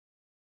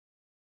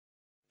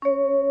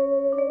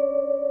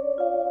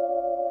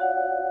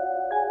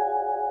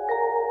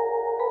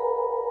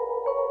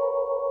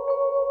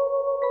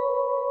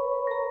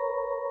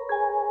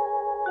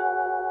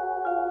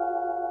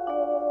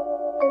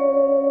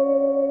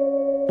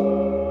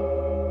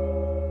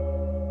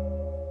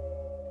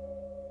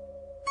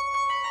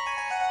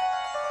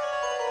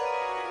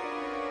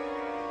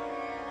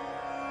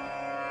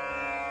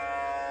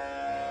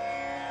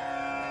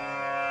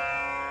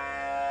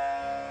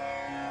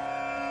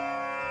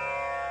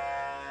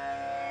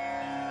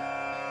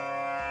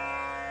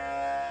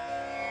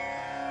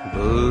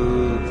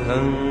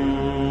बुद्धं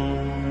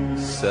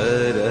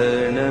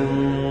शरणं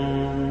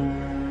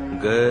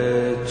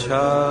गच्छामि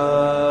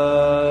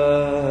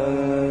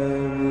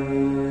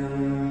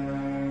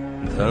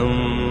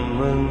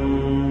धम्मं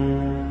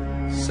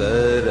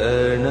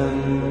शरणं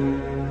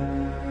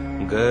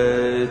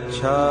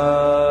गच्छामि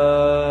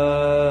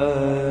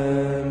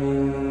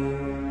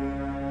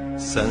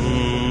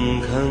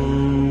संघं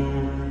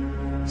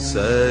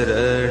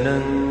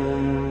शरणं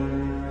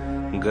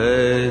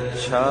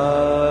गच्छामि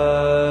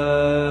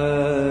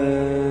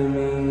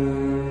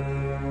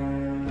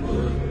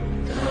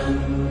बुद्धं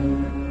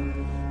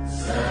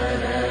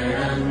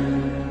शरणं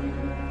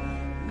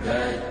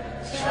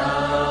गच्छामि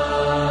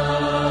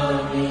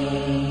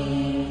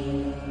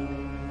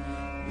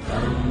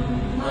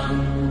धम्मं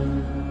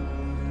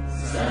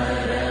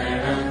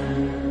शरणं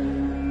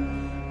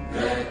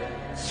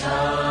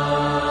गच्छामि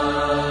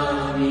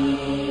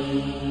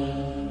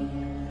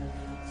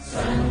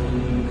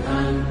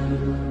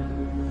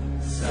संघं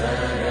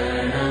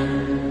शरणं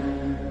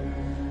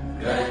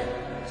गच्छामि।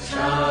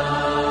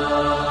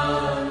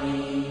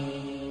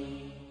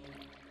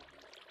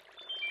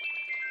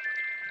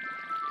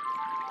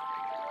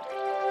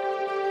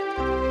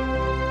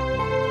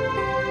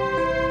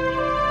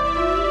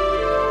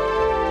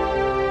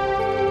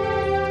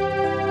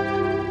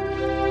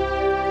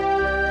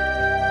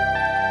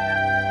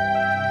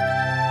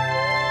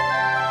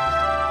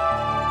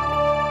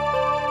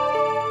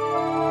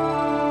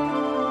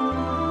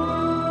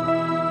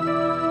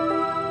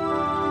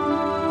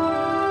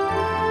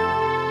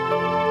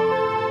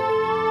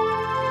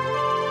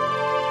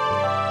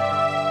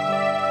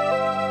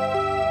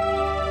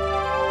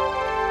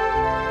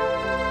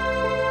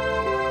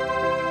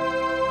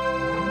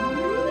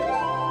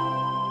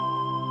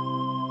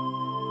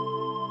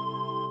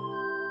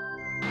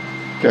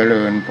เจ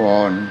ริญพ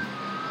ร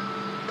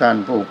ท่าน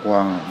ผู้กว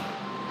าง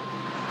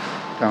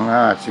ทั้ง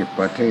50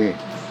ประเทศ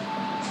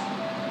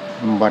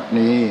บัด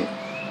นี้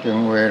ถึง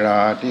เวลา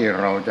ที่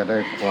เราจะได้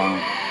ฟัง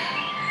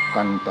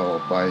กันต่อ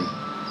ไป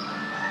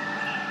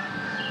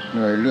ใน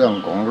เรื่อง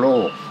ของโล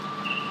ก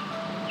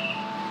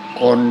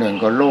คนหนึ่ง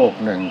ก็โลก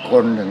หนึ่งค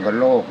นหนึ่งก็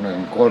โลกหนึ่ง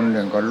คนห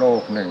นึ่งก็โล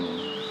กหนึ่ง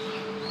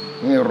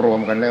นี่รวม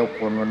กันแล้วค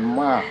นมัน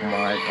มากม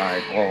ายก่าย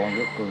กองเห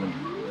ลือเกิน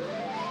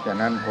ฉะ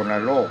นั้นคนละ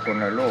โลกคน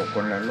ละโลกค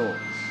นละโลก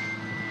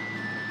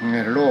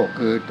โลก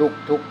คือทุ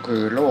กคื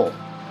อโลก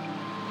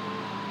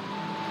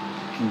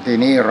ที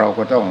นี้เรา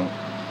ก็ต้อง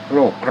โล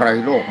กใคร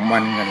โลกมั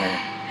นกันเลย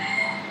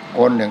ค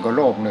นหนึ่งก็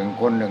โลกหนึ่ง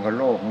คนหนึ่งก็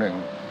โลกหนึ่ง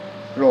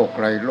โลกใค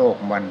รโลก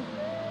มัน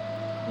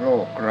โล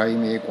กใคร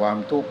มีความ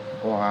ทุกข์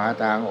ก็หา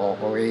ทางออก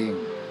เอาเอง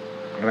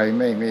ใคร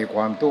ไม่มีคว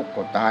ามทุกข์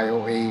ก็ตายเอ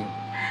าเอง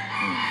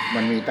มั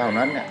นมีเท่า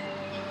นั้นเนี่ย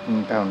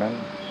เท่านั้น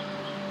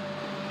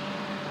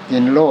กิ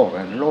นโลก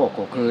โลก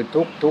ก็คือ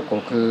ทุกก็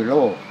คือโล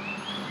ก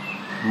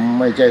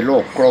ไม่ใช่โล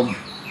กกลม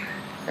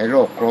ไอ้โล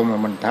กกลม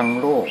มันทั้ง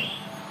โลก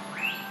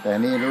แต่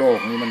นี่โลก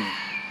นี้มัน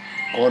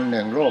คนห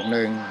นึ่งโลกห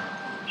นึ่ง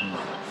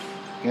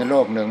ในโล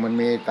กหนึ่งมัน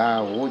มีตา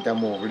หูจ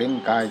มูกลิ้น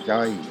กายใจ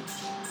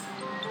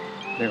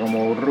แล้วก็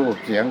มีรูป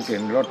เสียงกลิ่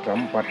นรสสั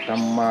มผัสธร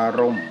รมา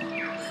รมณ์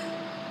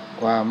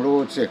ความ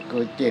รู้สึก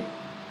คือจิต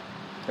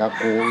จัก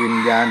ขุวิญ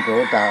ญาณโส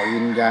ตวิ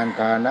ญญาณ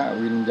ฆานะ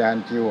วิญญาณ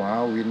ชิวหา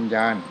วิญญ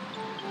าณ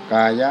ก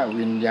าย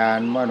วิญญาณ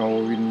มโน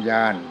วิญญ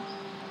าณ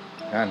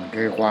นั่น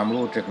คือความ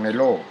รู้สึกใน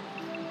โลก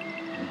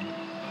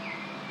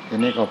ที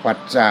นี้ก็ปัจ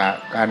จัย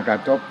การกระ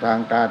ทบทาง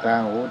ตาทา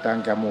งหูทาง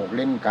จมูก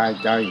ลิ้นกาย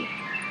ใจ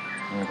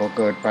ก็เ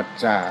กิดปัจ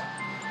จัย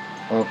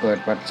พอเกิด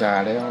ปัจจัย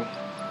แล้ว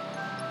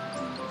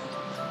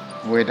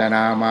เวทน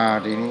ามา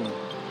ทีนี้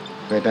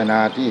เวทนา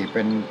ที่เ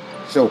ป็น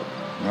สุข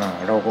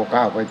เราก็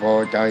ก้าวไปพอ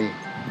ใจ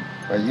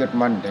ไปยึด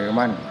มั่นถือ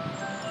มั่น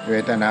เว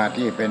ทนา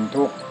ที่เป็น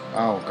ทุกข์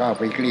ก้าว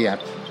ไปเกลียด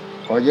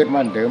พอยึด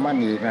มั่นถือมั่น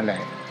อีกนั่นแหล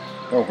ะ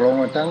ตกลง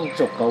ทั้ง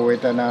สุขเว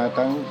ทนา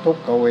ทั้งทุก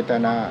ขเวท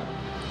นา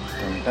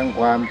ทั้ง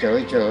ความเฉย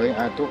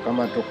ทุกข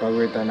มทุกขเ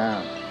วทนา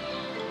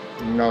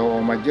เราเอ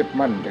ามายึด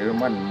มั่นถือ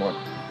มั่นหมด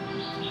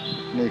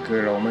นี่คือ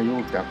เราไม่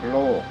รู้จักโล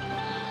ก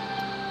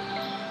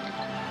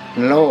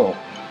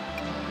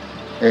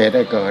ไ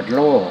ด้เกิดโ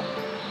ลก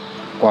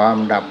ความ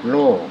ดับโล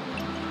ก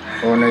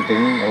พอในถึ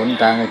งหน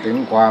ทางให้ถึง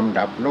ความ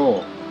ดับโล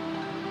ก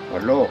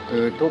โลกคื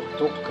อทุก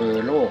คือ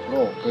โลก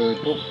คือ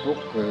ทุก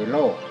คือโล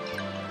ก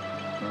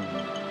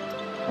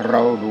เร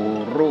าดู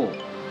รู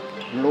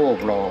ป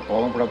หล่อขอ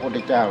งพระพุทธ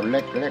เจ้าเล็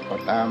กก็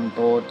ตามโ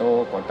ต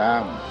ก็ตา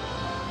ม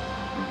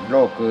โล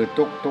กคือ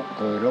ทุก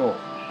คือโลก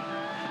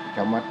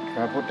พ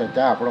ระพุทธเ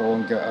จ้าพระอง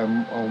ค์จะ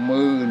เอา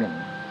มือหนึ่ง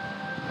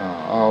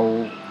เอา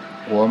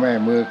หัวแม่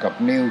มือกับ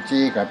นิ้ว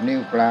ชี้กับนิ้ว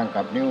กลาง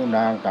กับนิ้วน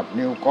างกับ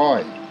นิ้วก้อ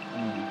ย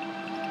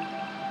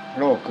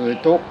โลกคือ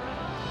ทุกข์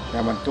แต่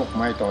มันทุกข์ไห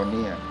มตอน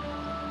นี้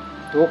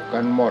ทุกข์กั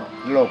นหมด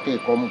โลกที่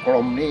กล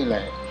มๆนี่แหล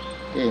ะ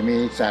ที่มี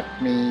สัตว์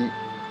มี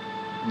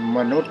ม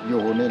นุษย์อ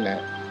ยู่นี่แหละ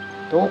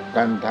ทุกข์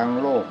กันทั้ง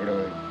โลกเล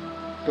ย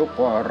ทุกข์เพ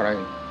ราะอะไร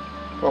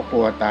เพราะก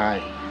ลัวตาย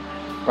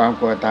ความ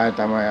กลัวตายท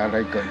ำไมอะไร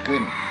เกิดขึ้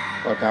น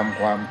ก็ทำ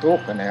ความทุก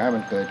ข์กันให้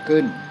มันเกิด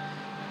ขึ้น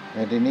ใน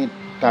ที่นี้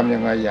ทำยั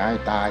งไงอย่าให้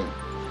ตาย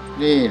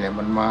นี่แหละ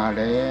มันมา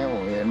แล้ว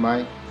เห็นไหม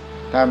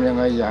ทำยัง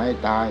ไงอย่าให้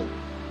ตาย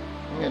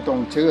ไม่ต้อง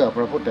เชื่อพ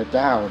ระพุทธเ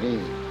จ้าดิ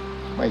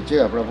ไม่เชื่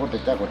อพระพุทธ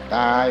เจ้าก็ต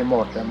ายหม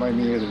ดแต่ไม่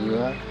มีเหลือ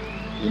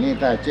ทีนี้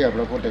ถ้าเชื่อพ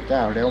ระพุทธเจ้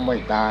าแล้วไม่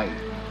ตาย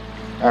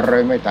อะไร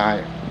ไม่ตาย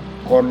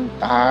คน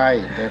ตาย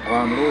แต่คว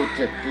ามรู้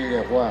สึกที่เรี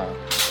ยกว่า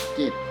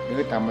จิตหรื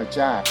อธรรมช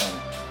าติ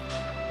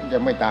มันจะ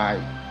ไม่ตาย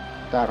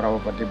ถ้าเรา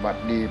ปฏิบั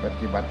ติดีป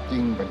ฏิบัติจริ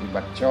งปฏิ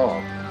บัติชอบ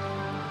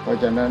เพราะ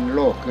ฉะนั้นโ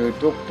ลกคือ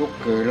ทุกข์ทุกข์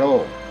คือโล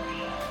ก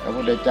พระ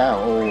พุทธเจ้า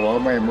โอ้หัว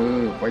แม่มือ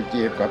ไป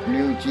จีบกับ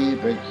นิ้วชี้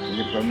ไปจี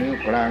บกับนิ้ว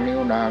กลางนิ้ว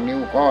นางนิ้ว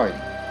ก้อย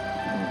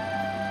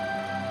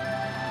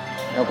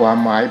แล้วความ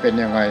หมายเป็น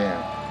ยังไง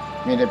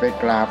มีได้ไป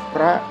กราบพ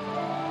ระ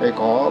ไป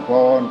ขอพ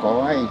รขอ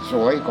ให้ส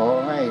วยขอ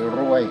ให้ร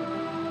วย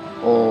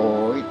โอ้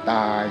ยต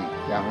าย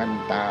อย่างนั้น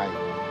ตาย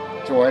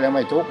สวยแล้วไ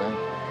ม่ทุกข์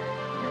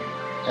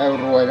แล้ว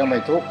รวยแล้วไม่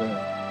ทุกข์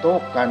ทุ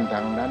กข์กันท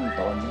างนั้น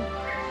ตอนนี้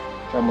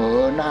เสมอ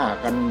หน้า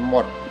กันหม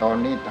ดตอน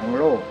นี้ทั้ง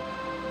โลก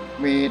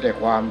มีแต่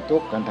ความทุ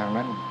กข์กันทาง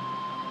นั้น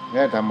แ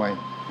ล้วทำไม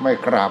ไม่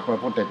กราบพระ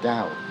พุทธเจ้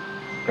า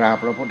กราบ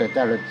พระพุทธเ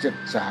จ้าแล้วศึก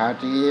ษา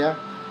เทีย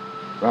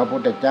พระพุ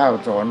ทธเจ้า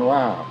สอนว่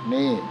า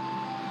นี่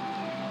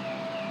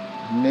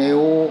นิ้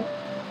ว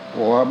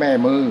หัวแม่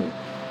มือ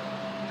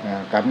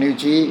กับนิ้ว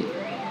ชี้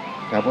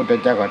พระพุทธ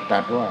เจ้าก็ตรั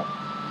สว่า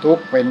ทุก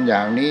ข์เป็นอย่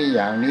างนี้อ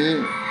ย่างนี้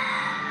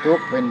ทุก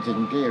ข์เป็นสิ่ง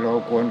ที่เรา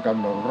ควรกำ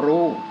หนด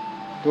รู้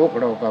ทุกข์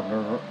เรา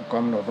ก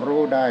ำหนด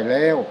รู้ได้แ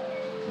ล้ว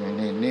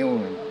นี่นิ้ว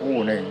คู่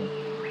หนึ่ง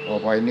พอ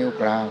ไปนิ้ว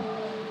กลาง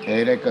เห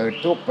ตุได้เกิด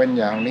ทุกข์เป็น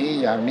อย่างนี้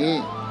อย่างนี้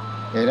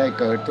เหตุได้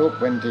เกิดทุกข์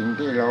เป็นสิ่ง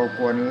ที่เราค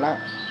วรละ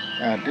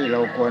ที่เร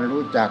าควร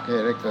รู้จักเห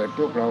ตุได้เกิด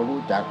ทุกข์เรา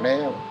รู้จักแล้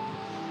ว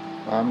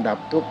ความดับ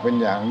ทุกข์เป็น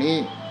อย่างนี้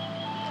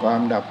ความ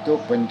ดับทุก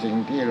ข์เป็นสิ่ง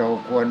ที่เรา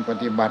ควรป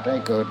ฏิบัติให้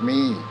เกิดมี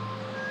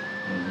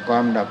ควา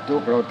มดับทุ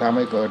กข์เราทำใ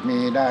ห้เกิดมี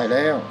ได้แ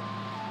ล้ว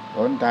ห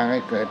นทางใ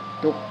ห้เกิด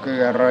ทุกข์คือ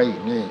อะไร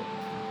นี่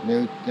นิ้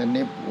ว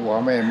นิ้วหัว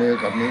แม่มือ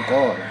กับนิ้ว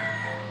ก้อย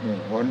นี่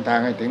หนทาง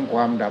ให้ถึงคว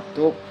ามดับ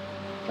ทุกข์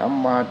สัม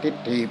มาทิฏ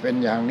ฐิเป็น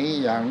อย่างนี้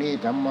อย่างนี้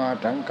สัมมา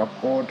สังกัป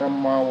โปสัม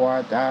มาวา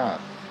จา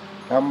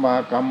สัมมา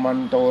กัมมัน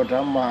โต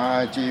สัมมาอ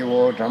าชีโว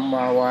สัมม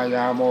าวาย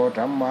าโม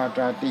สัมมาส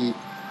ติ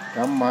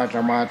สัมมาส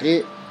มาธิ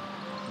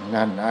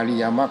นั่นอริ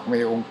ยมรรคมี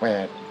องค์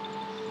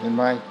8เห็นไ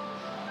หม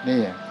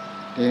นี่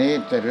ทีนี้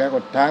เสร็จแล้ว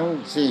ก็ทั้ง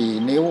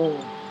4นิ้ว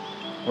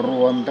ร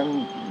วมทั้ง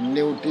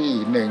นิ้วที่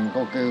1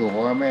ก็คือ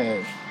หัวแม่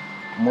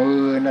มื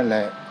อนั่นแหล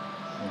ะ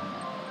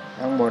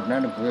ทั้งหมดนั้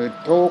นคือ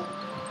ทุกข์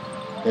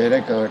จะได้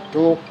เกิด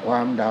ทุกข์ควา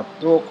มดับ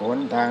ทุกข์หน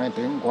ทางให้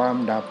ถึงความ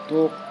ดับ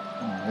ทุกข์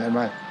เห็นไหม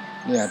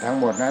เนี่ยทั้ง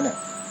หมดนั้นเนี่ย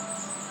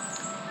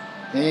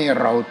นี่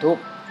เราทุก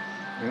ข์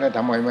แล้วท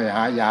ำไมไม่ห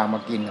ายามา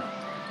กิน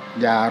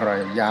ยาอะไร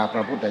ยาพร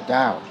ะพุทธเ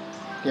จ้า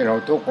ที่เรา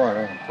ทุกข์เพราะอะไ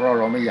รเพราะเ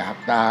ราไม่อยาก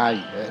ตาย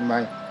เห็นไหม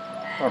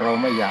เพราะเรา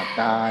ไม่อยาก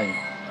ตาย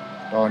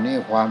ตอนนี้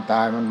ความต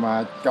ายมันมา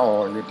จ่อ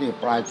อยู่ที่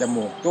ปลายจ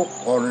มูกทุก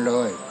คนเล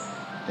ย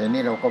ที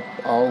นี้เราก็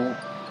เอา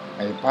ไ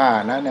อ้ผ้า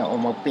นั้นเนี่ยเอา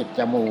มาปิด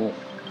จมูก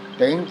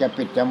ถึงจะ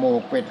ปิดจมู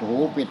กปิดหู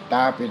ปิดต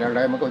าปิดอะไร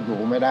มันก็อยู่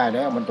ไม่ได้แ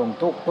ล้วมันต้อง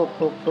ทุก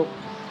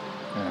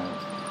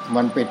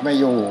มันปิดไม่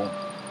อยู่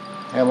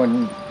แล้วมัน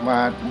มา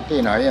ที่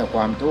ไหนค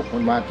วามทุกข์มั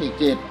นมาที่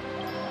จิต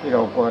ที่เร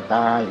ากลัวต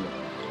าย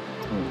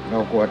เรา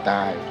กลัวต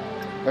าย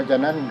เพราะฉะ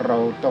นั้นเรา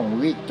ต้อง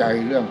วิจัย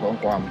เรื่องของ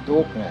ความทุ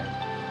กข์เนี่ย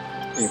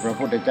ที่พระ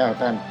พุทธเจ้า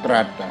ท่านต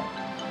รัส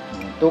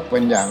ทุกข์เป็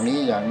นอย่างนี้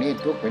อย่างนี้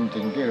ทุกข์เป็น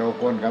สิ่งที่เรา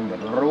ควรกำหน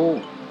ดรู้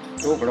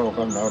ทุกข์เราก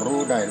ำหนดรู้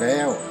ได้แล้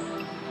ว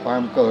ควา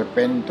มเกิดเ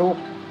ป็นทุก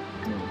ข์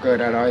เกิด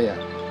อะไร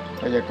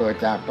ก็จะเกิด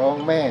จากท้อง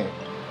แม่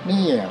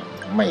นี่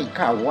ไม่เ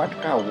ข้าวัด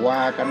เข้าว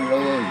ากันเล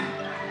ย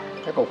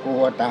แล้วก็กลั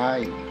วตาย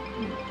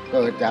เ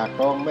กิดจาก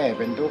ท้องแม่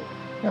เป็นทุกข์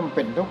นั่นเ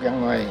ป็นทุกข์ยัง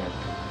ไง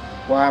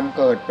ความ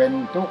เกิดเป็น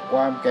ทุกข์คว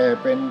ามแก่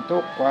เป็นทุ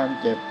กข์ความ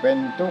เจ็บเป็น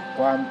ทุกข์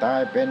ความตา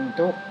ยเป็น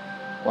ทุกข์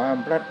ความ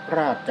พลัดพร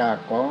ากจาก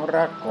ของ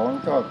รักของ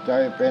ชอบใจ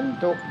เป็น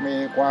ทุกข์มี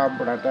ความ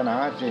ปรารถนา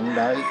สิ่งใ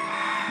ด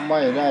ไ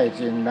ม่ได้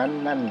สิ่งนั้น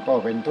นั่นก็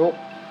เป็นทุกข์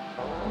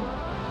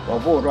พอ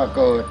พูดว่า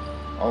เกิด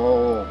โอ้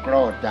คล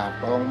อดจาก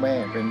ท้องแม่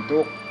เป็น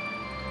ทุกข์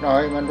น้อ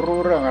ยมันรู้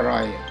เรื่องอะไร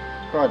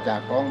คลอดจา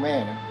กท้องแม่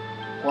นะ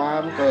ควา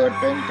มเกิด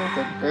เป็นทุก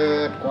ข์เกิ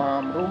ดควา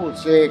มรู้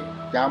สึก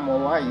จำเอา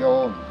ไว้โย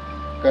ม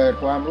เกิด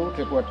ความรู้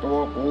สึกว่าตัว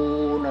กู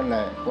นั่นแหล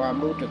ะความ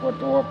รู้สึกว่า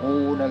ตัวกู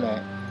นั่นแหละ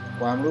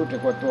ความรู้สึ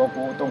กว่าตัว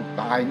กูต้อง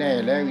ตายแน่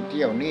แล้วเ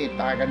ที่ยวนี้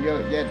ตายกันเยอะ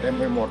แยะเต็ม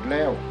ไปหมดแ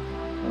ล้ว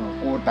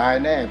กูตาย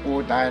แน่กู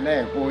ตายแน่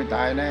กูต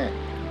ายแน่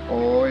โ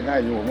อ้ยถ้า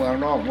อยู่เมือง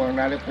นอกเมืองน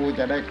าแล้วกูจ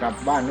ะได้กลับ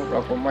บ้านลูกเร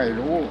าก็ไม่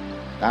รู้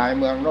ตาย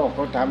เมืองนอกเข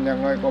าทำยัง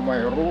ไงก็ไม่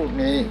รู้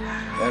นี่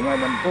แต่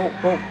มันทุกข์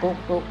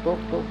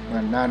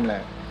นั่นแหล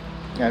ะ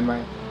เห็นไหม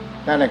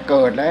นั่นแหละเ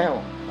กิดแล้ว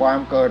ความ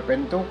เกิดเป็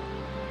นทุกข์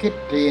คิด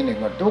ทีหนึ่ง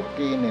ก็ทุกข์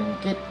ทีหนึ่ง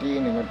คิดที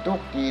หนึ่งก็ทุก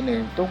ข์ทีหนึ่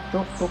งทุกข์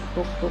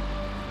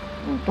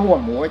ตัว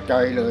หัวใจ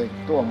เลย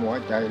ตัวหัว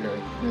ใจเลย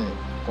นี่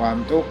ความ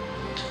ทุกข์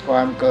คว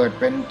ามเกิด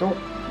เป็นทุก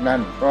ข์นั่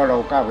นเพราะเรา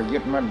ก้าวไปยึ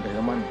ดมั่นถื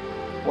อมั่น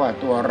ว่า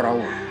ตัวเรา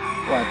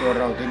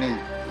ที่นี่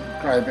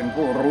ใครเป็น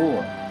ผู้รู้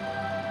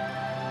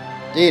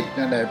จิต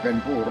นั่นแหละเป็น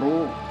ผู้รู้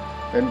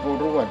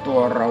ว่าตัว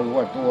เรา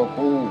ว่าตัว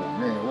กู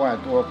นี่ว่า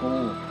ตัวกู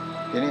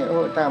ทีนี้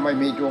ถ้าไม่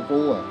มีตัว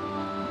กู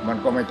มัน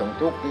ก็ไม่ต้อง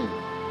ทุกข์ที่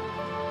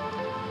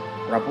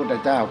พระพุทธ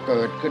เจ้าเ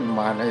กิดขึ้น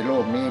มาในโล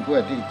กนี้เพื่อ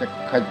ที่จะ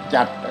ข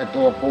จัดไอ้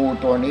ตัวกู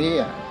ตัวนี้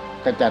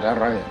ขจัดอะ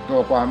ไรตัว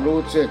ความรู้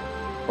สึก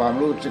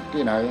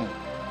ที่ไหน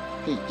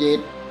ที่จิต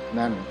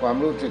นั่นความ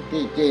รู้สึก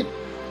ที่จิต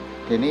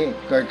ทีนี้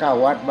เคยเข้า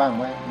วัดบ้างไ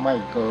หมไม่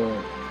เค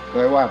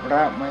ยไหว้พร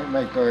ะไหมไ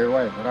ม่เคยไห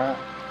ว้พระ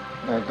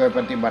เคยป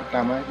ฏิบัติธร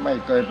รมไหมไม่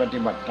เคยปฏิ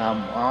บัติธรรม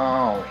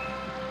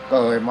เ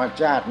กิดมา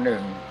ชาติหนึ่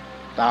ง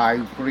ตาย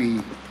ฟรี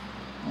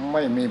ไ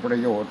ม่มีประ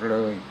โยชน์เล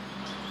ย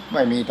ไ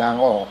ม่มีทาง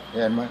ออกเ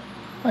ห็นไหม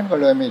มันก็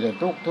เลยมีแต่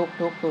ทุกข์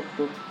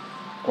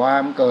ควา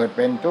มเกิดเ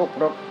ป็นทุกข์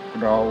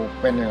เรา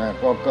เป็นยังไง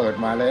พอเกิด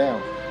มาแล้ว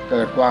เ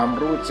กิดความ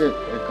รู้สึก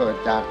เกิด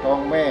จากท้อง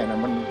แม่นะ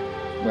มัน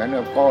เหมือน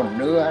กับก้อน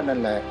เนื้อนั่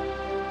นแหละ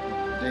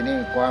ทีนี้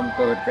ความ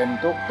เกิดเป็น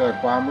ทุกข์เกิด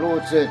ความรู้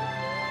สึก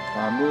ท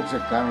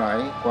างไหน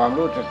ความ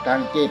รู้สึกทา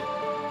งจิต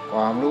คว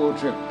ามรู้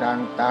สึกทาง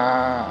ตา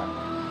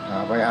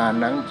ไปอ่าน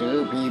หนังสือ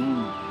พิมพ์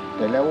แ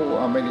ต่แล้ว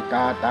อเมริก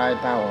าตาย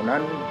เท่า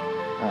นั้น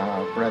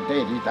ประเท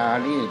ศอิตา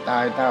ลีตา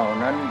ยเท่า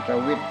นั้นส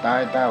วิตตา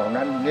ยเท่า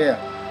นั้นเนี่ย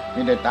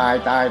มีแต่ตาย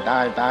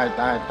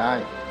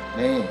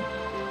นี่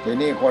ที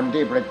นี้คน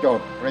ที่ประโจท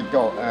ย์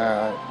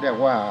เรียก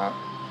ว่า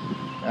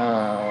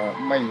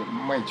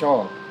ไม่ชอ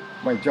บ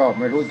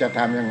ไม่รู้จะท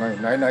ำยังไง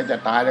ไหนจะ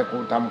ตายแล้วกู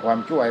ทำความ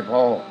ช่วยพ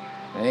อ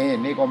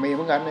นี่ก็มีเห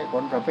มือนกันค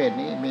นประเภท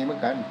นี้มีเหมือ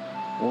นกัน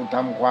กูท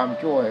ำความ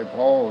ช่วยพ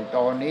อต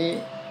อนนี้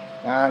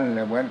นั่น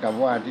เหมือนกับ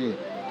ว่าที่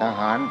ท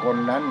หารคน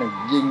นั้น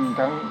ยิง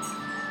ทั้ง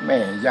แม่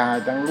ยาย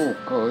ทั้งลูก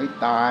เขย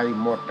ตาย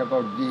หมดแล้วก็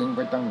ยิงไป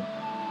ตั้ง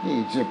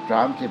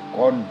20-30 ค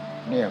น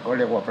เนี่ยเขาเ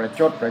รียกว่าประ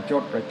ชดเ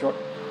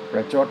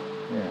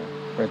นี่ย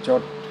ประช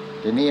ด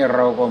ทีนี้เร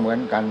าก็เหมือ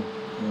นกัน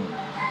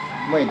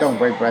ไม่ต้อง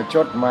ไปประช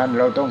ดมัน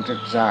เราต้องศึ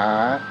กษา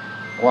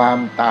ความ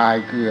ตาย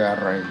คืออะ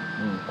ไร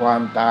ควา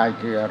มตาย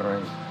คืออะไร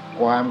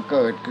ความเ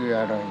กิดคือ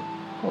อะไร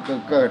ก็คือ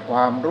เกิดคว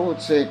ามรู้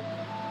สึก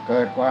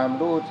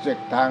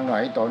ทางไหน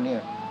ตอนนี้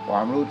คว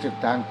ามรู้สึก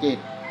ทางจิต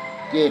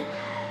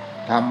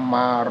ธรรม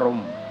ารม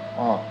ณ์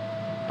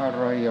อะ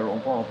ไรหลวง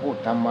พ่อพูด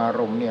ธรรมาร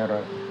มณ์เนี่ยอะไร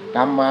ธ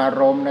รรมา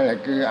รมณ์นั่นแหละ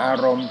คืออา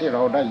รมณ์ที่เร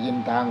าได้ยิน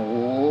ทาง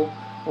หู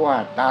ว่า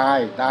ตาย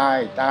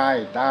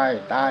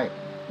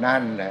นั่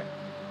นแหละ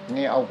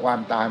นี่เอาความ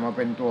ตายมาเ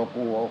ป็นตัว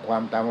กูเอาควา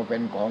มตายมาเป็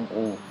นของ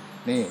กู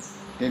นี่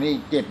ทีนี้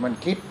จิตมัน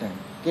คิด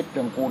จ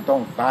นกูต้อ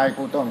งตายแน่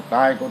กูต้อง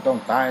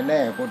ต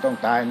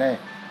ายแน่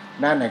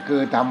นั่นแหละคื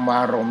อธรรมา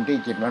รมณ์ที่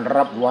จิตมัน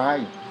รับไว้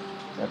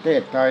ประเท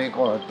ศไทย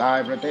ก็ตาย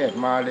ประเทศ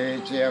มาเล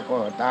เซียก็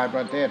ตายป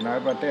ระเทศไหน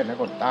ก็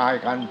ตาย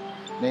กัน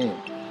นี่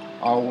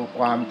เอาค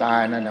วามตา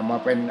ยนั่นมา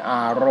เป็นอ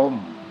ารม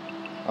ณ์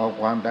เอา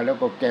ความตายแล้ว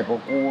ก็เก็บ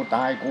กูต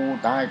าย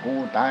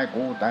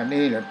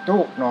นี่แหละทุ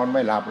กข์นอนไ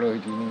ม่หลับเลย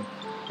ทีนี้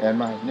เห็นไ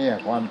หมเนี่ย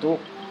ความทุก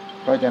ข์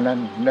เพราะฉะนั้น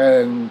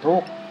ทุ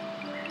กข์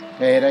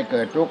ได้เ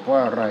กิดทุกข์เพรา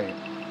ะอะไร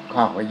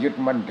ข้าไปยึด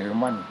มั่นถือ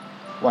มั่น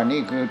ว่า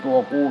นี่คือตัว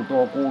กู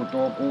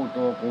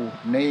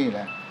นี่แหล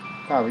ะ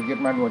ข้าไปยึด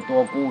มั่นว่าตั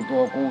ว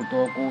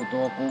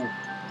กู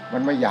มั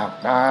นไม่อยาก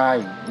ตาย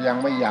ยัง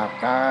ไม่อยาก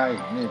ตาย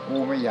นี่กู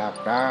ไม่อยาก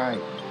ตาย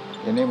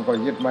ทีนี้มันก็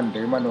ยึดมั่น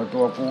ถือมั่นว่า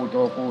ตัวกู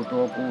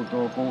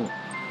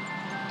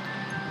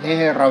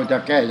เราจะ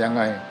แก้ยังไ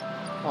ง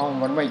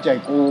มันไม่ใช่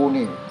กู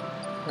นี่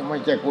ไม่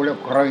ใช่กูแล้ว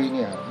ใครเ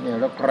นี่ย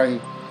แล้วใคร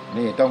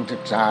นี่ต้องศึ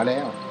กษาแล้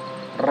ว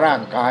ร่า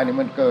งกายนี่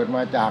มันเกิดม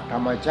าจากธร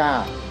รมชา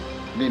ติ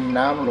ดิน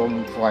น้ำลม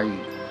ไฟ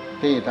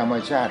ที่ธรรม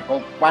ชาติเขา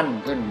ปั้น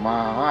ขึ้นมา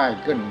ให้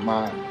ขึ้นมา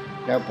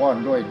แล้วป้อน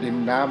ด้วยดิน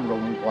น้ำล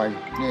มไฟ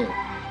นี่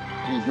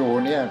ที่อยู่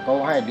เนี่ยเขา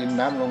ให้ดิน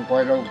น้ำลมไฟ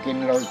เรากิน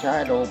เราใช้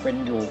เราเป็น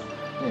อยู่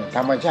นี่ธ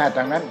รรมชาติ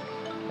ทั้งนั้น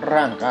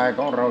ร่างกายข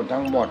องเรา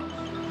ทั้งหมด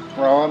พ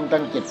ร้อม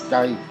ทั้งจิตใจ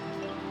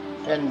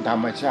เป็นธร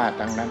รมชาติ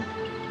ทั้งนั้น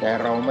แต่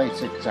เราไม่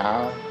ศึกษา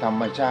ธรร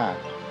มชาติ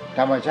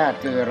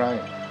คืออะไร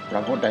พร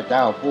ะพุทธเจ้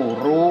าผู้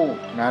รู้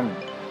นั้น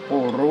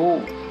ผู้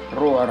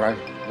รู้อะไร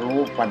รู้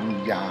ปัญ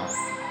ญา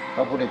พ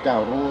ระพุทธเจ้า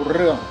รู้เ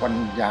รื่องปัญ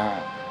ญา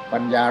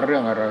เรื่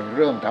องอะไรเ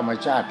รื่องธรรม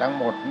ชาติทั้ง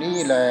หมดนี่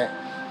แหละ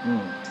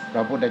พ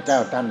ระพุทธเจ้า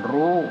ท่าน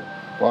รู้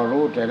พอ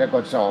รู้เสร็จแล้วก็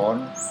สอน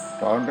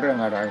เรื่อง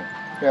อะไร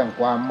เรื่อง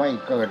ความไม่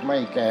เกิดไม่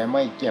แก่ไ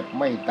ม่เจ็บ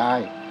ไม่ตาย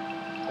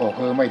ก็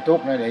คือไม่ทุก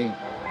ข์นั่นเอง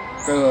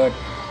เกิด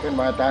ขึ้น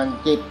มาทาง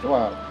จิตว่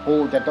ากู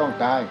จะต้อง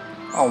ตาย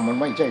มัน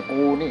ไม่ใช่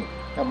กูนี่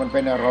ถ้ามันเ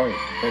ป็นอะไร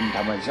เป็นธ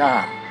รรมชา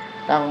ติ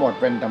ทั้งหมด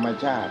เป็นธรรม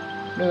ชาติ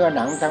เนื้อห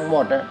นังทั้งหม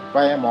ดไป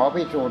หมอ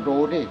พิสูจน์ดู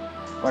ดิ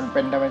มันเ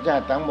ป็นธรรมชา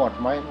ติทั้งหมด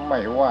ไหมไม่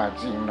ว่า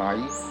สิ่งไหน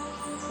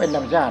เป็นธร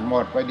รมชาติหม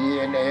ดไป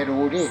DNA ดู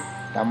ดิ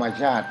ธรรม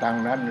ชาติทั้ง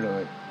นั้นเล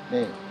ย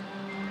นี่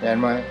เห็น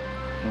ไหม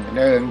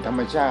ธรร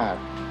มชาติ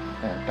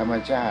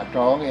ส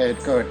องเหตุ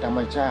เกิดธรรม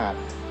ชาติ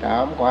สา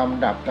มความ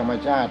ดับธรรม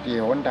ชาติที่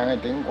หนทางให้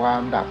ถึงควา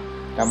มดับ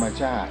ธรรม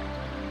ชาติ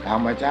ธร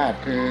รมชาติ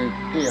คือ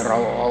ที่เรา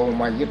เอา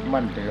มายึด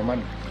มั่นถือมั่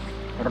น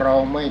เรา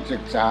ไม่ศึ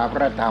กษาพ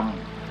ระธรรม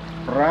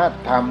พระ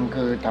ธรรม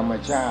คือธรรม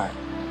ชาติ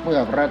เมื่อ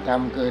พระธรร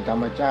มคือธร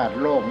รมชาติ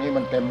โลกนี้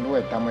มันเต็มด้ว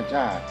ยธรรมช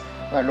าติ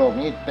เมื่อโลก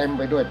นี้เต็มไ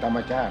ปด้วยธรรม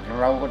ชาติ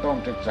เราก็ต้อง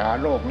ศึกษา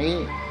โลกนี้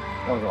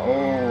เราโอ้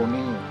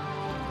นี่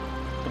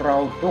เรา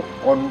ทุก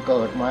คนเ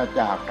กิดมา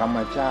จากธรรม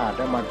ชาติแ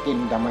ล้วมากิน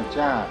ธรรมช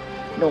าติ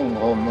นุ่ง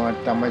ห่มมา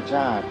ธรรมช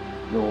าติ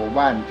อยู่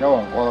บ้านช่อ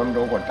งคอนโด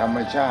กับธรรม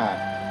ชาติ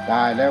ต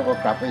ายแล้วก็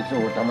กลับไป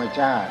สู่ธรรม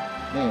ชาติ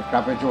นี่กลั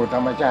บไปสู่ธร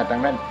รมชาติดั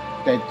งนั้น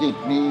แต่จิต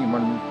นี้มั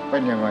นเป็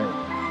นยังไง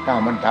ถ้า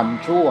มันท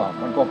ำชั่ว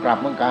มันก็กลับ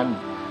เหมือนกัน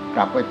ก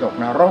ลับไปตก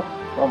นรก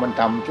เพราะมัน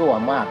ทำชั่ว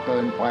มากเกิ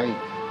นไป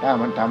ถ้า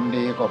มันทำ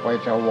ดีก็ไป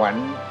สวรร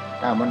ค์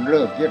ถ้ามันเ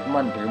ลิกยึด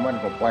มั่นถือมั่น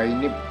ก็ไป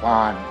นิพพ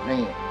าน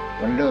นี่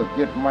มันเลิก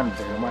ยึดมั่น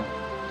ถือมั่น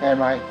ใช่ไ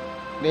หม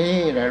นี่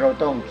แหละเรา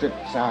ต้องศึก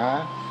ษา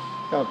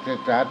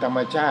ธรรม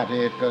ชาติเห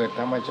ตุเกิด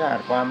ธรรมชาติ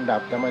ความดั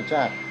บธรรมช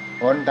าติ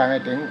ผลทางให้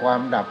ถึงความ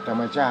ดับธร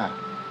รมชาติ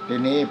ที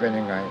นี้เป็น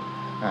ยังไง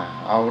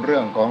เอาเรื่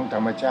องของธร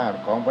รมชาติ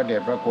ของพระเด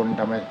ชพระคุณ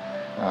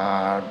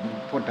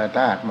พุทธท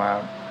าส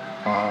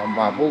ม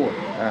าพูด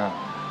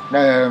ห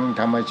นึ่ง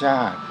ธรรมชา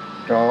ติ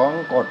สอง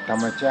กฎธร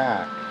รมชา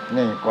ติ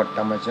นี่กฎ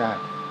ธรรมชา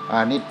ติอ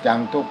นิจจัง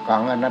ทุกขั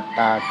งอนัต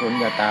ตาสุญ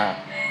ญตา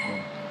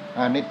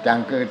อนิจจัง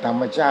คือธรร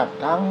มชาติ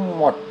ทั้ง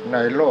หมดใน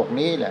โลก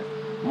นี้แหละ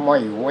ไม่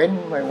เว้น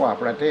ไม่ว่า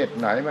ประเทศ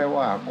ไหนไม่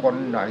ว่าคน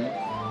ไหน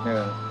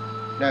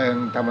หนึ่ง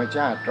ธรรมช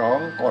าติสอง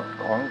กฎ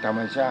ของธรร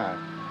มชาติ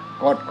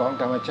กฎของ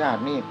ธรรมชา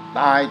ตินี่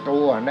ตายตั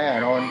วแน่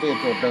นอนที่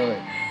สุดเลย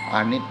อ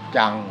นิจ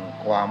จัง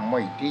ความไ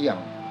ม่เที่ยง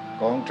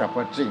ของสรรพ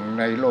สิ่ง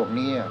ในโลก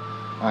นี้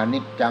อนิ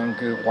จจัง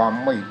คือความ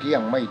ไม่เที่ย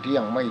งไม่เที่ย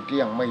งไม่เที่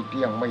ยงไม่เ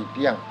ที่ยงไม่เ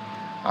ที่ยง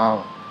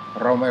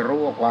เราไม่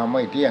รู้ว่าความไ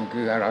ม่เที่ยง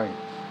คืออะไร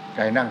ใจ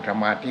นั่งส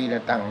มาธิแล้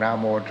วตั้งนะ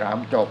โมสาม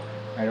จบ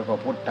แล้วก็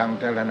พุทธัง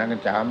สรณังคั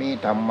จฉามิ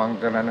ธัมมัง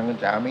สรณังคัจ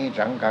ฉามิ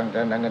สังฆังส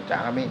รณังคัจฉา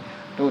มิ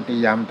ทุติ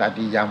ยมต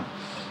ติยม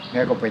แ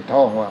ล้วก็ไป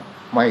ท่องว่า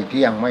ไม่เ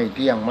ที่ยงไม่เ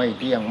ที่ยงไม่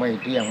เที่ยงไม่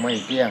เที่ยงไม่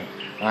เที่ยง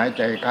หายใ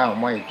จเข้า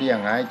ไม่เที่ยง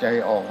หายใจ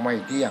ออกไม่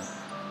เที่ยง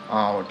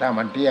ถ้า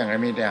มันเที่ยง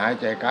มีแต่หาย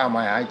ใจเข้าไ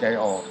ม่หายใจ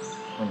ออก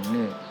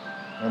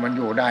มันอ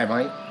ยู่ได้ไหม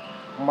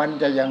มัน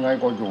จะยังไง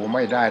ก็อยู่ไ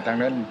ม่ได้ทั้ง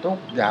นั้นทุก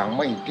อย่างไ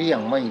ม่เที่ยง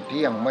ไม่เ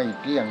ที่ยงไม่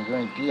เที่ยงไ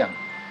ม่เที่ยง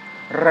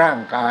ร่าง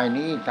กาย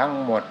นี้ทั้ง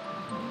หม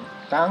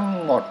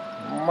ด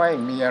ไม่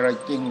มีอะไร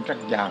จริงสัก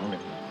อย่างห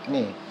นึ่ง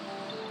นี่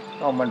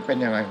ก็มันเป็น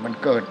ยังไงมัน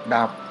เกิด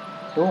ดับ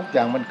ทุกอ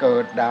ย่างมันเกิ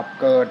ดดับ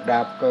เกิด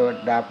ดับเกิด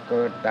ดับเ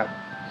กิดดับ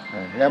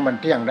แล้วมัน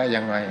เที่ยงได้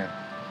ยังไง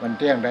มัน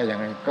เที่ยงได้ยัง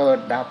ไงเกิด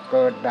ดับเ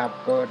กิดดับ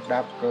เกิด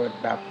ดับเกิด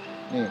ดับ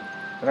นี่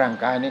ร่าง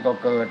กายนี้ก็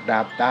เกิด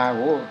ดับตา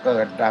หูเกิ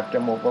ดดับจ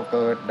มูกก็เ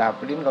กิดดับ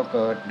ลิ้นก็เ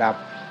กิดดับ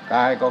ก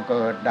ายก็เ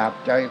กิดดับ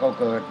ใจก็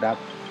เกิดดับ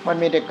มัน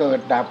มีแต่เกิด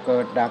ดับเกิ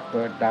ดดับเ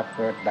กิดดับเ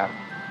กิดดับ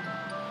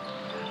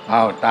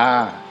ตา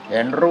เ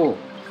ห็นรูป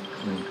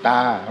ต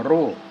า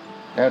รูป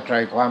แล้วใส่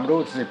ความ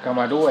รู้สึกเข้า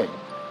มาด้วย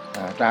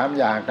สาม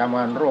อย่างทำง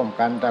านร่วม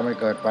กันทำให้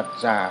เกิดปัจ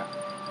จา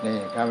นี่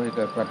ทำให้เ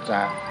กิดปัจจ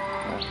า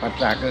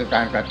คือก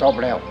ารกระทบ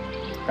แล้ว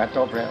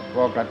พ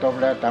อกระทบ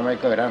แล้วทำให้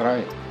เกิดอะไร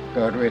เ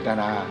กิดเวท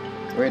นา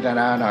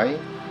ไหน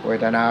เว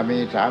ทนามี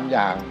สามอ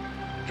ย่าง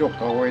สุ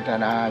ขเวท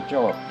นาช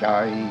อบใจ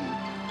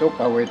ทุก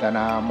ขเวทน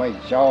าไม่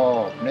ชอ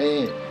บนี่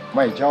ไ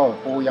ม่ชอบ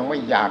กูยังไม่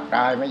อยากต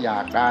ายไม่อยา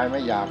กตาย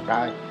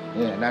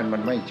นี่นั่นมั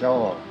นไม่ชอ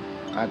บ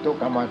ทุก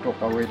ขมาทุก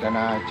ขเวทน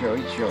าเฉย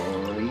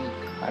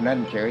อันนั้น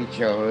เฉ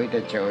ยแต่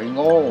เฉยโ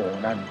ง่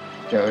นั่น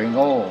เฉยโ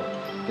ง่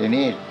ที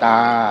นี้ต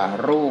า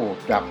รูป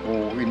จักขุ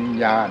วิญ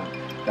ญาณ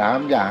สาม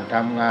อย่างท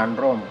ำงาน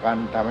ร่วมกัน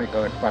ทำให้เ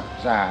กิดปัจ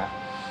จา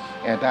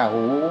ถ้า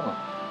หู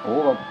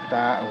กับต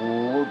าหู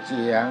เ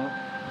สียง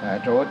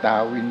โสต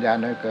วิญญาณ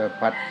ให้เกิด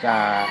ปัจจา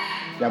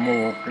จมู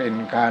กกลิ่น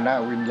คานะ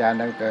วิญญาณ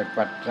ให้เกิด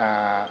ปัจจา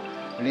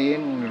ลิ้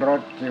นร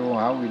สชิวห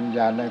าวิญญ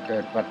าณให้เกิ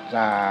ดปัจจ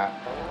า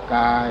ก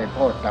ายโพ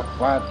ธฏัพ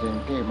พะสิ่ง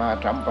ที่มา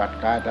สัมผัส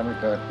กายทำให้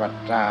เกิดปัจ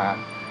จา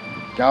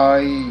ใจ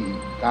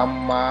ธรร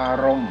มา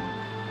รมณ์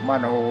ม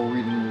โน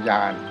วิญญ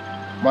าณ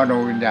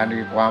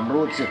คือความ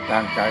รู้สึกทา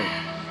ง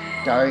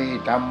ใจ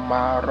ธรรม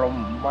ารม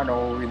ณ์มโน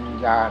วิญ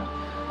ญาณ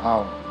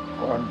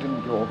คนที่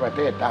อยู่ประเ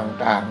ทศ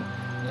ต่าง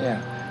ๆเนี่ย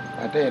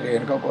ประเทศอื่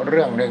นเขาก็เ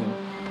รื่องหนึ่ง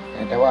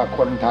แต่ว่าค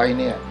นไทย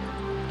เนี่ย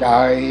ใจ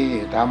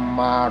ธรร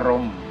มาร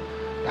มณ์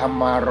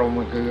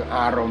คืออ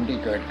ารมณ์ที่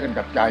เกิดขึ้น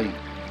กับใจ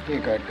ที่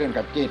เกิดขึ้น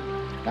กับจิต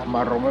ธรรม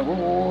ารมณ์โ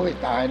อ้ย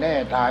ตายแน่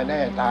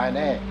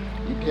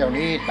อีเที่ยว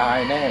นี้ตาย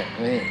แน่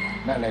นี่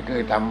นั่นแหละคื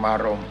อธรรมา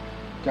รมณ์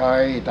ใจ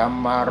ธรร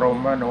มารม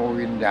ณ์มโน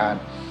วิญญาณ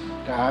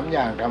สามอ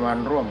ย่างทำงาน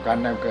ร่วมกัน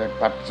เกิด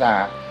ปัจจา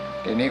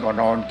ทีนี้ก็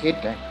นอนคิด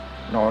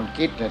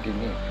ที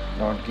นี้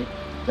นอนคิด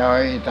ใจ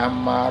ธรร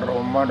มาร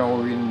มณ์มโน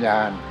วิญญ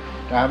าณ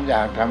สามอย่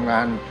างทำงา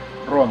น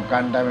ร่วมกั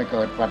นได้ไม่เ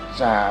กิดปัจ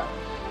จา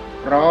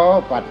เพราะ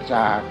ปัจจ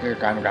าคือ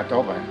การกระท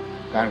บ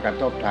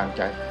ทางใ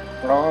จ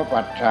เพราะ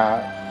ปัจจา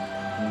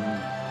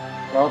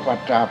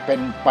เป็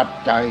นปัจ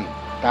จัย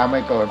ทำใ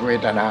ห้เกิดเว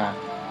ทนา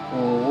โ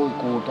อ้ย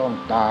กูต้อง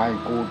ตาย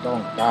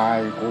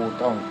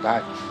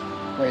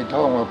ไม่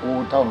ท่องว่ากู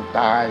ต้อง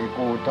ตาย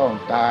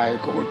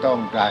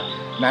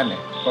นั่นเนี่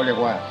ยเขาเรียก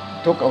ว่า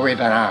ทุกขเว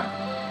ทนา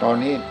ตอน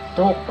นี้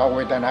ทุกขเว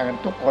ทนากัน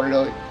ทุกคนเล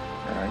ย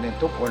เนี่ย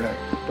ทุกคนเลย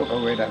ทุกข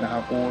เวทนา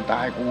กูต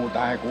ายกูต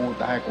ายกู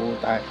ตายกู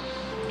ตาย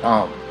อ้า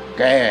วแ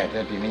ก้แต่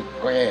ทีนี้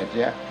แก้เ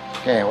สีย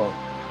แก้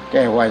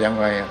ว่ายัง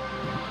ไง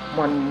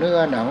มันเนื้อ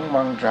หนัง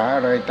มังสาอ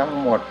ะไรทั้ง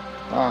หมด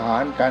อาหา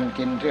รการ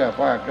กินเสื้อ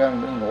ผ้าเครื่อง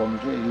นึ่งห่ม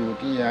ที่อยู่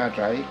ที่อา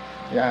ศัย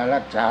ยารั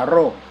กษาโร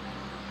ค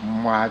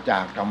มาจา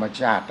กธรรม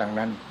ชาติทั้ง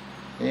นั้น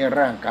นี่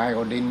ร่างกาย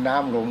ก็ดินน้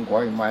ำลมไฟ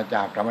มาจ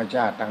ากธรรมช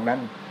าติทั้งนั้น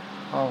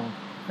เอ้า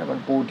แล้วมัน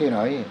ปูที่ไหน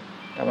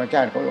ธรรมช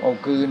าติเขาเอา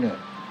คืนเนี่ย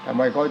ทำไ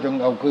มเขาจึง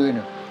เอาคืน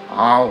เ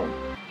อา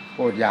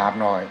พูดหยาบ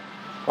หน่อย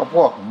เพราะพ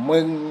วกมึ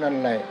งนั่น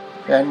แหละ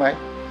เห็นไหม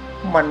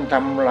มันท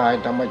ำลาย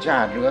ธรรมชา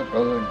ติเหลือเ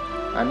กิน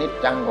อนิจ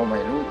จังก็ไม่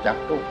รู้จัก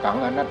ทุกขัง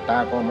อนัตตา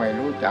ก็ไม่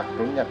รู้จัก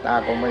สุญญตา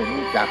ก็ไม่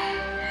รู้จัก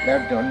แล้ว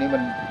เดี๋ยวนี้มั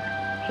น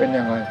เป็น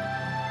ยังไง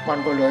มัน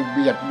ก็เลยเ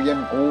บียดเบียน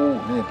กู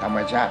นี่ธรรม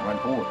ชาติมัน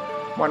พูด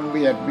มันเ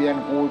บียดเบียน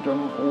กูจน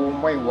กู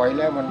ไม่ไหวแ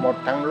ล้วมันหมด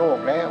ทั้งโลก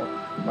แล้ว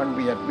มันเ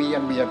บียดเบียน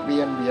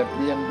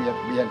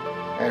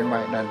เห็นไหม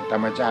นั่นธร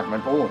รมชาติมั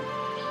นพูด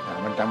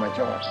มันธรรมช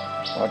าติ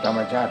พอธรรม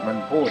ชาติมัน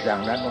พูดอย่า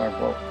งนั้นว่า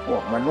พว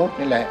กมนุษย์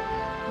นี่แหละ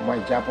ไม่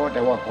เฉพาะแ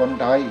ต่ว่าคน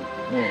ไทย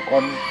นี่ค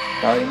น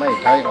ไทยไม่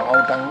ไทยก็เอา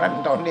ทางนั้น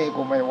ตอนนี้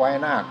กูไม่ไว้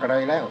หน้าใคร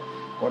แล้ว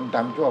คนท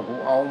ำชั่วกู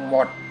เอาหม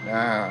ด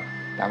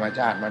ธรรมช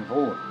าติมัน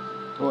พู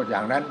ดอย่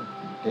างนั้น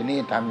ทีนี้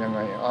ทำยังไง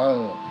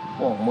พ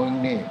วกมึง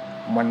นี่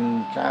มัน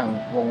สร้าง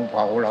วงเผ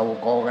าเรา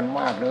ก่อกันม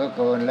ากเหลือเ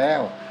กินแล้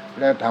ว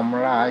ท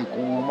ำลาย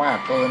กูมาก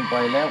เกินไป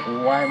แล้วกู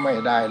ไว้ไม่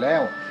ได้แล้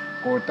ว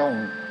กูต้อง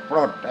ปล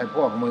ดไอ้พ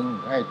วกมึง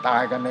ให้ตา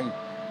ยกันใน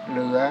เห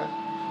ลือ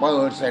เปอ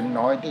ร์เซ็นต์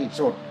น้อยที่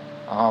สุด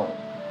เอา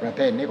ประเ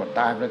ทศนี้ก็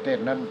ตายประเทศ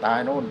นั้นตาย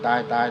โน่นตาย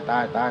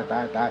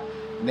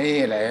นี่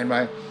แหละเห็นไหม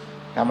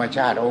ธรรมช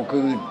าติเอา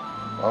คืน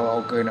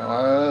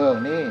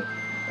นี่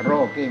โร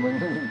คที่มึง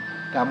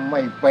ทำไ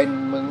ม่เป็น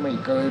มึงไม่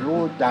เคย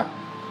รู้จัก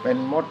เป็น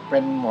มดเป็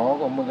นหมอ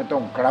ก็มึงก็ต้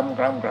องคลำ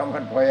กั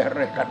นไปอะไร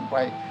กันไป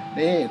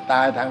นี่ต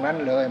ายทางนั้น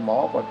เลยหมอ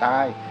ก็ตา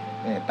ย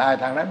นี่ตาย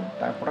ทางนั้นแ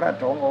ต่พระ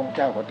สงฆ์องค์เ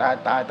จ้าก็ต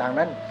ายทาง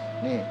นั้น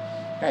นี่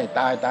ให้ต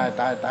าย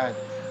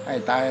ให้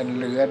ตายเ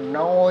หลือ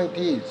น้อย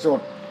ที่สุ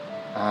ด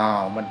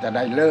มันจะไ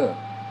ด้เลิ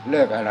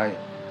กอะไร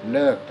เ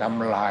ลิกท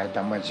ำลายธ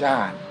รรมชา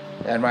ติ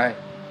เห็นไหม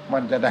มั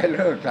นจะได้เ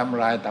ลิกท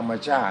ำลายธรรม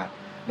ชาติ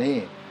นี่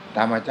ธ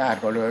รรมชาติ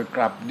ก็เลยก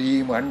ลับดี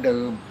เหมือนเดิ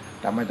ม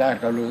ธรรมชาติ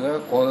ก็เหลือ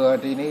เฟือ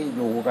ทีนี้อ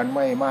ยู่กันไ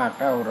ม่มาก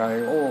เท่าไร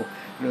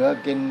เหลือ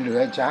กินเหลื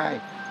อใช้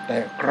แต่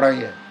ใคร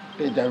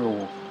ที่จะอยู่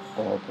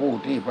ก็ผู้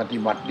ที่ปฏิ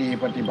บัติดี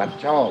ปฏิบัติ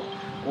ชอบ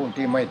ผู้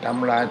ที่ไม่ท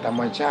ำลายธรร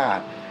มชา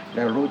ติแล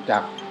ะรู้จั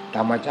กธ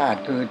รรมชาติ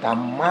คือธร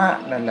รมะ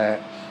นั่นแหละ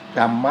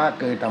ธรรมะ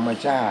คือธรรม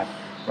ชาติ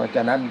เพราะฉ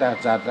ะนั้นถ้า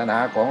ศาสนา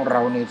ของเร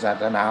าในศา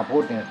สนาพุ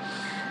ทธเนี่ย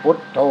พุท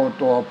โธ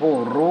ตัวผู้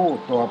รู้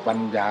ตัวปัญ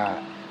ญา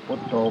พุท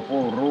โธ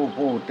ผู้รู้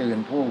ผู้ตื่น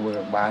ผู้เบิ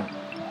กบาน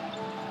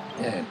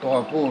ตัว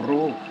ผู้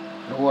รู้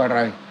อะไร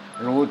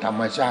รู้ธรร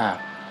มชาติ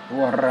รู้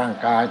ว่าร่าง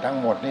กายทั้ง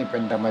หมดนี่เป็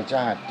นธรรมช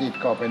าติจิต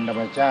ก็เป็นธร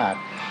รมชาติ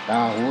ตา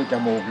หูจ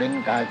มูกลิ้น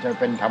กายจะ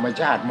เป็นธรรม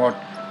ชาติหมด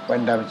เป็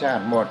นธรรมชา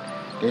ติหมด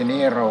ที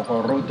นี้เราก็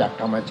รู้จัก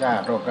ธรรมชา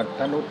ติเราก็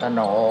ทนุถ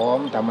นอม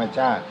ธรรมช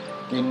าติ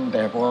กินแ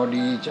ต่พอ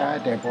ดีใช้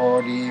แต่พอ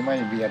ดีไม่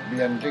เบียดเบี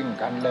ยนซึ่ง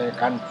กันและ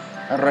กัน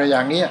อะไรอย่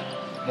างเนี้ย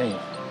นี่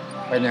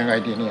เป็นยังไง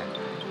ที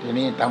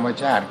นี้ธรรม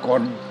ชาติค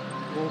น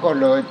ก็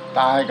เลย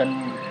ตายกัน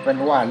เป็น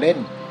ว่าเล่น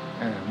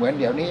เหมือน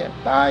เดี๋ยวนี้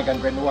ตายกัน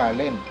เป็นว่า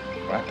เล่น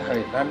ประเท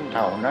ศนั้นเ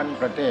ท่านั้น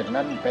ประเทศ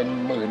นั้นเป็น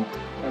หมื่น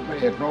ประ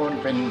เทศโน้น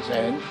เป็นแส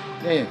น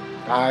นี่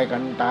ตายกั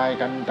น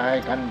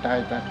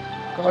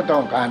ก็ต้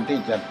องการที่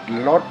จะ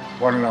ลด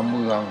พลเ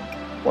มือง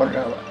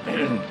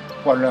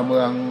พลเมื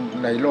อง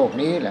ในโลก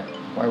นี้แหละ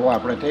ไม่ว่า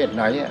ประเทศไ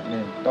หน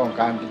นี่ต้อง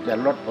การที่จะ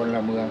ลดพล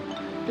เมือง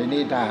ที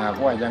นี้ถ้าหาก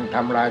ว่ายังท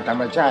ำลายธร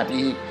รมชาติ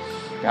อีก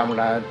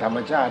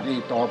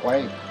ต่อไป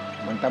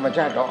มันธรรมช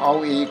าติก็เอา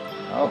อีก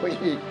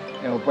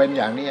เป็นอ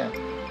ย่างนี้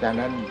จาก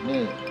นั้น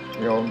นี่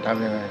โยมท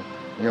ำยังไง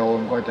โยม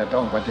ก็จะต้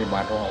องปฏิบั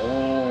ติว่า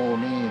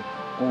นี่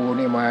กู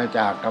นี่มาจ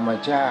ากธรรม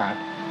ชาติ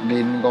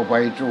ดินก็ไป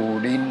สู่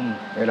ดิน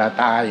เวลา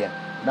ตาย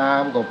น้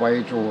ำก็ไป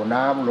สู่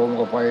น้ำลม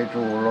ก็ไป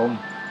สู่ลม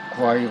ไ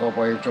ฟก็ไ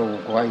ปสู่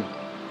ไฟ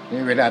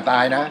นี่เวลาตา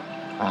ยนะ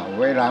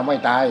เวลาไม่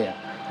ตาย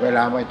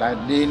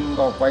ดิน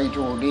ก็ไป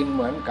สู่ดินเ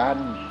หมือนกัน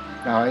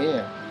ไหน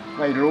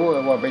ไม่รู้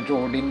ว่าไป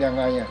สู่ดินยัง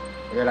ไง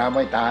เวลาไ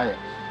ม่ตาย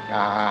อ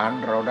าหาร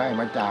เราได้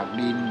มาจาก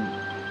ดิน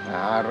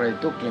อะไร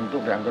ทุกอ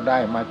ย่างก็ได้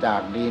มาจา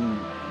กดิน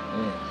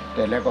แ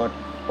ต่แล้วก็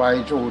ไป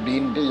สู่ดิ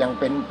นที่ยัง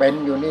เป็น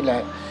อยู่นี่แหล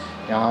ะ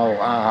เอา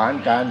อาหาร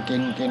การ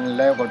กิน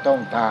แล้วก็ต้อง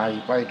ถ่าย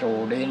ไปสู่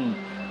ดิน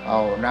เอ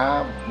า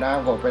น้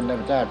ำก็เป็นธรร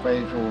มชาติไป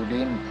สู่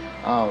ดิน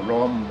เอาล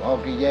มออก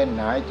ซิเจน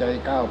หายใจ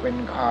เข้าเป็น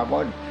คาร์บ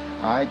อน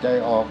หายใจ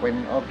ออกเป็น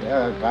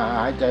ห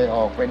ายใจอ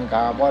อกเป็นค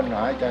าร์บอน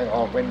หายใจอ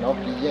อกเป็นออก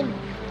ซิเจน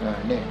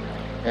นี่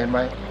เห็นไหม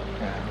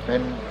เป็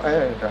น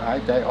หาย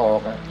ใจออก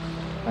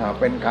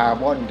เป็นคาร์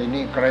บอนที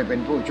นี้ใครเป็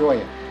นผู้ช่วย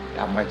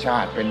ธรรมชา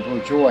ติเป็นผู้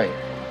ช่วย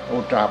อุ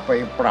ตส่าห์ไป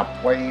ปรับ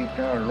ไว้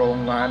โรง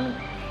งาน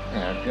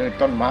คือ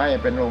ต้นไม้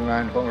เป็นโรงงา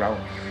นของเรา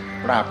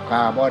ปรับค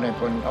าร์บอนให้เ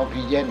ป็นออก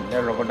ซิเจนแล้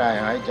วเราก็ได้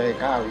หายใจ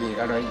เข้าอีก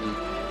อะไรอีก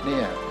เนี่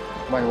ย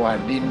ไม่ว่า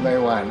ดินไม่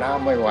ว่าน้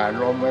ำไม่ว่า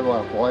ลมไม่ว่า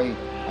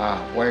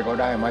ไฟก็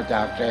ได้มาจ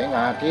ากแสง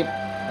อาทิตย์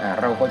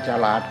เราก็ฉ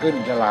ลาดขึ้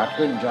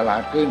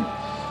น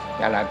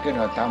ฉลาดขึ้น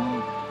ก็ท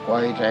ำปล่อ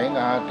ยแสง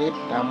อาทิต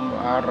ย์ท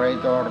ำอะไร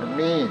ตอน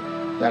นี้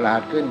ฉลา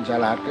ดขึ้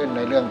นใน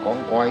เรื่องของ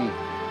ไฟ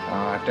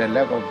แต่แ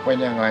ล้วก็เป็น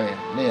ยังไง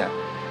เนี่ย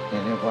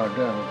นี่ก็เ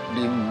รื่อง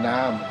ดินน้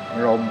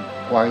ำลม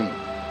ไฟ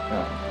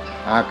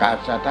อากา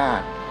ศธา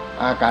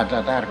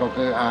ตุก็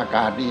คืออาก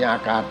าศดีอา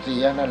กาศเสี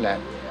ยนั่นแหละ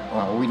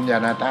วิญญา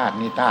ณธาตุ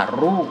นี่ธาตุ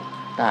รู้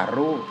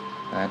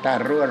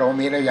เรา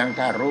มีแล้วยัง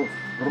ธาตุ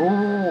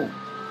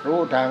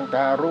รู้ทางต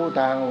ารู้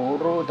ทางหู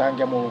รู้ทาง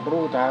จมูก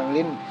รู้ทาง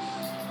ลิ้น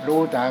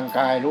รู้ทางก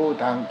ายรู้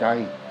ทางใจ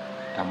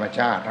ธรรมช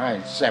าติให้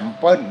แซม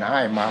เปิลใ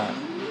ห้มา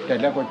แต่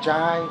แล้วก็ใ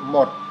ช้หม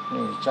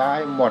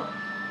ด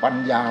ปัญ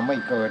ญาไม่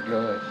เกิดเล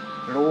ย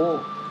รู้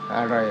อ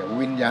ะไร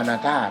วิญญาณ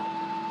ธาตุ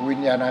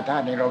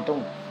นี่เราต้อ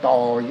งต่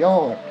อยอ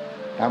ด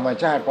ธรรม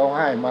ชาติเขาใ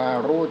ห้มา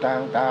รู้ทา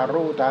งตา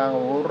รู้ทาง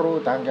หูรู้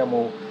ทางจ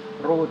มูก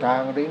รู้ทา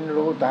งลิ้น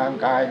รู้ทาง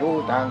กายรู้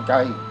ทางใจ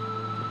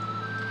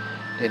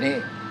ทีนี้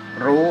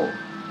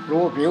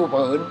รู้ผิวเ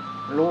ผิน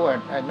รู้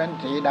ไอ้นั้น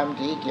สีดำ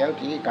สีเขียว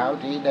สีขาว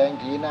สีแดง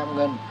สีน้ำเ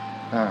งิน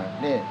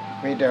นี่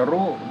มีแต่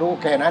รู้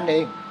แค่นั้นเอ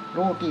ง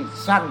รู้ที่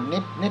สั้นนิ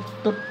ด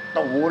ตุ๊ด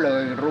ตูเล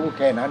ยรู้แ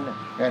ค่นั้น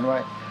เห็นไหม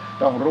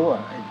ต้องรู้ว่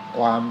าค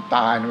วามต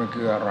ายมัน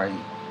คืออะไร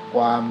ค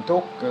วามทุ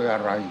กข์คืออะ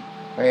ไร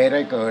เหตุใ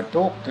ห้เกิด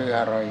ทุกข์คือ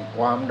อะไรค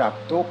วามดับ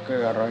ทุกข์คื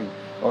ออะไร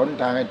หน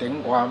ทางให้ถึง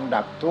ความ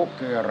ดับทุกข์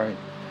คืออะไร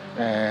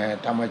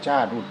ธรรมชา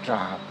ติอุตส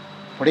าห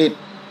ผลิต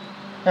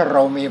ให้เร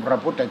ามีพระ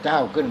พุทธเจ้า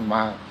ขึ้นม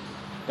า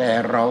แต่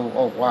เราเอ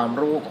าความ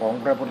รู้ของ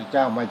พระพุทธเ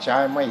จ้ามาใช้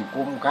ไม่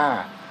คุ้มค่า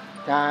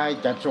ใช้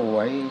จะสว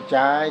ยใ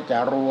ช้จะ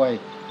รวย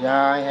ใ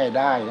ช้ให้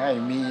ได้ให้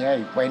มีให้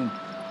เป็น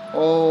โ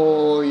อ้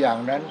อย่าง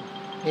นั้น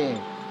เ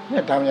นี่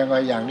ยทำยังไง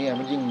อย่างนี้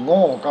มันยิ่งโ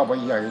ง่เข้าไป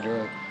ใหญ่เล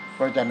ยเพ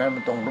ราะฉะนั้นมั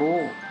นต้องรู้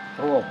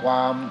คว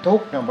ามทุ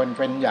กข์มันเ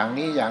ป็นอย่าง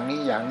นี้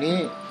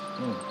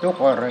ทุกข์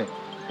เพราะอะไร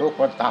ทุกข์เ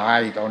พราะตาย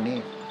ตอนนี้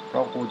เพร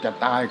าะกูจะ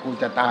ตาย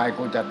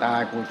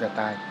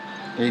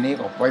ทีนี้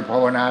ก็ไปภา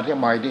วนาที่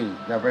ใหม่ดิ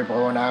จะไปภา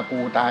วนากู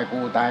ตาย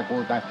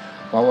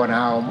ภาวน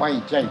าไม่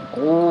ใช่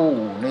กู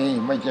นี่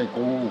ไม่ใช่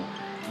กู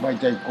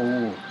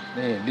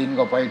นี่ดิน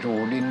ก็ไปถู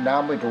ดินน้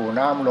ำไปถู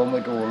น้ำลมไป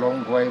ถูลม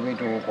ไฟไป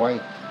ถูไฟ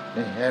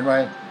นี่เห็นไหม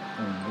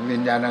วิ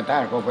ญญาณธา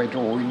ตุก็ไป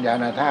ถูวิญญา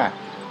ณธา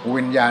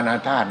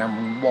ตุนะ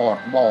มันบอด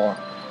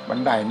มัน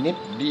ได้นิด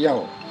เดียว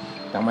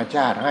ธรรมช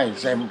าติให้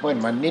แซมเปิล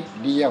มันนิด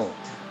เดียว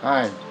ให้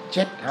เ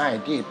ช็ดให้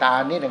ที่ตา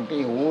นิดหนึ่ง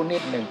ที่หูนิ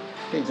ดหนึ่ง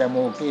ที่จ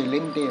มูกที่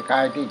ลิ้นที่กา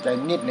ยที่ใจ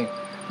นิดหนึ่ง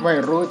ไม่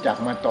รู้จัก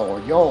มาต่อ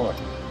ยอด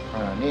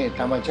นี่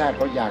ธรรมชาติเ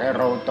ขาอยากให้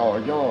เราต่อ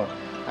ยอด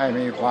ให้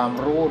มีความ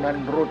รู้นั้น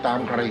รู้ตาม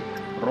ใคร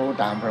รู้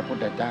ตามพระพุท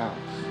ธเจ้า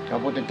พระ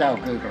พุทธเจ้า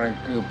คือใคร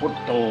คือพุท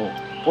โธ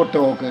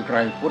คือใคร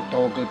พุทโธ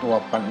คือตัว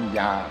ปัญญ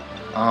า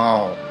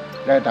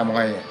แล้วทำไง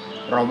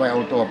เราไม่เอ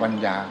าตัวปัญ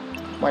ญา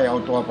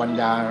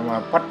มา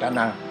พัฒ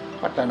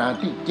นา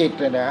ที่จิต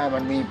เลยนะให้มั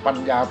นมีปัญ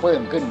ญาเพิ่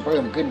มขึ้น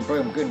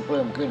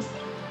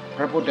พ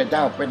ระพุทธเจ้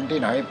าเป็นที่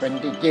ไหนเป็น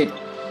ที่จิต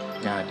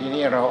ที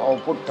นี้เราเอา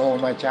พุทโธ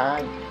มาใช้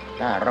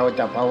ถ้าเราจ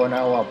ะภาวนา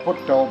ว่าพุท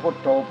โธ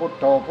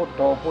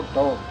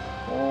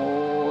โอ้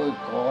ย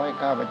ขอให้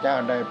ข้าพเจ้า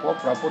ได้พบ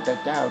พระพุทธ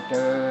เจ้าเ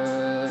ถิ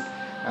ด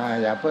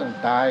อย่าเพิ่ง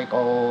ตาย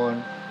ก่อน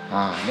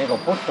นี่ก็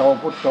พุทโ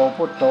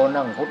ธ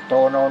นั่งพุทโธ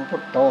นอนพุ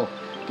ทโธ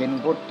กิน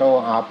พุทโธ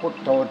อาบพุท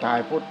โธถ่าย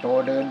พุทโธ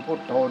เดินพุท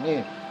โธนี่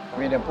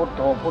มีแต่พุทโ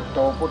ธ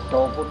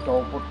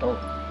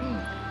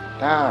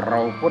ถ้าเร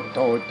าพุทโธ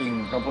จริง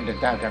พระพุทธ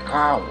เจ้าจะเ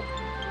ข้า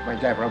ไม่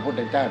ใช่พระพุท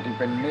ธเจ้าที่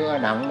เป็นเนื้อ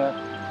หนังนะ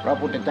พระ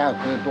พุทธเจ้า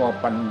คือตัว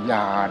ปัญญ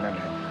านั่นแ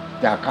หละ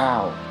จะเข้า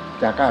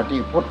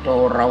ที่พุทโธ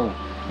เรา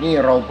นี่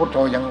เราพุทโธ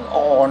ยัง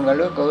อ่อนกันเห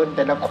ลือเกินแ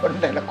ต่ละ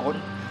คน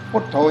พุ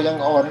ทโธยัง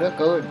อ่อนเหลือ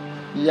เ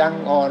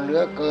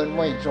กินไ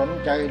ม่สน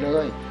ใจเล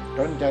ยส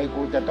นใจ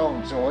กูจะต้อง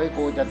สวย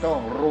กูจะต้อง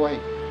รวย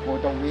กู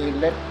ต้องมี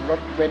ร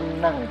ถเบนซ์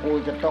นั่งกู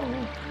จะต้อง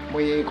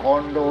มีคอ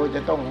นโดจ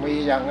ะต้องมี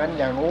อย่างนั้น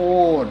อย่าง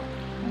นู้น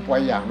ไป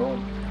อย่างนู้น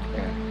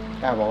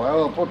ถ้าบอกว่า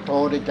พุทโธ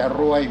จะ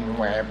รวยแ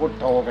หมพุท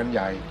โธกันให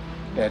ญ่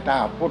แต่ถ้า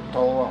พุทโธ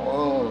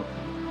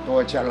ตัว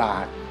ฉลา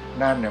ด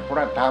นั่นเนี่ยพร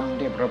ะธรรม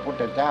ที่พระพุท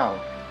ธเจ้า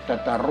ตรั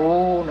ส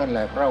รู้นั่นแห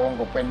ละพระองค์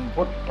ก็เป็น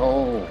พุทโธ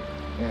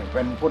เ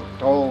ป็นพุท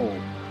โธ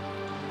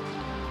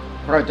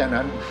เพราะฉะ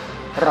นั้น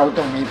เรา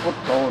ต้องมีพุท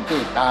โธ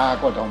ที่ตา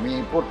ก็ต้องมี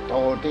พุทโธ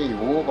ที่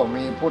หูก็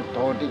มีพุทโธ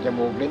ที่จ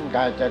มูกลิ้นก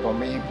ายใจก็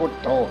มีพุท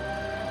โธ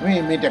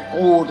มีแต่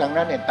กูทั้ง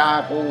นั้นเนี่ยตา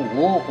กู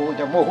หูกู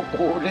จมูก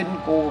กูลิ้น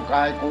กูก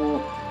ายกู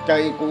ใจ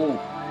กู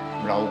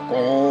เราโก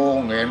ง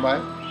เห็นไหม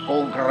โก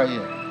งใคร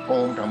โก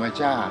งธรรม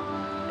ชา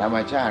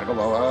ติก็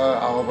บอกว่า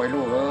เอาไป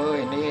ลูก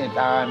นี่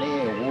ตานี่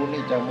หู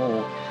นี่จมู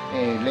ก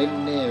นี่ลิ้น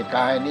นี่ก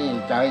ายนี่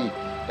ใจ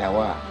แต่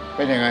ว่าเ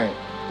ป็นยังไง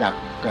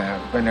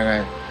เป็นยังไง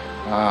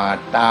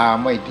ตา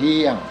ไม่เ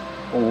ที่ยง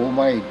หูไ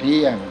ม่เ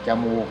ที่ยงจ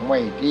มูกไม่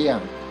เที่ยง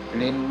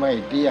ลิ้นไม่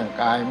เที่ยง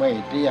กายไม่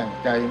เที่ยง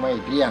ใจไม่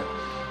เที่ยง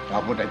พระ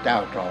พุทธเจ้า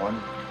สอน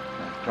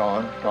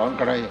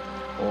ใคร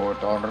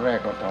ตอนแรก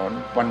ก็สอน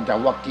ปัญจ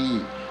วัคคี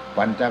ย์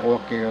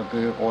ก็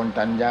คือโกณ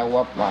ตัญญา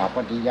วัปปาป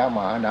ฏิยม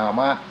หานา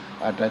มะ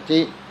อัต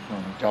ติ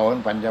สอน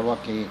ปัญจวัค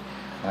คีย์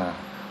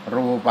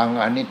รูปัง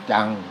อนิจ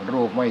จัง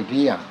รูปไม่เ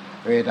ที่ยง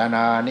เวทน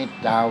านิจ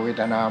จาเว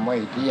ทนาไม่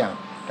เที่ยง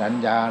สัญ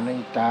ญานิ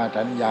จจา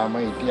สัญญาไ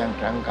ม่เที่ยง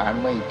สังขาร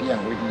ไม่เที่ยง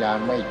วิญญาณ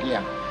ไม่เที่ย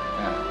ง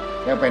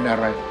แล้วเป็นอะ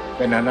ไรเ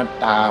ป็นอนัต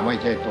ตาไม่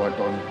ใช่ตัว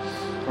ตน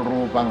รู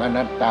ปังอ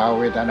นัตตาเ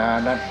วทนาอ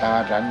นัตตา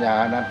สัญญา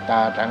อนัตตา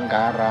สังข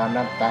ารา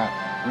นัตตา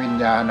วิญ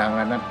ญาณัง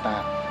อนัตตา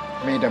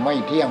มีแต่ไม่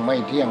เที่ยงไม่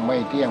เที่ยงไม่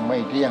เที่ยงไม่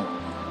เที่ยง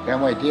แล้ว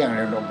ไม่เที่ยง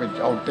เราไป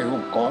เอาติว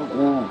ของ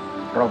กู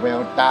เราไปเอ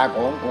าตาข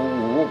องกู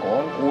หูขอ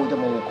งกูจ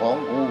มูกของ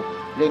กู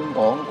ลิ้น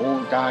ของกู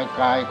กา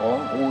ยของ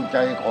กูใจ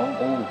ของ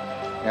กู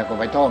แล้วก็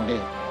ไปท่องดิ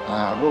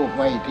รูป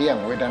ไม่เที่ยง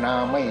เวทนา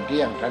ไม่เ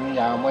ที่ยงสัญญ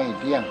าไม่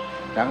เที่ยง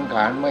สังข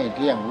ารไม่เ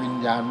ที่ยงวิญ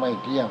ญาณไม่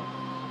เที่ยง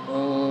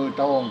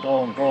ต้อง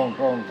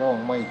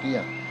ไม่เที่ย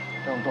ง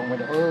ต้องไม่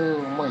ได้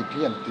ไม่เ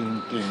ที่ยงจ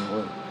ริงๆเ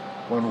ว้ย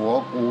บนหัว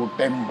กู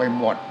เต็มไป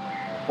หมด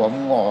ผม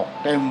งอก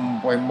เต็ม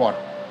ไปหมด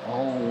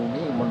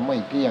นี่มันไม่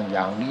เที่ยงอ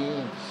ย่างนี้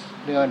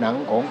เนื้อหนัง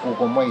ของกู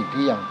ก็ไม่เ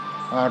ที่ยง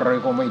อะไร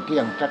ก็ไม่เที่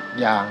ยงสัก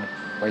อย่าง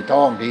ไปท่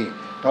องที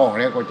ท่อง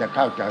แล้วก็จะเ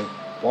ข้าใจ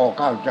พอ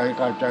เข้าใจ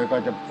ก็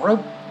จะปึ๊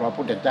บพระ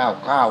พุทธเจ้า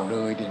เข้าเล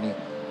ยทีนี้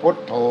พุท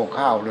โธเ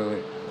ข้าเลย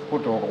พุท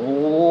โธ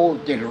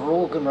จิต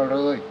รู้ขึ้นมาเล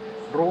ย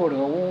รู้เล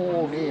ย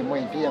นี่ไม่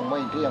เที่ยงไ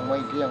ม่เที่ยงไม่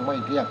เที่ยงไม่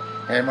เที่ยง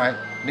เห็นไหม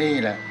นี่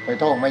แหละไป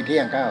ท่องไม่เที่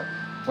ยงเข้า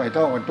ไป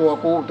ท่องตัว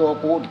กู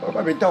ไ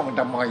ม่ไปท่อง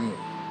ทำไม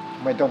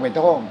ไม่ต้องไป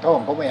ท่อง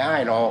เขาไม่ให้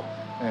หรอก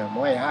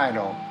ไม่ให้ห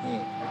รอก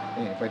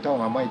นี่ไปท่อง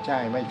ไม่ใช่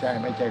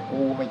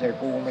กูไม่ใช่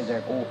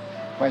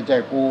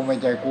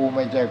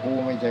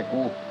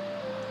กู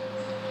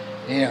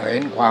นี่เห็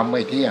นความไ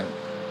ม่เที่ยง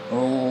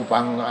รูปั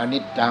งอนิ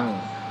จจัง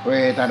เว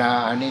ทนา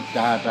อนิจจ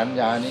าสัญ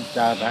ญาอนิจจ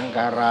าสังข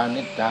ารา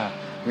นิจจา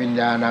วิญ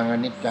ญาณังอ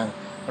นิจจัง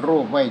รู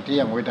ปไม่เที่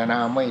ยงเวทนา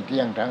ไม่เที่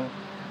ยงทั้ง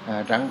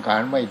สังขา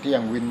รไม่เที่ย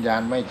งวิญญา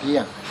ณไม่เที่ย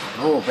ง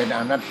รูปเป็นอ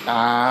นัตต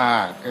า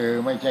คือ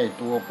ไม่ใช่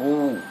ตัวกู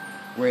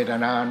เวท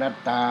นาอนัต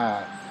ตา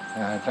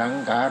สัง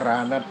ขารา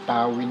นัตตา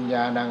วิญญ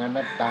าณังอ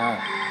นัตตา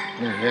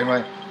นี่เห็นไหม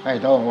ให้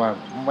ท่องว่า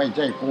ไม่ใ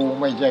ช่กู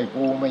ไม่ใช่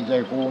กูไม่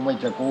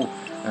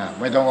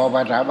ต้องเอาภ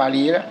าษาบา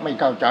ลีแล้วไม่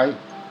เข้าใจ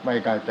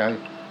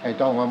ให้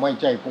ต้องว่าไม่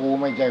ใช่กู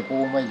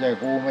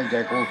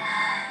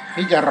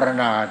พิจาร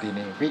ณาที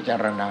นี้พิจา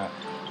รณา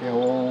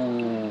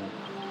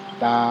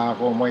ตา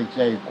ก็ไม่ใ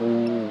ช่กู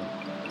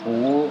หู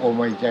ก็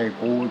ไม่ใช่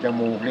กูจ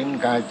มูกลิ้น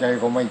กายใจ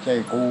ก็ไม่ใช่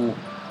กู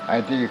ไอ้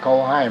ที่เขา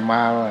ให้ม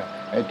า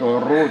ไอ้ตัว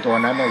รู้ตัว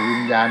นั้นวิ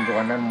ญญาณตัว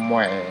นั้นแห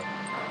ม่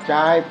ใ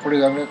ช้เปลื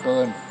องเหลือเกิ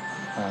น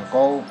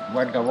ก็เห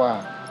มือนกับว่า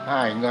ใ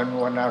ห้เงิน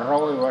วันละร้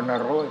อ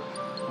ย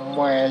แ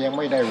ม่ยังไ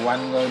ม่ได้วัน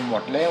เงินหม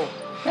ดแล้ว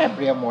แป๊บ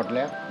เดียวหมดแ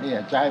ล้วนี่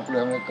ใช้เปลื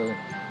องเหลือเกิน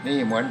นี่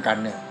เหมือนกัน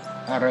เนี่ย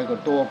อะไรก็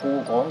ตัวกู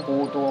ของกู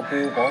ตัวกู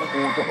ของ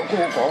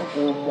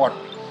กูหมด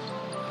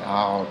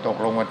ตก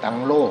ลงมาทั้ง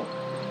โลก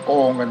โก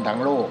งกันทั้ง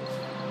โลก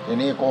ที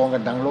นี้โกงกั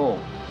นทั้งโลก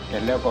เสร็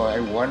จแล้วก็ไอ้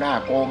หัวหน้า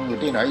โกงอยู่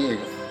ที่ไหนอีก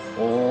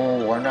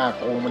หัวหน้า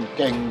โกงมันเ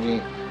ก่งนี่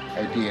ไ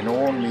อ้ที่โ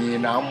น้นมี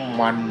น้ำ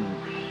มัน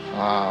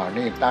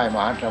นี่ใต้ม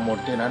หาสมุท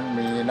รที่นั้น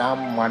มีน้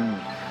ำมัน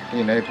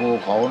ที่ในภู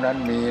เขานั้น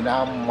มีน้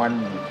ำมัน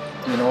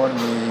ที่โน้น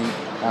มี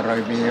อะไร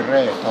มีแ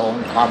ร่ทอง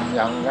คำอ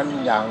ย่างนั้น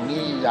อย่าง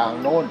นี้อย่าง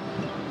โน้น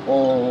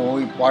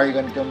ไป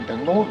กันจนถึ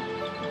งโน้น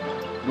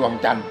ดวง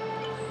จันทร์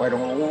ไปตร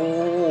ง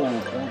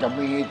คงจะ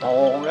มีท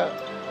องแล้ว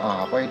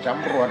ไปส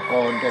ำรวจก่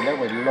อนเสร็จแล้ว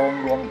ไปลง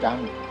ดวงจันท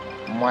ร์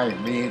ไม่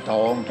มีท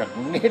องสัก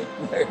นิด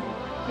หนึ่ง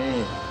นี่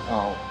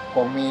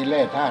ก็มีแ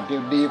ร่ธาตุที่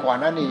ดีกว่า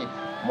นั้นอีก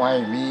ไม่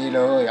มีเ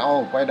ลย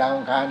ไปดาว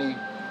อังคารอีก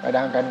ไปด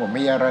าวอังคารก็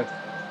มีอะไร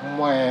แ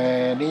ม่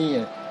นี่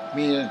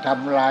มีท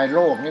ำลายโล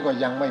กนี่ก็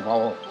ยังไม่พอ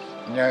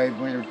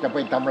จะไป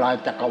ทำลาย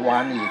จักรวา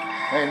ลอีก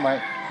เห็นไหม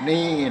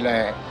นี่แหล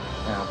ะ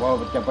พอ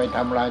จะไปท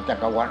ำลายจั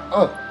กรวาล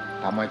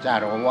ธรรมชา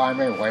ติว่าไ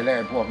ม่ไหวแล้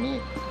วพวกนี้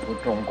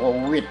ส่งโค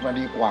วิดมา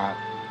ดีกว่า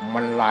มั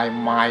นลาย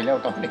ไม้แล้ว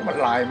ตอนนี้มัน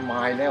ลายไ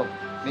ม้แล้ว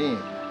นี่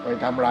ไป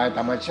ทำลายธ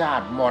รรมชา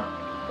ติหมด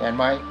เห็นไ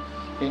หม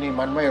ที่นี่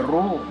มันไม่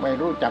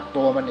รู้จัก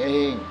ตัวมันเอ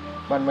ง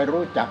มันไม่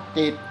รู้จัก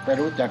จิตไป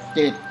รู้จัก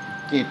จิต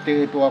คื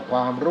อตัวคว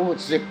ามรู้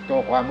สึก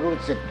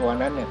ตัว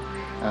นั้นเนี่ย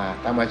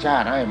ธรรมชา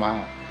ติให้มา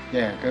เ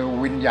นี่ยคือ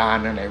วิญญาณ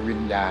นั่นแหละวิ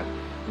ญญาณ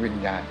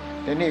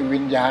ทีนี้วิ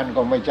ญญาณ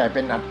ก็ไม่ใช่เ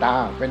ป็นอัตตา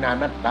เป็นอ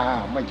นัตตา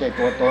ไม่ใช่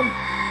ตัวตน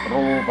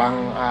รูปัง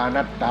อ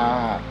นัตตา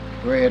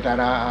เวท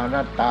นาอ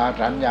นัตตา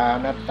สัญญาอ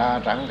นัตตา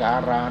สังขา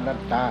รานั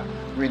ตตา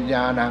วิญญ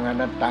าณังอ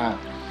นัตตา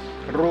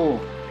รูป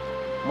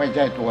ไม่ใ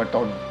ช่ตัวต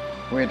น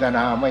เวทน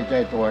าไม่ใช่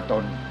ตัวต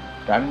น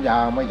สัญญา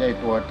ไม่ใช่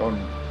ตัวตน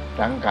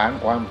สังขาร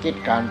ความคิด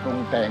การปรุง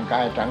แต่งก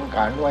ายสังข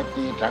ารว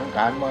จีสังข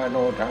ารมโน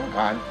สังข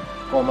าร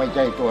ก็ไม่ใ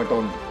ช่ตัวต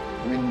น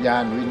วิญญ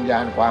า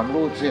ณความ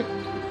รู้สึก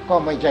ก็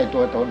ไม่ใช่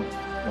ตัวตน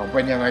เป็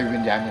นยังไงวิ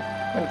ญญาณเนี่ย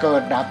มันเกิ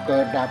ดดับ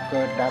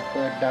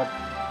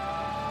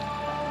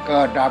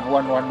วั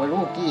นไม่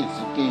รู้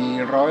กี่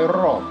ร้อยร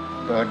อบ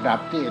เกิดดับ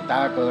ที่ต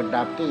าเกิด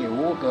ดับที่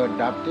หูเกิด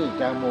ดับที่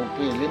จมูก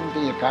ที่ลิ้น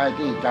ที่กาย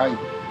ที่ใจ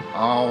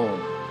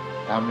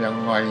ทำยัง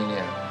ไงเ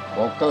นี่ยพ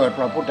อเกิด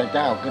พระพุทธเ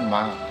จ้าขึ้นม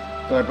า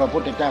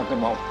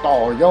ต่อ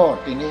ยอด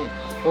ทีนี้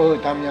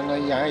ทำยังไง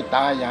อย่าให้ต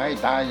ายอะไร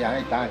อย่าใ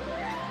ห้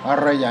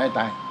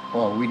ตาย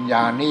ก็วิญญ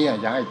าณนี้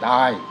อย่าให้ต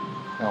าย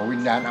วิ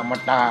ญญาณอม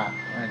ตะ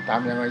ท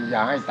ำยังไงอย่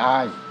าให้ตา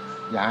ย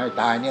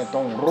เนี่ย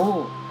ต้อง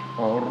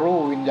รู้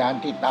วิญญาณ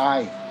ที่ตาย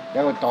แ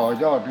ล้วต่อ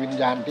ยอดวิญ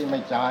ญาณที่ไม่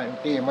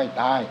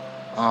ตาย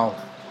เอา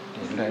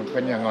จิตเป็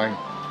นยังไง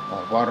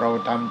พอเรา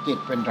ทำจิต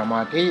เป็นสม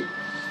าธิ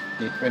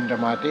จิตเป็นส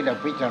มาธิแล้ว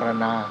พิจาร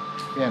ณา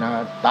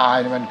ตาย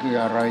มันคือ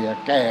อะไร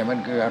แก่มัน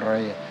คืออะไร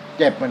เ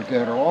จ็บมันคือ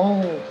อะไร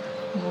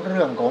เ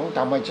รื่องของธ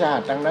รรมชา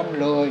ติทั้งนั้น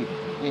เลย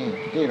นี่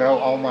ที่เรา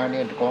เอามาเ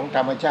นี่ยของธ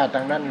รรมชาติ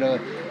ทั้งนั้นเลย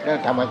แล้ว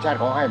ธรรมชาติ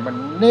ของให้มัน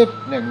นิด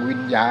หนึ่งวิ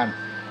ญญาณ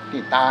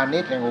ที่ตานิ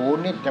ดหู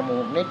นิดจมู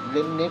กนิด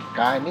ลิ้นนิด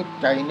กายนิด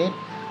ใจนิด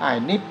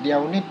นิดเดียว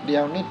นิดเดี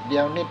ยวนิดเดี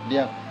ยวนิดเดี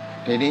ยว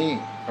ทีนี้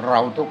เรา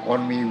ทุกคน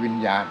มีวิญ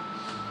ญาณ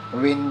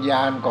วิญญ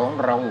าณของ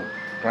เรา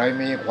ใคร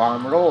มีความ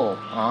โลภ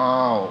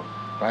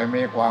ใคร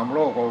มีความโล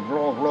ภอ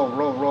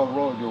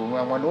ยู่เมื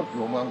องมนุษย์อ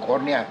ยู่เมืองคน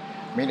เนี่ย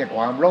มีแต่ค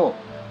วามโลภ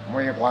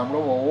มีความโล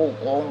ภ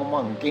โกง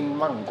มั่งกิน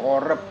มั่งคอ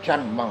ร์รัปชั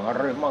นมั่งอะ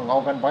ไรมั่งเอา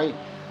กันไป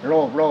โล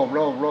ภ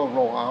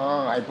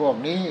ไอ้พวก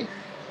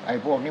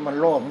นี้มัน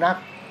โลภนัก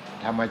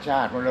ธรรมชา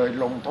ติมันเลย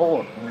ลงโท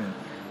ษ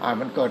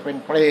มันเกิดเป็น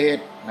เปรต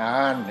นั่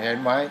นเห็น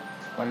ไหม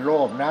มันโล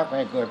ภนักใ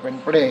ห้เกิดเป็น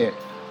เปรต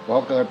พอ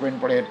เกิดเป็น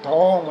เปรต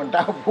ท้องมันเ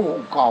ท่าภู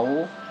เขา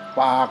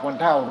ปากมัน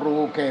เท่ารู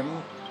เข็ม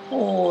โ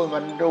อ้ยมั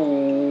นดู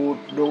ด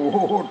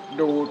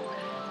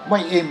ไม่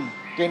อิ่ม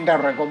กินอะ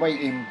ไรก็ไม่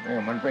อิ่ม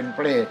มันเป็นเป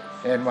รต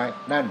เห็นไหม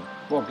นั่น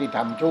พวกที่ท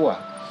ำชั่ว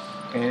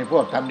พว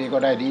กทำดีก็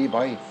ได้ดีไป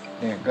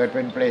เนี่ยเกิดเ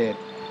ป็นเปรต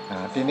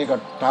ทีนี้ก็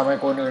ทำให้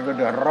คนอื่นก็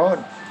เดือดร้อน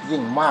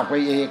ยิ่งมากไป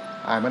อีก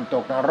มันต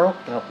กนรก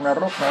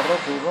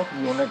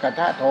อยู่ในกระ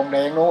ทะทองแด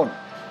งโน่น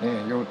นี่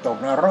อยู่ตก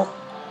นรก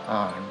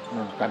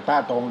กระทะ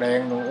ทองแดง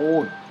โน่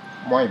น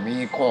ไม่มี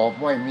ขอบ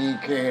ไม่มี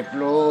เขต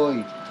เลย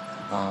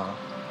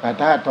กระ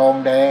ทะทอง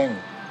แดง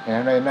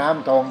ในน้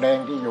ำทองแดง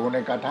ที่อยู่ใน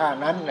กระทะ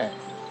นั้นแหละ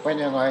เป็น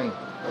ยังไง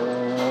โอ้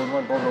มั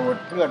นโกรธ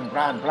เพื่อนพ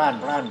ล่าน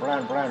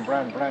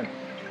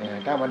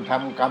ถ้ามันท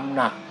ำกรรมห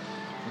นัก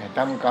ท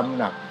ำกรรม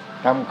หนัก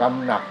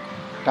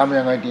ทำ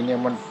ยังไงทีนี้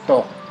มันต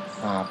ก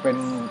เป็น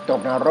ต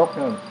กนรก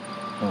นั่น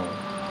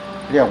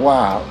เรียกว่า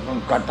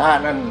กระทะ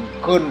นั้น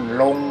ขึ้น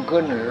ลง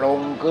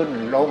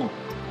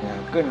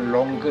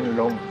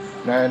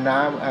ในน้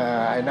ำไ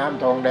อ้น้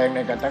ำทองแดงใน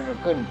กระทะก็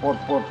ขึ้นปด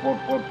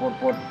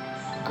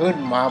ขึ้น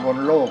มาบน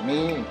โลก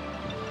นี้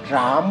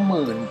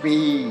 30,000 ปี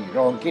ล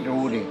องคิดดู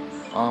ดิ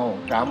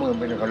30,000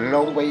 ปีก็ล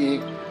งไปอีก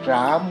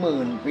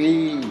 30,000 ปี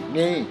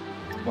นี่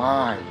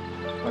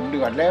มันเ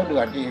ดือดแล้วเดื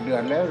อดอีก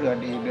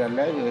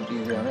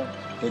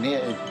ทีนี้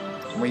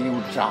มีอยู่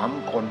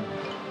3 คน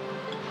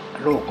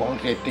ลูกของ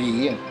เศรษฐี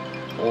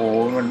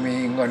มันมี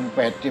เงิน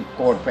80 โ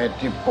กฏเ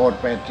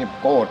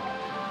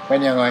ป็น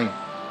ยังไง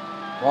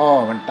พ่อ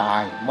มันตา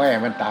ยแม่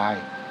มันตาย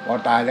พอ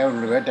ตายแล้ว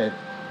เหลือแต่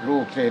ลู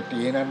กเศรษ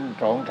ฐีนั้น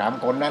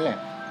2-3 คนนั้นแหละ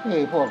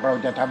พวกเรา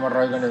จะทำอะไร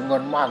กันเงิ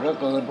นมากเหลือ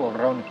เกินพวก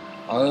เรา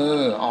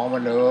เอามั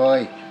นเลย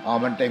เอา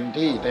มันเต็ม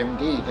ที่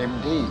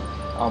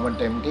เอามัน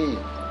เต็มที่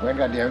เหมือน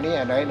กับเดี๋ยวนี้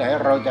ไหน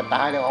เราจะต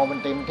ายแล้วเอามัน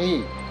เต็มที่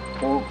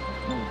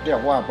เรีย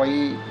กว่าไป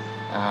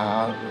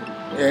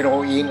เอโร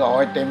อีนก็เอา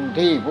เต็ม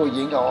ที่ผู้ห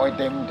ญิงก็เอา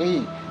เต็มที่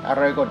อะ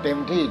ไรก็เต็ม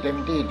ที่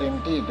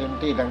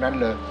ทั้งนั้น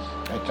เลย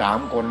ไอ้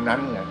3 คนนั้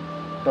นแหละ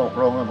ตก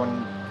ลงมัน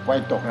ไป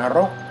ตกนร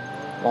ก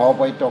พอ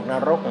ไปตกน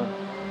รก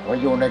พอ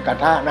อยู่ในกระ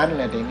ทะนั้นแ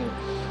หละทีนี้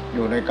อ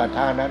ยู่ในกระท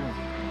ะนั้น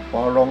พอ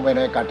ลงไปใ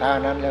นกระทะ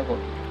นั้นแล้วก็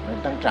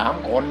ทั้ง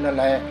3 คนนั่น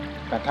แหละ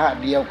กระทะ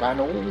เดียวกัน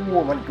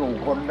มันจุ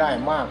คนได้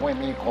มากไม่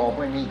มีขอบ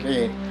ไม่มีเข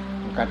ต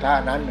กระทะ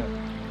นั้น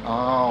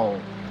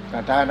กร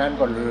ะทะนั้น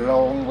ก็ล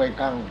งไป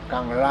ข้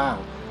างล่าง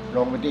ล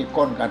งไปที่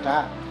ก้นกระทะ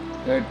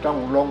เลยต้อง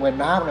ลงไป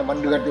น้ำเนี่ยมัน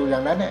เดือดอยู่อย่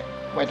างนั้นเนี่ย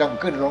ไม่ต้อง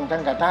ขึ้นลงทั้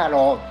งกระทะหร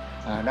อก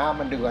น้ำ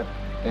มันเดือด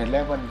เสร็จแล้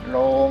วมันล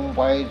งไ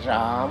ป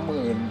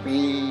 30,000 ปี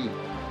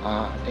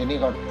ทีนี้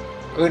ก็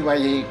ขึ้นมา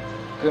อีก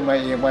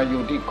มาอ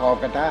ยู่ที่ขอบ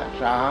กระทะ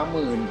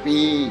 30,000 ปี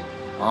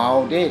เอา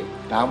ดิ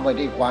ทำไป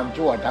ที่ความ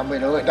ชั่วทำไป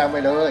เลย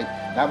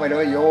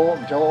โยม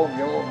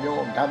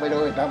ทำไปเล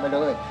ย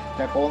จ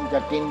ะโกงจะ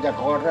กินจะ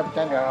คอร์รัป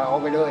ชันเอา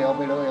ไปเลย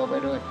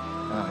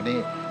นี่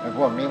ไอ้พ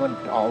วกนี้มัน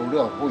เอาเ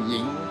รื่องผู้หญิ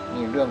ง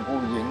นี่เรื่องผู้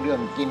หญิงเรื่อ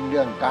งกินเ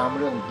รื่องกาม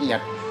เรื่องเกียร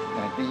ติ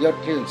ที่ยศ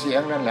ชื่อเสีย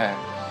งนั่นแหละ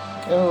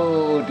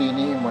ที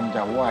นี้มันจ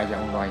ะว่าอย่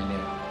างไรเ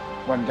นี่ย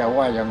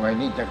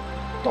นี่จะ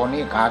ตอน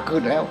นี้ขาขึ้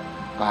นแล้ว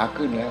พอ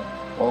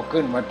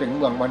ขึ้นมาถึง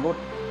เมืองมนุษ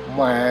ย์แ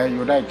ม่อ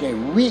ยู่ได้แค่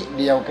วิ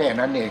เดียวแค่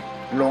นั้นเอง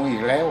ลงอี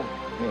กแล้ว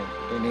นี่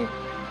ทีนี้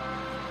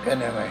เป็น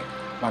ยังไง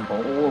มันบอก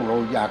เรา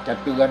อยากจะ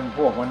เตือนพ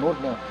วกมนุษ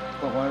ย์เนี่ย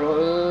พวกมนุษย์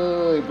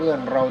เพื่อน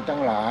เราทั้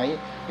งหลาย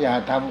อย่า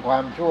ทำควา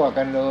มชั่ว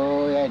กันเล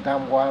ยให้ท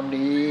ำความ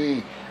ดี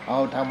เอา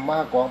ธรรมะ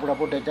ของพระ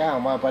พุทธเจ้า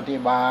มาปฏิ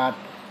บัติ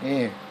นี่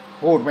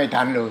พูดไม่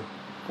ทัน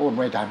เ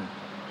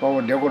พราะ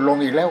เดี๋ยวก็ลง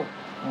อีกแล้ว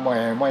ไ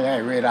ม่ให้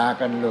เวลา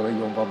กันเลยโ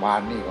ยมประบา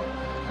ลนี่ก็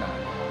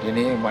ที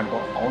นี้มันก็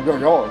เอาโ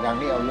ยอย่าง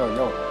นี้เอาโ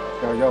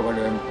ยก็เ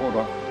ลยพูด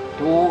ว่า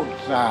ทุ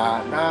สา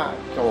นะ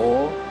โส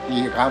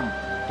กี่ค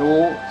ำทุ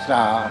ส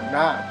าน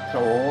ะโส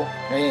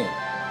นี่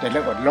เสร็จแล้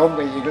วก็ล้มไ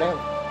ปอีกแล้ว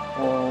โ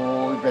อ้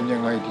ยเป็นยั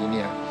งไงทีเ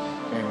นี้ย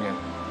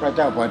พระเ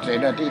จ้าปเส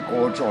นที่โก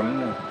ศล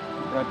นั่น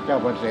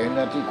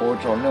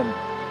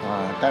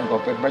ท่านก็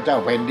เป็นพระเจ้า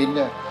แผ่นดินเ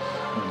นี่ย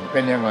เป็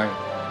นยังไง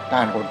ท่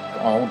านก็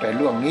เอาแต่เ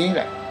รื่องนี้แห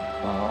ละ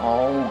เอา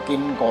กิ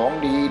นของ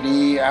ดี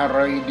อะไร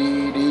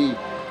ดี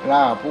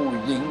ล่าผู้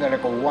หญิงอะไร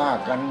ก็ว่า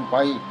กันไป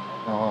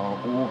อ๋อ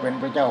กูเป็น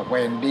พระเจ้าแ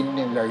ผ่นดิน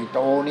นี่ใหญ่โต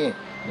นี่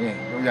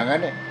อย่างนั้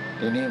นเนี่ย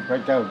ทีนี้พระ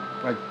เจ้า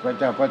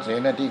พระเส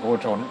นาธิโก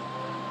ศล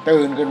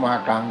ตื่นขึ้นมา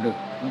กลางดึก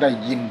ได้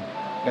ยิน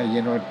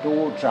ว่าตู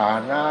สา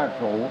นาโ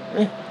ส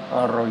อ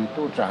ะไร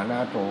ตูสานา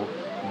โส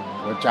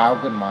พอเช้า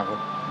ขึ้นมาก็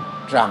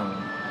สั่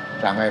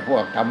งให้พว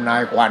กทำนา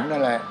ยขวัญนั่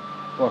นแหละ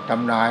พวกท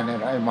ำนายเนี่ย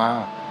ให้มา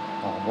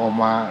พอ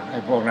มาให้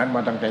พวกนั้นม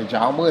าตั้งแต่เช้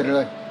ามืดเล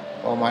ย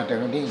พอมาถึ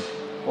งนี่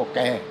พวกแก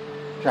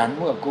ฉัน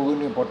เมื่อคืน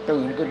นี่พอ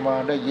ตื่นขึ้นมา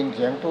ได้ยินเ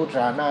สียงทูตส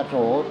านาโส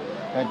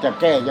จะ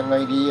แก้ยังไง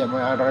ดีอ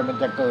ะไรมัน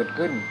จะเกิด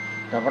ขึ้น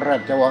กับรา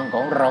ชวังข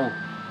องเรา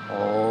โ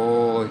อ้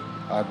ย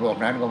พวก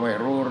นั้นก็ไม่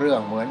รู้เรื่อ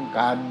งเหมือน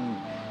กัน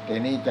ที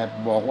นี้จะ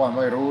บอกว่าไ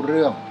ม่รู้เ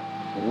รื่อง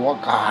หัว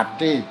ขาด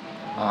ที่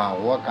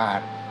หัวขา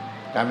ด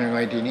ทำยังไง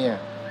ทีนี้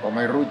ก็ไ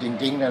ม่รู้จ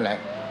ริงๆนั่นแหละ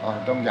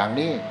ต้องอย่าง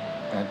นี้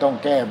ต้อง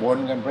แก้บน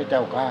กันพระเจ้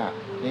าข้า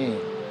นี่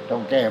ต้อ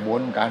งแก้บ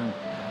นกัน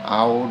เอ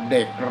าเ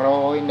ด็ก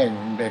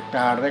101เด็กต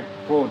าเล็ก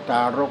ผู้ต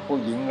ารกผู้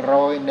หญิง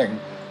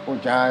101ผู้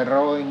ชาย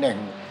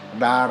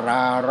101ดาร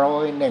า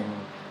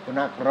101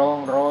นักร้อง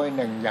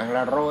101อย่างล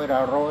ะ100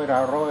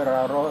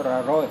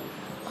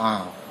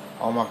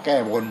เอามาแก้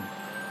บ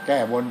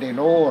นที่โ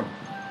น่น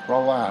เพรา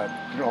ะว่า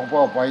หลวงพ่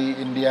อไป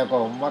อินเดียก็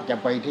มักจะ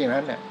ไปที่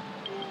นั้นเนี่ย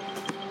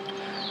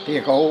ที่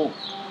เขา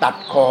ตัด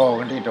คอ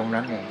กันที่ตรง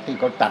นั้นเนี่ยที่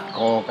เขาตัดค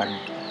อกัน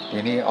ที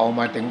นี้เอาม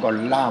าถึงก่อน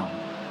ล่าม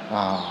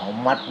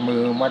มัดมื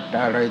อมัด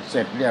อะไรเส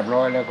ร็จเรียบร้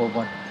อยแล้วก็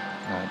มัน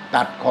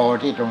ตัดคอ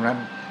ที่ตรงนั้น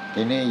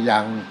ทีนี้อย่า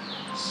ง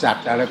สัต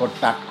ว์อะไรก็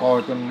ตัดคอ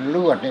จนเ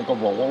ลือดนี่ก็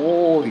บอกว่าโ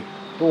อ้ย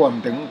ท่วม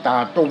ถึงตา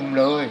ตุ่ม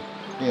เลย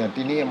เนี่ย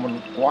ทีนี้มัน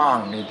กว้าง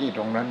นี่ที่ต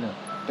รงนั้นเนี่ย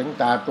ถึง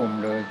ตาตุ่ม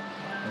เลย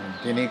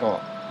ทีนี้ก็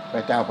พร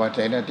ะเจ้าพระเส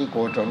นาธิโก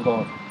ศลก็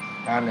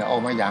ท่านเนี่ยเอา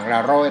มาอย่างละ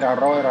ร้อยเ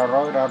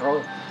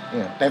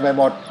นี่ยเต็มไป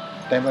หมด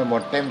เ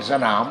ต็มส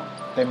นาม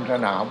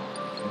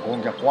คง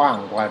จะกว้าง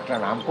กว่าส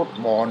นามฟุต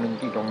บอลนึง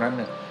ที่ตรงนั้นเ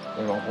นี่ย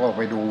หลวงพ่อไ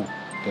ปดู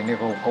ทีนี้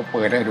เขาเ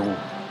ปิดให้ดู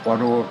พอ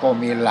ดูก็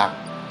มีหลัก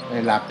ใน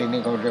หลักที่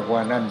นี่เขาเรียกว่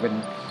านั่นเป็น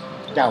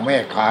เจ้าแม่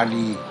กา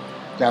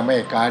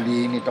ลี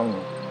นี่ต้อง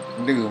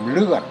ดื่มเ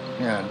ลือด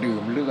เนี่ยดื่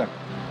มเลือด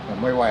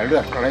ไม่ว่าเลื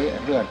อดใคร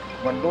เลือด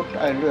มนุษย์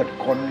เลือด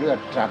คนเลือด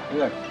สัตว์เ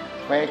ลือด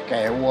แพะแ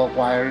ก่วัวค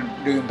วาย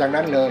ดื่มทั้ง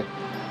นั้นเลย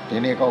ที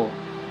นี้เขา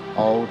เ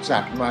อาสั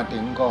ตว์มาถึ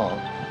งก็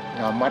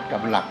มัดกั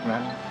บหลัก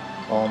นั้น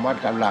พอมัด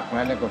กับหลัก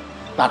นั้นแล้วก็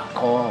ตัด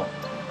คอ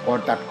พอ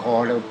ตัดคอ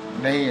แล้ว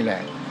นี่แหล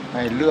ะใ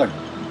ห้เลือด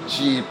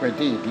ฉีดไป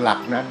ที่หลัก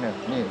นั้นเนี่ย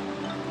นี่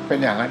เป็น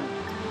อย่างนั้น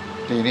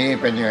ทีนี้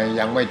เป็นยังไง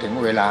ยังไม่ถึง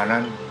เวลา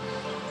นั้น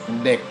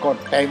เด็กก็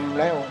เต็ม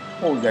แล้ว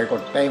ผู้ใหญ่ก็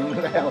เต็ม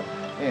แล้ว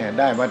เนี่ย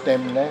ได้มาเต็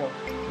มแล้ว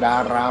ดา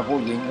ราผู้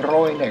หญิง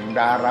101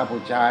ดารา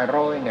ผู้ชาย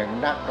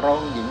101นักร้อ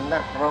งหญิงนั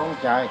กร้อง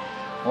ชาย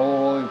โอ้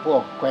ยพว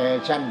กแฟ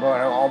ชั่นพวก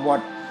เอาห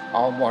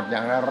มดอย่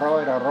างละร้อ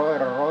ย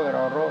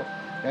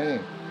นี่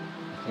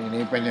ที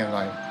นี้เป็นยังไง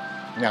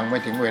ยังไม่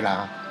ถึงเวลา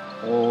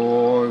โอ้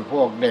ยพ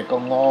วกเด็กก็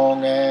งอ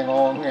แง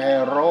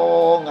ร้อ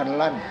งกัน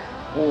ลั่น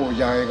ผู้ใ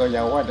หญ่ก็อย่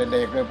าว่าแต่เ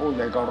ด็กเลยผู้ให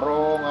ญ่ก็ร้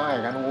องไห้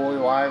กันโวย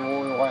วา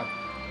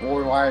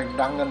ย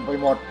ดังกันไป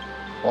หมด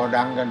พอ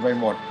ดังกันไป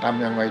หมดท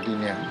ำยังไงที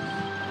เนี้ย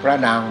พระ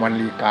นางม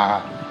ณีก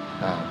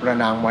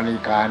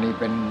านี่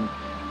เป็น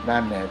นั่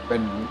นเนี่ยเป็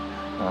น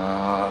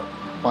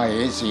มเห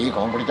สีข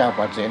องพระเจ้าป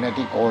เสนา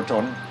ธิโกศ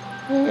ล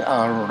อ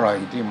ะไร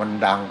ที่มัน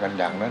ดังกัน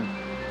อย่างนั้น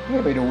นี่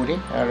ไปดูดิ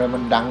อะไรมั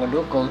นดังกันเหลื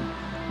อเกิน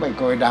ไม่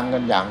เคยดังกั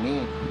นอย่างนี้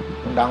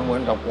มันดังเหมือ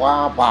นกับว่า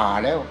ป่า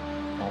แล้ว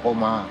ก็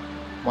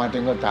มาถึ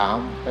งก็ถาม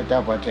พระเจ้า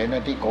ปเสน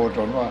าธิโกศ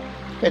ลว่า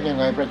เป็นยัง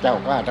ไงพระเจ้า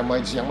ข้าทำไม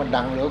เสียงมัน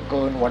ดังเหลือเ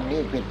กินวันนี้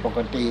ผิดปก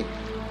ติ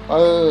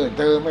เ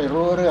ธอไม่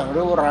รู้เรื่อง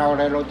รู้ราวอะ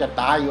ไรเราจะ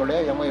ตายอยู่แล้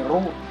วยังไม่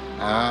รู้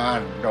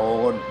โด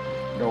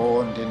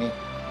นทีนี้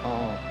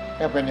แ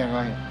ค่เป็นยังไง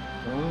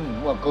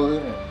เมื่อคื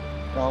น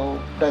เรา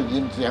ได้ยิ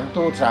นเสียง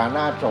ทูตสาน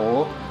าโส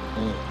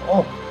นี่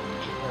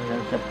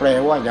จะแปล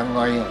ว่ายังไ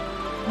ง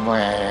แหม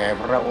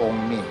พระอง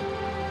ค์นี่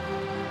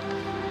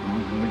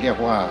เรียก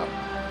ว่า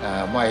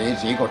มเห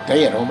สีก็เท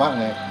ศเรามาก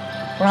เลย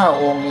พระ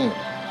องค์นี่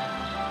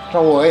เส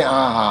วยอ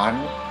าหาร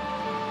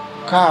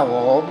ข้าวห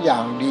อมอย่า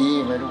งดี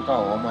ไม่รู้ข้า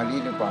วหอมมะลิ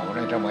หรือเปล่าใน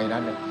สมัยนั้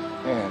น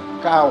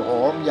ข้าวห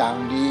อมอย่าง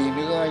ดีเ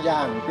นื้อย่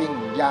างปิ้ง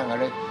ย่างอะ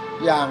ไร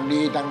อย่าง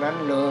ดีทั้งนั้น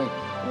เลย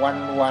วั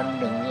น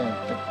หนึ่งเนี่ย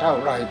เท่า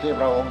ไรที่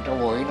พระองค์เส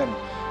วยนั่น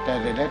แต่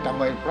ทำ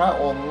ไมพระ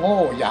องค์โง่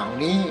อย่าง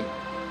นี้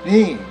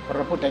นี่พร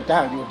ะพุทธเจ้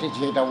าอยู่ที่เช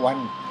ตวัน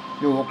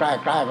อยู่ใก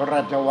ล้ๆพระร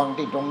าชวัง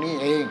ที่ตรงนี้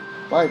เอง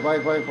ไ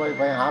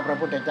ปหาพระ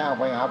พุทธเจ้า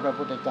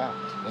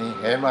นี่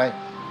เห็นไหม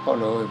ก็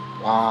เลย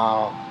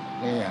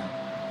เนี่ย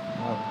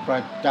พระ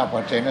เจ้าป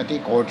เสนาธิ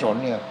โกศล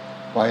เนี่ย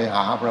ไปห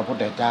าพระพุท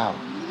ธเจ้า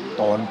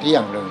ตอนเที่ย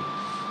งเลย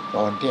ต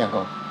อนเที่ยง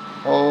ก็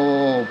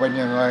เป็น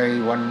ยังไง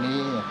วัน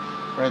นี้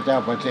พระเจ้า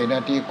ปเสนา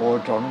ธิโก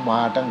ศลมา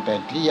ตั้งแต่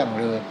เที่ยง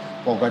เลย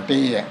ปก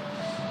ติ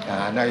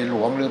ในหล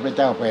วงหรือพระเ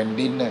จ้าแผ่น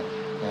ดินเนี่ย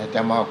จ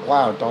ะมาคว้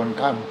าตอน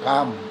ค่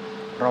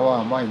ำเพราะว่า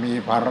ไม่มี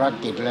ภาร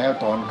กิจแล้ว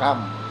ตอนค่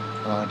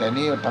ำแต่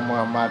นี้ท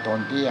ำมาตอน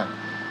เที่ยง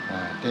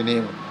ทีนี้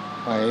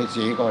มเห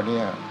สีก็เ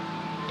นี่ย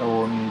ทู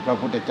ลพระ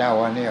พุทธเจ้า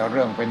ว่าเนี่ยเ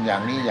รื่องเป็นอย่า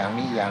งนี้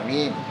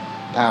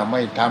ถ้าไ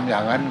ม่ทำอย่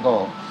างนั้นก็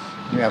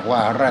เรียกว่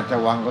าราช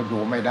วังก็อ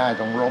ยู่ไม่ได้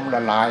ต้องล้มล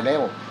ะลายแล้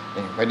ว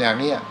เป็นอย่าง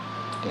นี้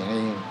ที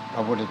นี้พร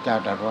ะพุทธเจ้า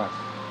ตรัสว่า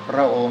พร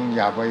ะองค์อ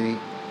ย่าไป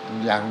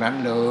อย่างนั้น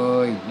เล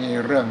ยนี่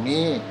เรื่อง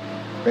นี้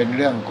เป็นเ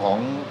รื่องของ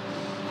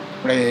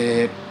เปร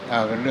ต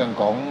เรื่อง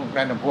ของ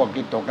นั่นพวก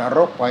ที่ตกนร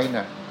กไป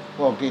น่ะพ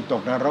วกที่ต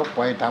กนรกไ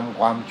ปทำ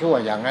ความชั่ว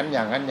อย่างนั้นอ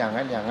ย่างนั้นอย่าง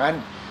นั้นอย่างนั้น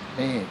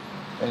นี่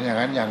เป็นอย่าง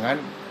นั้นอย่างนั้น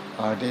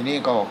ทีนี้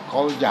ก็เข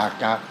าอยาก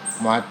จะ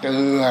มาเตื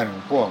อน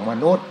พวกม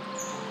นุษย์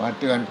มา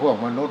เตือนพวก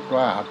มนุษย์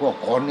ว่าพวก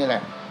คนนี่แหล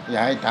ะอย่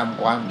าให้ท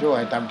ำความชั่ว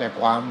ให้ทำแต่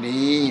ความ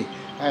ดี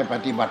ให้ป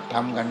ฏิบัติธร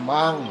รมกัน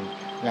บ้าง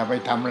อย่าไป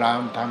ทำลาย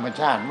ธรรม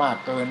ชาติมาก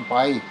เกินไป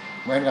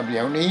เหมือนกับเ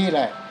ดี๋ยวนี้แห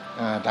ละ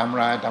ทำ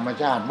ลายธรรม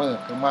ชาติ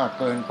มาก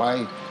เกินไป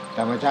ธ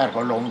รรมชาติ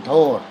ก็ลงโท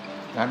ษ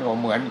นั้นก็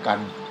เหมือนกัน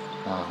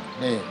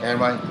นี่เห็นไ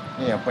หม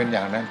นี่เป็นอ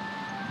ย่างนั้น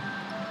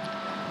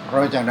เพร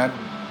าะฉะนั้น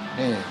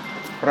นี่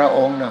พระอ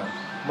งค์น่ะ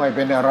ไม่เ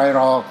ป็นอะไรห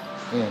รอก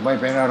นี่ไม่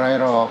เป็นอะไร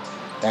หรอก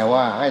แต่ว่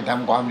าให้ท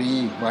ำความดี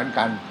เหมือน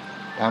กัน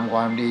ทำคว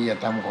ามดีอย่า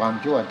ทำความ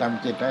ชั่วท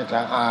ำจิตให้ส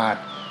ะอาด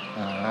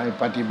ให้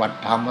ปฏิบัติ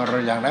ธรรมอะไร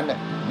อย่างนั้น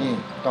นี่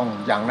ต้อง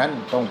อย่างนั้น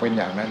ต้องเป็น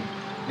อย่างนั้น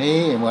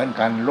นี่เหมือน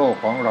กันโลก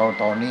ของเรา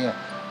ตอนนี้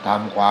ท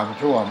ำความ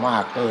ชั่วมา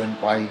กเกิน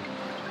ไป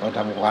เราท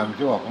ำความ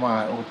ชั่วมา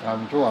กท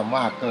ำชั่วม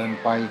ากเกิน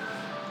ไป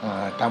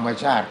ธรรม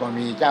ชาติก็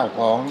มีเจ้า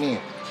ของนี่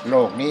โล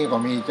กนี้ก็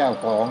มีเจ้า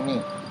ของนี่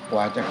ก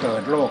ว่าจะเกิ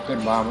ดโลกขึ้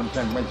นมามัน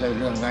ไม่ใช่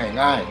เรื่อง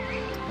ง่าย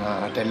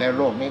แต่แล้ว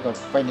โลกนี้ก็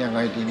เป็นยังไง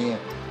ทีนี้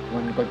มั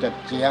นก็จะ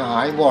เสียห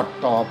ายหมด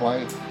ต่อไป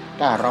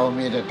ถ้าเรา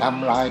มีแต่ท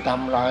ำลาย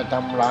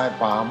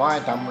ป่าไม้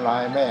ทำลา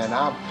ยแม่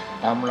น้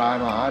ำทำลาย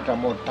มหาส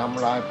มุทรท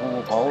ำลายภู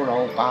เขาเรา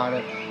กาเล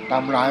ยท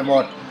ำลายหม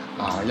ด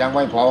ยังไ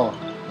ม่พอ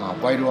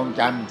ไปดวง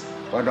จันทร์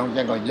ก็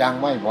ยัง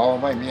ไม่พอ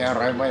ไม่มีอะ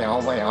ไรไม่เอา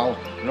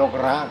โลก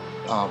ร้าง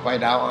ไป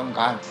ดาวอังค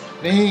าร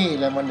นี่แ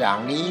หละมันอย่าง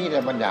นี้แหล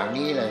ะมันอย่าง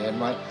นี้แหละเห็น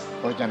ไหม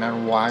เพราะฉะนั้น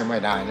วายไม่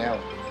ได้แล้ว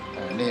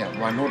เนี่ย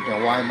มนุษย์จะ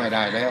วายไม่ไ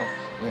ด้แล้ว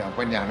เนี่ยเ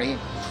ป็นอย่างนี้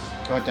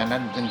เพราะฉะนั้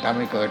นจึงทำใ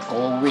ห้เกิดโค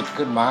วิด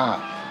ขึ้นมา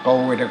โค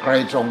วิดใคร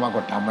ส่งมา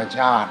ก็ธรรมช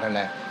าตินั่นแ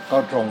หละก็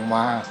ส่งม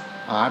า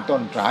หาต้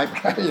นสายป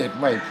ลายเหตุ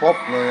ไม่พบ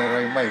เลยอะไร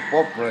ไม่พ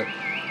บเลย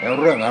แล้ว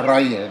เรื่องอะไร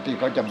ที่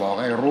เขาจะบอก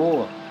ให้รู้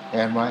เ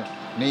ห็นไหม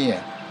นี่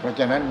เพราะ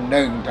ฉะนั้นห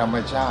นึ่งธรรม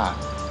ชาติ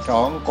ส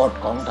องกฎ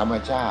ของธรรม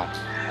ชาติ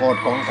กฎ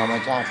ของธรรม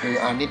ชาติคือ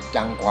อนิจ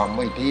จังความไ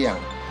ม่เที่ยง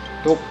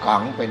ทุกขั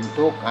งเป็น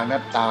ทุกข์อนั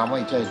ตตาไม่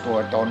ใช่ตัว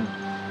ตน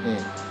นี่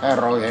ให้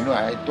เราเห็นว่า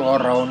ไอ้ตัว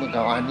เรานี่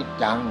ก็อนิจ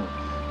จัง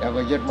แล้ว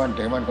ก็ยึดมั่น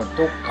ถือมันก็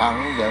ทุกขัง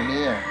เดี๋ยว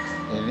นี้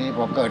ทีนี้พ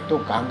อเกิดทุ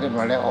กขังขึ้นม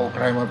าแล้วเอาใค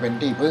รมาเป็น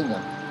ที่พึ่ง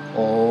โ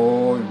อ้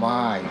ยไ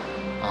ม่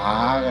หา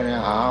กัน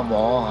หาหม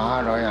อหา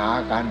อะไรหา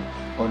กัน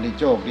คนที่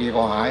โชคดี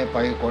ก็หายไป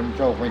คนโ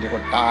ชคไม่ดี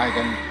ก็ตาย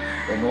กัน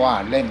เป็นว่า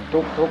เล่น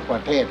ทุกปร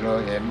ะเทศเลย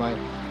เห็นไหม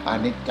อ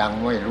นิจจัง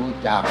ไม่รู้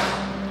จัก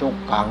ทุก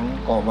ขัง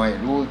ก็ไม่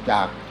รู้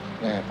จัก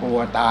กลัว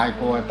ตาย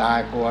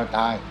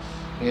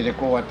นี่จะ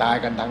กลัวตาย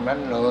กันทั้งนั้น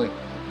เลย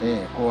นี่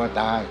กลัว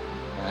ตาย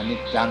อนิ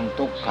จจัง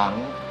ทุกขัง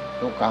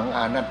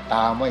อนัตต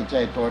าไม่ใ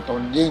ช่ตัวต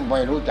นยิ่งไม่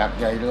รู้จัก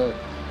ใหญ่เลย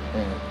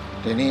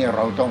ทีนี้เร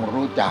าต้อง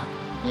รู้จัก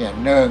เนี่ย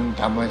หนึ่ง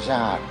ธรรมช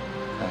าติ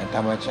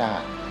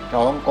ส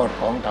องกฎ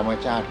ของธรรม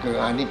ชาติคือ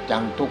อนิจจั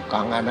งทุก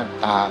ขังอนัต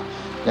ตา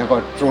แล้วก็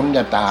สุญญ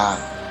ตา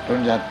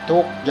ทุ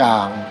กอย่า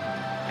ง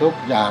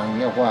เ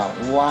รียกว่า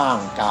ว่าง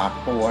จาก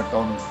ตัวต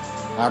น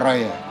อะไร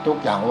ทุก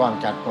อย่างว่าง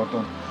จากตัวต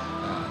น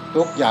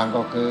ทุกอย่าง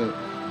ก็คือ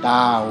ต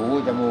าหู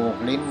จมูก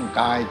ลิ้น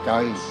กายใ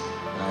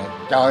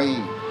จ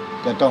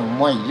จะต้อง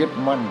ไม่ยึด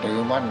มั่นถื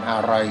อมั่นอะ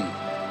ไร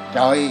ใจ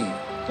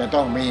จะต้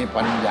องมี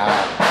ปัญญา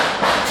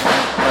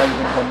ใครเ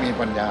ป็นคนมี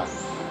ปัญญา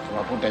พร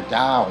ะพุทธเ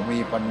จ้ามี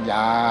ปัญญ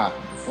า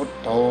พุท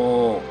โธ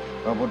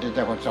พระพุทธเ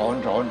จ้าก็สอน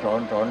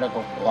แล้ว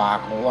ก็ฝาก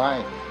ไว้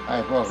ให้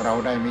พวกเรา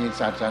ได้มี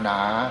ศาสนา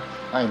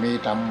ให้มี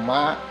ธรรม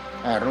ะ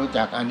ให้รู้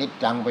จักอนิจ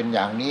จังเป็นอ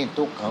ย่างนี้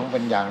ทุกขังเป็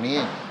นอย่างนี้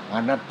อ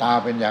นัตตา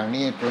เป็นอย่าง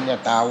นี้สุญญ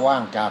ตาว่า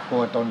งจากตั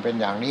วตนเป็น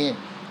อย่างนี้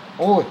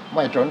โอ้ยไ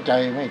ม่สนใจ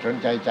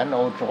ฉันเอ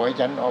าสวย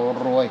ฉันเอา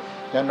รวย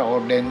ฉันเอา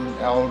เด่น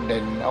เอา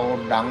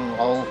ดัง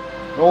เอา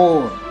โน่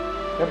น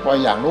ฉันปล่อย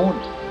อย่างนู้น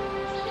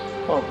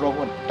ก็ลง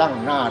มาตั้ง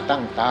หน้าตั้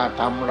งตา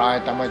ทำลาย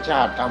ธรรมชา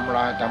ติ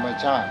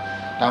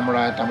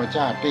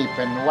ที่เ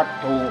ป็นวัต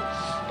ถุ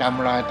ท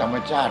ำลายธรรม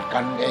ชาติ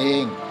กันเอ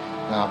ง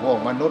พวก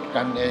มนุษย์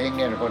กันเองเ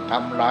นี่ยก็ท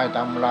ำลาย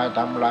กัน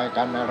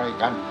อะไร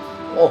กัน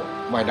โอ้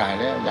ไม่ได้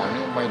แล้วอย่าง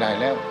นี้ไม่ได้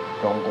แล้ว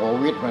ส่งโค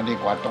วิดมาดี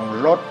กว่าต้อง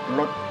ลด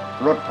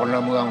พล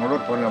เมือง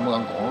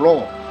ของโล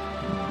ก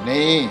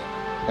นี่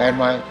เห็นไ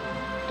หม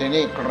ที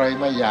นี้ใคร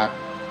ไม่อยาก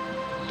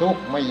ทุก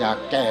ข์ไม่อยาก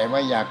แก่ไ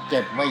ม่อยากเจ็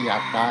บไม่อยา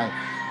กตาย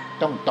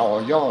ต้องต่อ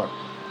ยอด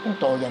ต้อง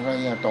ต่อยังไง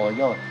ต่อ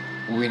ยอด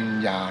วิญ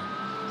ญาณ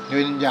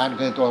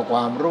คือตัวคว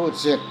ามรู้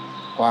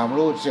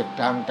สึก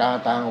ทางตา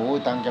ทางหู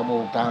ทางจมู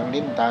กทาง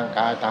ลิ้นทางก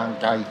ายทาง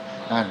ใจ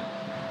นั่น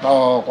ต่อ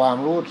ความ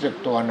รู้สึก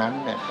ตัวนั้น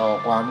เนี่ยต่อ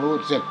ความรู้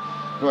สึก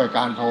ด้วยก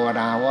ารภาว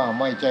นาว่า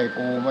ไม่ใช่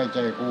กูไม่ใ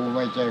ช่กูไ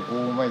ม่ใช่กู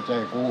ไม่ใช่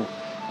กู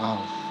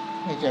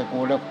ไม่ใช่กู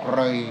แล้วใคร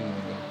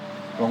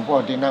หลวงพ่อ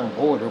ที่นั่ง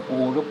พูดกู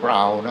หรือเปล่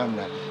านั่น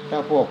น่ะถ้า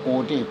พวกกู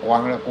ที่ฟั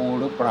งแล้วกู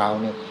หรือเปล่า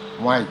เนี่ย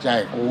ไม่ใช่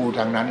กูท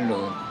างนั้นเล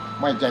ย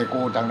ไม่ใช่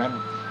กูทางนั้น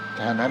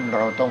ฉะนั้นเร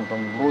าต้อง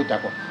รู้จัก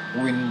ว่า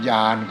วิญญ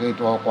าณคือ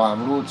ตัวความ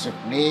รู้สึก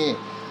นี้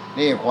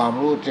ความ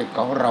รู้สึกข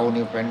องเรา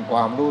นี่เป็นคว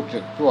ามรู้สึ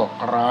กชั่ว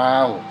ครา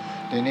ว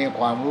ทีนี้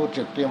ความรู้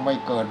สึกที่ไม่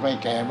เกิดไม่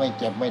แก่ไม่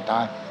เจ็บไม่ตา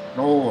ยโ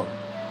น่น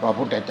พระ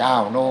พุทธเจ้า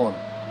โน่น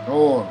โ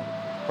น่น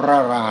พระ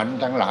อรหันต์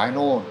ทั้งหลายโ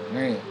น่น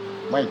นี่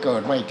ไม่เกิ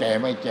ดไม่แก่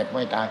ไม่เจ็บไ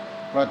ม่ตาย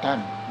เพราะท่าน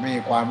มี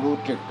ความรู้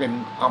สึกเป็น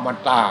อม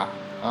ตะ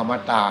อม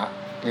ตะ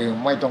คือ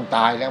ไม่ต้องต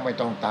ายแล้วไม่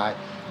ต้องตาย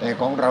แต่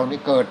ของเรานี่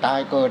เกิดตาย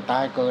เกิดตา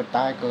ยเกิดต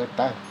ายเกิด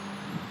ตาย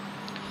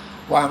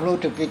ความรู้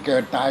สึกที่เกิ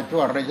ดตายชั่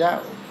วระยะ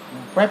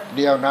แป๊บเ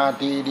ดียวนา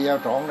ทีเดียว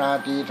2 นา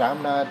ที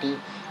3 นาที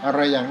อะไร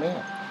อย่างนี้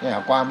เนี่ย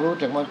ความรู้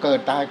สึกมันเกิด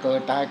ตายเกิ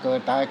ดตายเกิ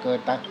ดตายเกิด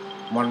ตาย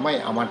มันไม่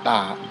อมตะ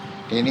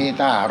ทีนี้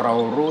ถ้าเรา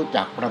รู้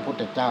จักพระพุท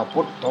ธเจ้า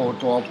พุทโธ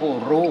ตัวผู้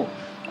รู้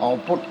เอา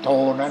พุทโธ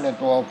นั้นใน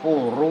ตัวผู้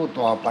รู้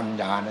ตัวปัญ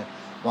ญาเนี่ย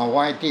มาไ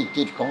ว้ที่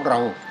จิตของเรา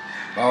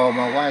เอาม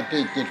าไว้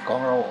ที่จิตของ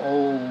เราโอ้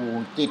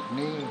จิต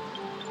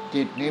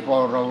นี้พอ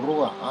เรารู้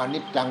ว่าอนิ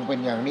จจังเป็น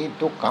อย่างนี้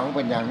ทุกขังเ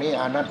ป็นอย่างนี้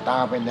อนัตตา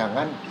เป็นอย่าง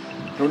นั้น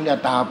สุญญ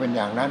ตาเป็นอ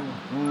ย่างนั้น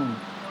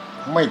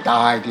ไม่ต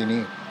ายที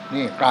นี้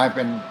นี่กลายเ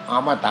ป็นอ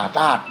มตะธ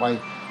าตุไป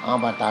อ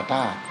มตะธ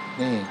าตุ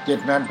นี่จิต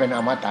นั้นเป็นอ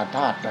มตะธ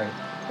าตุเลย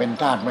เป็น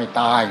ธาตุไม่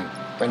ตาย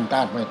เป็นธ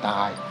าตุไม่ต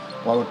าย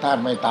พอธาตุ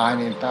ไม่ตาย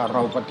นี่ถ้าเร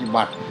าปฏิ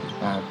บัติ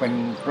เป็น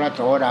พระโ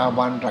สดา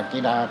บันสกิ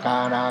ทาคา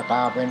นาค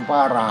าเป็นพระ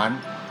อรหันต์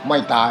ไม่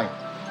ตาย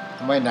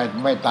ไ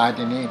ม่ตาย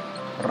ทีนี้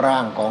ร่า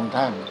งของ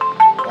ท่าน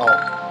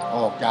อ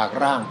อกจาก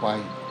ร่างไป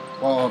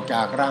พอออกจ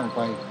ากร่างไป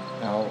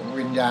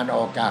วิญญาณอ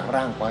อกจาก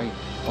ร่างไป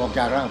ออกจ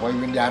ากร่างไป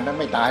วิญญาณนั้น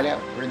ไม่ตายแล้ว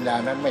วิญญาณ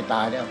นั้นไม่ต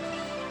ายแล้ว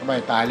ไม่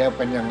ตายแล้วเ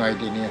ป็นยังไง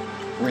ทีนี้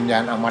วิญญา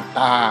ณอมต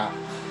ะ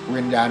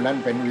วิญญาณนั้น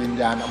เป็นวิญ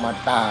ญาณอม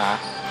ตะ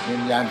วิ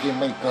ญญาณที่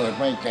ไม่เกิด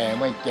ไม่แก่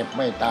ไม่เจ็บไ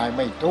ม่ตายไ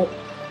ม่ทุกข์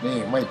นี่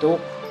ไม่ทุก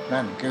ข์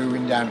นั่นคือวิ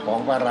ญญาณของ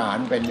พระอรหัน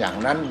ต์เป็นอย่าง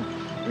นั้น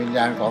วิญญ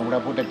าณของพร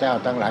ะพุทธเจ้า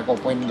ทั้งหลายก็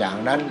เป็นอย่าง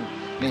นั้น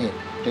นี่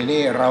ที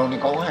นี้เรานี่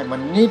เขาให้มั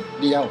นนิด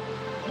เดียว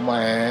แหม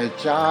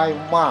ใช้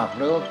มากเ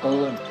หลือเกิ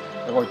น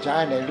แล้วก็ใช้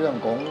ในเรื่อง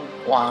ของ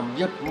ความ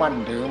ยึดมั่น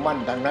ถือมั่น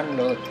ทั้งนั้น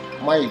เลย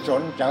ไม่ส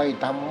นใจ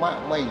ธรรมะ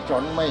ไม่ส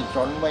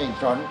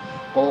น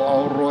กูเอา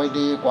รวย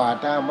ดีกว่า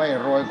ถ้าไม่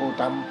รวยกู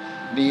ท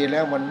ำดีแล้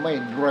วมันไม่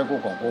รวยกู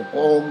ก็โก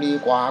งดี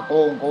กว่าโก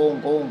ง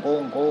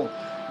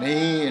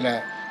นี่แหละ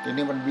ที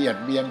นี้มันเบียด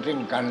เบียนซึ่ง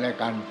กันและ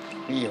กัน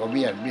พี่ก็เ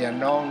บียดเบียน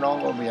น้อง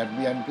ก็เบียดเ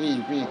บียนพี่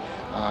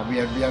เบี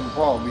ยดเบียน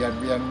พ่อเบียด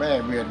เบียนแม่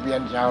เบียดเบีย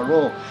นชาวโล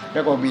กแล้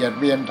วก็เบียด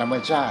เบียนธรรม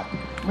ชาติ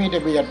ไม่ได้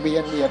เบียดเบีย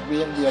น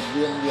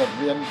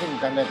ซึ่ง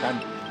กันและกัน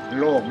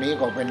โลกนี้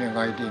ก็เป็นยังไ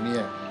งทีนี้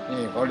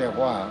นี่เขาเรียก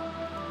ว่า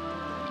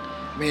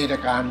มีแต่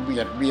การเบี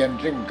ยดเบียน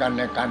ซึ่งกัน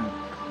และกัน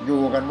อ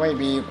ยู่กันไม่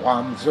มีควา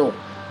มสุข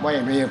ไม่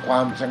มีควา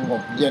มสง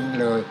บเย็น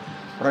เลย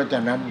เพราะฉ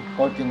ะนั้นเข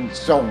าจึง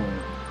ส่ง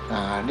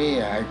นี่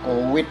ไอ้โค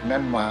วิด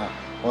นั้นมา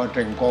พอ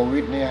ถึงโควิ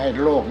ดนี่ให้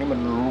โลกนี้มั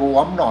นรว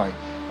มหน่อย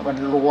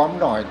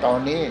ตอน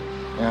นี้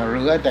เห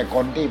ลือแต่ค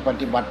นที่ป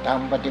ฏิบัติธรร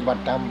ม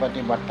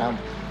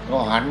ก็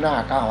หันหน้า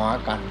เข้าหา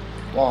กั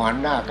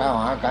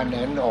น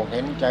เห็นอกเ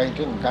ห็นใจ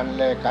ซึ่งกัน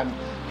และกัน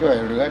ช่วย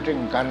เหลือซึ่ง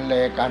กันแล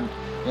ะกัน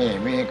นี่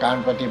มีการ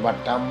ปฏิบั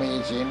ติธรรมมี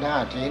ศีล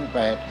 5 ศีล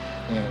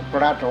 8นี่พ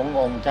ระสงฆ์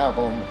องค์เจ้า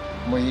ก็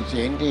มี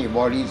ศีลที่บ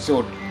ริสุ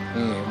ทธิ์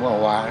นี่เมื่อ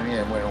วั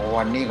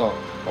นนี้ก็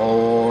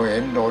เห็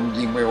นโดน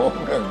ยิงไปอง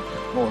ค์หนึ่ง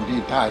โน่นที่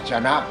ท่าช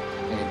นะ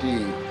นี่ที่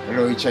เล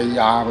ยชัยย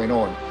าไปโ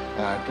น่น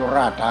สุร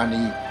าษฎร์ธา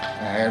นี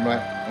เห็นไหม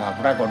พ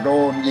ระก็โด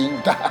นยิง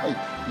ตาย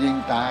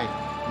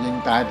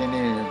ที่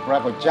นี่พระ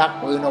ก็ชัก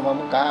ปืนออกมาเห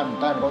มือนกัน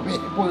ท่านก็มี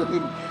ปื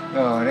น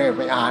นี่ไ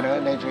ปอ่านใน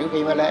หนังสือพิ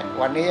มพ์มาแล้ว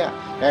วันนี้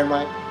เห็นไหม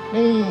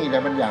นี่แหล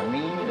ะมันอย่าง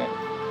นี้แหละ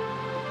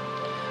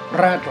พ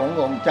ระสงฆ์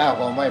องค์เจ้า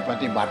ก็ไม่ป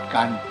ฏิบัติ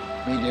กัน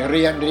มีแต่เ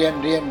รียน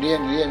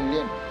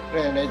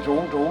ในสู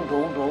ง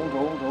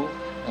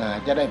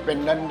จะได้เป็น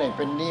นั้นได้เ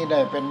ป็นนี้ได้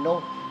เป็นโน้น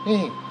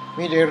นี่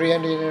มีแต่เรียน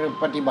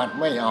ปฏิบัติ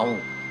ไม่เอา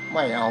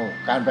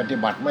การปฏิ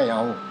บัติไม่เอ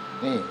า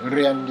นี่เ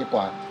รียนดีก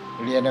ว่า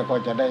เรียนแล้วก็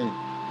จะได้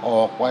อ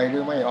อกไปหรื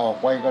อไม่ออก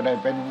ไปก็ได้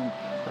เป็น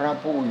พระ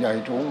ผู้ใหญ่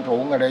สู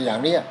งอะไรอย่า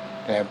งเนี้ย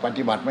แต่ป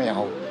ฏิบัติไม่เอ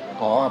า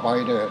ขออภัย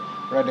เถิด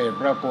พระเดช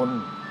พระคุณ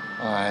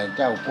เ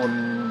จ้าคุณ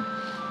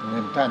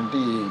ท่าน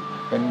ที่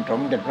เป็นส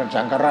มเด็จพระ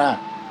สังฆราช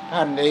ท่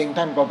านเอง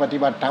ท่านก็ปฏิ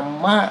บัติธรร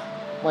มะ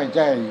ไม่ใ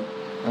ช่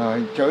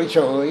เฉ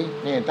ย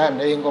นี่ท่าน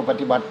เองก็ป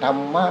ฏิบัติธร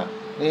รมะ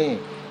นี่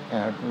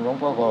หลวง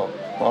พ่อ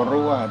ก็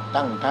รู้ว่า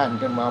ตั้งท่าน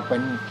ขึ้นมาเป็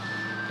น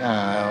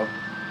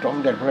สม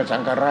เด็จพระสั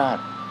งฆราช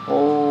โ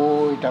อ้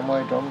ยทำไม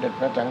สมเด็จ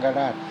พระสังฆ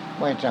ราช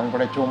ไม่สั่งป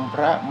ระชุมพ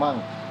ระมั่ง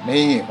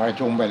นี่ประ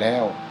ชุมไปแล้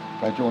ว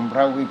ประชุมพร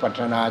ะวิปัส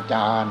สนาจ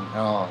ารย์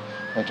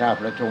ไม่ทราบ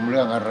ประชุมเ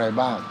รื่องอะไร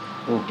บ้าง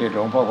ลูกศิษย์หล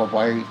วงพ่อก็ไป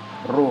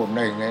รูปห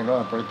นึ่งในรอ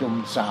บประชุม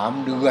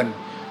3 เดือน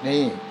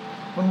นี่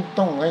มัน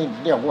ต้องให้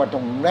เรียกว่าต้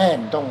องแน่น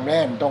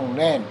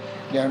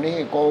เดี๋ยวนี้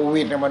โค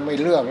วิดมันไม่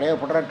เลือกแล้ว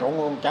พระสงฆ์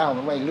องค์เจ้า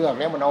มันไม่เลือก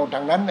แล้วมันเอาท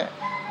างนั้น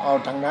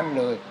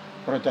เลย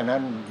เพราะฉะนั้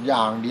นอ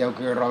ย่างเดียว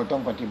คือเราต้อ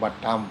งปฏิบัติ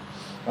ธรรม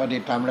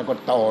แล้วก็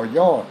ต่อย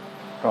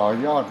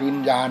อดวิญ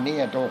ญาณนี้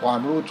ตัวความ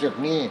รู้สึก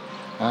นี้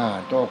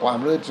ตัวความ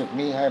รู้สึก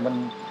นี้ให้มัน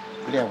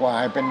เรียกว่า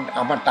ให้เป็นอ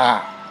มตะ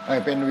ให้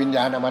เป็นวิญญ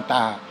าณอมต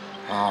ะ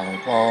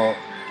พอ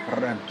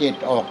จิต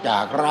ออกจา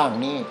กร่าง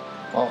นี้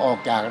พอออก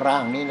จากร่า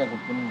งนี้แล้วก็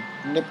เป็น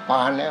นิพพ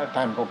านแล้ว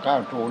ท่านก็ก้า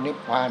วสู่นิพ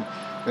พาน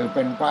คือเ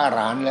ป็นพระอร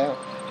หันต์แล้ว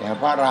แต่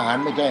พระอรหัน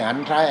ต์ไม่ใช่หัน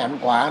ซ้ายหัน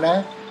ขวานะ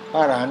พร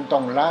ะอรหันต์ต้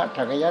องละ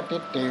ทักยทิ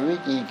ฏฐิวิ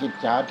จิกิจ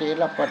ฉาทิ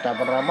รัปปต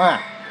ปรามาส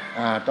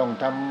ต้อง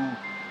ท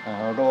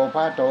ำโลภ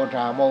ะโทส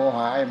ะโมห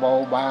ะให้เบา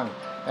บาง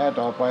แล้ว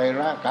ต่อไป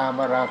ละกาม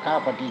ราคะ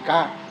ปฏิฆะ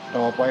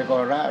ต่อไปก็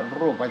ละ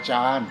รูปฌ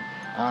าน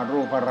รู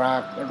ปรา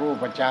รู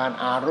ปฌาน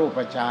รูป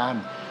ฌาน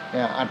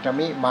อัตต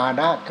มิมา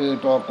นะคือ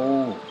ตัวกู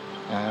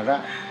ละ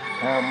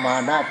มา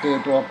นะคือ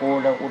ตัวกู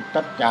แล้วอุต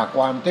ตัจจากค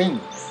วามทิ้ง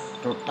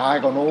สุดท้าย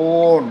ก็โน้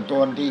นตั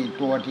ว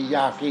ที่ย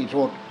ากที่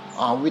สุด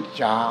อวิช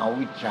ชาอ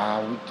วิชชา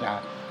อวิชชา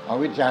อ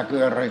วิชชาคื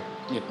ออะไร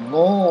จิตโ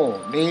ง่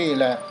นี่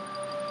แหละ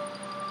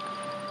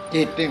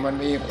จิตที่มัน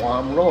มีควา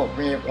มโลภ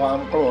มีความ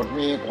โกรธ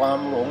มีความ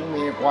หลง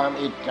มีความ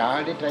อิจฉา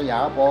ริษยา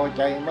พอใ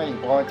จไม่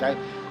พอใจ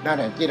นั่นแ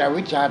หละจิตอ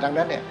วิชชาทาง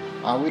นั้นเนี่ย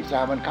อวิชชา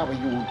มันเข้าไป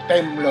อยู่เต็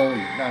มเลย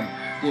นั่น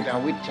จิตอ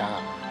วิชชา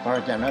เพรา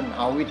ะฉะนั้น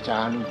อวิชชา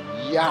นี่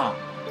ยาก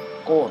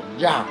โคตร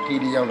ยากที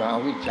เดียวเลยอ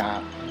วิชชา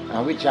อ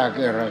วิชชา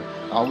คืออะไร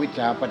อวิชช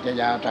าปัจจ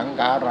ยาสัง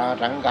ขาร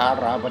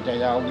าปัจจ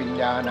ยาวิญ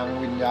ญาณัง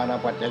วิญญาณ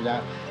ปัจจยา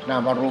น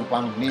ามรูปั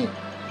งนี่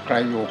ใคร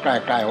อยู่ใก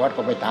ล้ๆวัด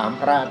ก็ไปถาม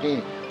พระที่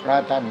พระ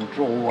ท่านส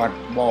วด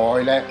บ่อย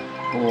และ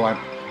สวด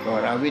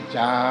อวิชช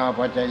า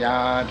ปัจจยา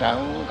สัง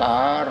ขา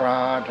ร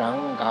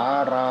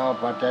า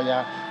ปัจจยา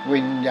วิ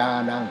ญญา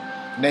ณัง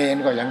เนน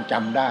ก็ยังจ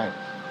ำได้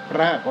พร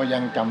ะก็ยั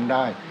งจำไ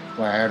ด้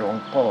ว่าหลวง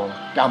พ่อ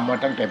จำมา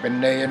ตั้งแต่เป็น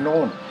เนนโ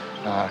น่น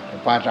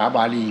ภาษาบ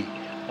าลี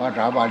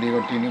ก็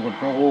ทีนี้ก็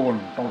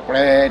ต้องแปล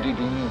ที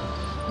นี้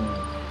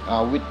อ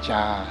วิชช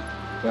า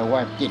แปลว่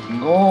าจิต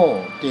โง่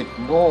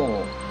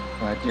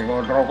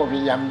เราก็พ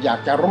ยายามอยาก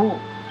จะรู้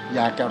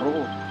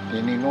ที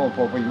นี้โง่พ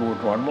อไปอยู่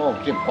สวนโมก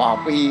10 กว่า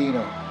ปีเน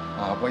าะ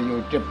ไปอยู่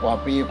10 กว่า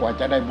ปีกว่า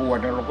จะได้บวช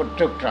เราก็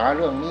ศึกษาเ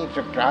รื่องนี้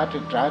ศึกษา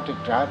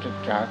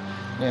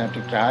เนี่ย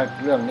ศึกษา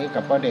เรื่องนี้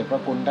กับพระเดชพร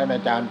ะคุณท่านอ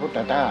าจารย์พุทธ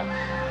ทาส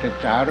ศึก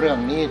ษาเรื่อง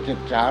นี้ศึ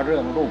กษาเรื่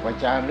องรูป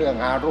ฌานเรื่อง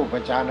อารูป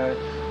ฌาน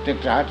ศึก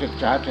ษา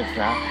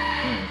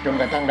จน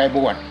กระทั่งได้บ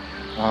วช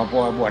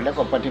บวชแล้ว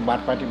ก็ปฏิบั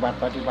ติ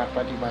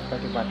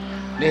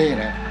นี่แ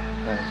หละ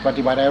ป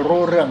ฏิบัติให้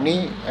รู้เรื่อง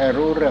นี้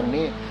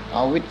เอ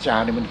าวิชชา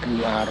เนี่ยมันคือ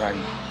อะไร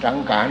สัง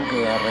ขารคื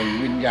ออะไร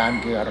วิญญาณ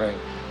คืออะไร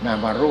นา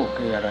มรูป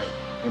คืออะไร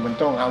นี่มัน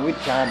ต้องเอาวิช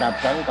ชาดับ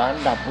สังขาร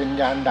ดับวิญ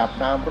ญาณดับ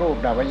นามรูป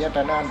ดับอายต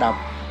นะดับ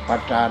ปั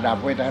จจาดับ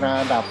เวทนา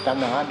ดับตัณ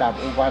หาดับ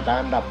อุปาทา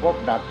นดับภพ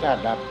ดับชา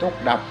ติดับทุกข์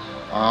ดับ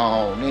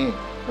นี่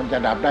มันจะ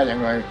ดับได้อย่า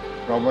งไร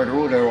เราไม่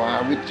รู้เลยว่าอ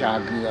วิชชา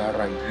คืออะไ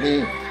รนี่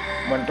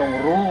มันต้อง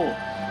รู้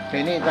ที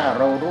นี้ถ้า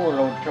เรารู้เร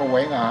าแสว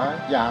งหา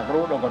อยาก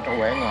รู้เราก็แส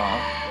วงหา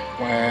แ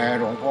หม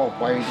หลวงพ่อ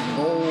ไปที่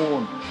นู่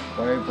นไป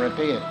ประเ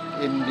ทศ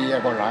อินเดีย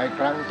ก็หลายค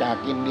รั้งจาก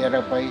อินเดียเร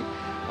าไป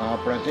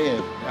ประเทศ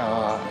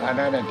อัน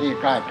นั้นที่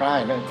ใกล้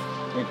ๆนั่น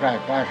ที่ใก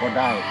ล้ๆก็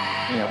ได้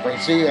เนี่ยไป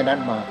ซื้ออันนั้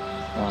นมา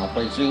ไป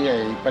ซื้อไอ้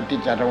ปฏิจ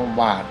จสมุป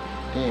บาท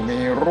ที่มี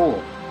รูป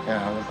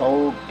เขา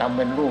ทำเ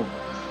ป็นรูป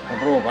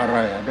อะไร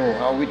รูป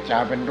เอาวิชชา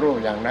เป็นรูป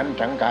อย่างนั้น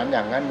สังขารอ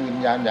ย่างนั้นวิญ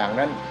ญาณอย่าง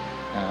นั้น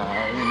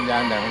วิญญา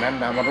ณอย่างนั้น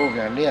นามรูป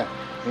อย่างเนี้ย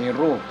มี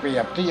รูปเปรี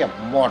ยบเทียบ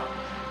หมด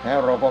แล้ว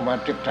เราก็มา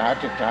ศึกษา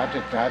เ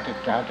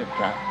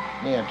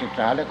นี่ยศึกษ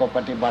าแล้วก็ป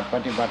ฏิบัติไป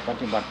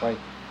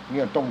เ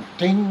นี่ยต้อง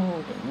ทิ้ง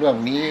เรื่อง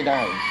นี้ได้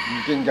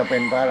จึงจะเป็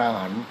นพระอร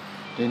หันต์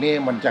ทีนี้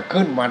มันจะ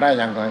ขึ้นมาได้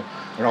อย่างไร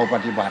เราป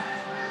ฏิบัติ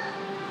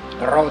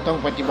เราต้อง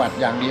ปฏิบัติ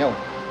อย่างเดียว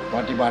ป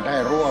ฏิบัติให้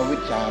รู้อวิ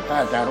ชชาถ้า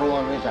จะรู้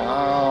อวิชชา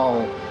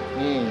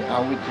นี่อ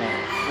วิชชา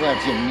เมื่อ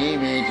สิ่งนี้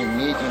มีสิ่ง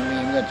นี้จึงมี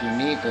เมื่อสิ่ง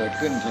นี้เกิด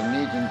ขึ้นสิ่ง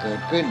นี้จึงเกิ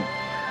ดขึ้น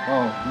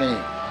นี่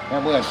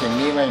เมื่อสิ่ง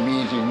นี้ไม่มี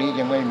สิ่งนี้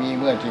จึงไม่มี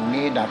เมื่อสิ่ง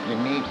นี้ดับสิ่ง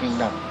นี้จึง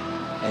ดับ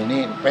ไอ้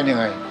นี่เป็นยัง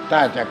ไงถ้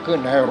าจะขึ้น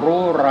ให้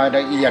รู้รายล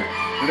ะเอียด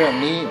เรื่อง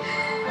นี้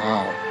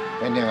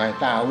เป็นยังไง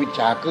ถ้าอวิชช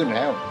าขึ้นแ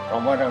ล้วเรา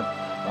ว่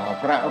า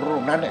พระรู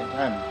ปนั้นเนี่ย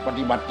ท่านป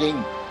ฏิบัติจริง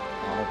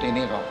ที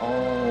นี้ก็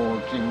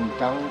สิ่ง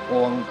ทั้งป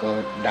วงเกิ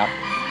ดดับ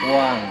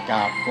ว่างจ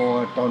ากตัว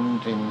ตน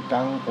สิ่ง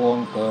ทั้งปวง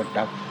เกิด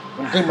ดับ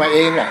มันขึ้นมาเอ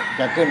งแหละ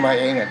จะขึ้นมา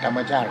เองเนี่ยธรรม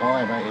ชาติเขาใ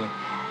ห้มาเอง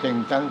สิ่ง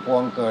ทั้งปว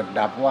งเกิด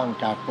ดับว่าง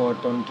จากตัว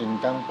ตนสิ่ง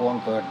ทั้งปวง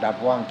เกิดดับ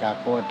ว่างจาก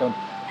ตัวตน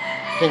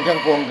สิ่งทั้ง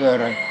ปวงเกิดอ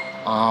ะไร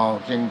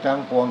สิ่งทั้ง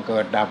ปวงเกิ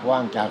ดดับว่า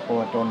งจากตั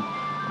วตน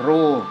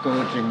รู้คือ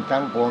สิ่ง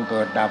ทั้งปวงเ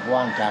กิดดับว่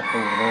างจาก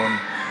ตัวตน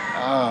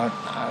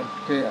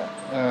คือ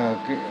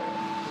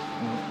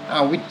อ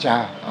วิชชา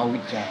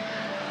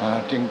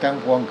สิ่งทั้ง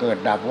ปวงเกิด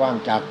ดับว่าง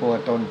จากตัว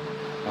ตน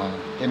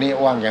ทีนี้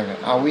ว่างอย่างไร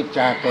อวิชช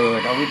าเกิด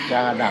อวิชช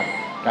าดับ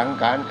สัง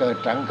ขารเกิด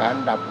สังขาร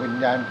ดับวิญ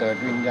ญาณเกิด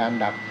วิญญาณ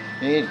ดับ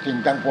นี่สิ่ง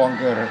ทั้งปวง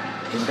เกิด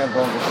สิ่งทั้งป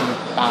วงก็คือ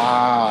ตา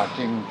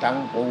สิ่งทั้ง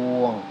ป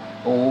วง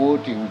หู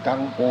สิ่งทั้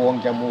งปวง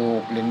จมู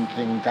กลิ้น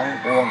สิ่งทั้ง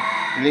ปวง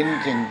ลิ้น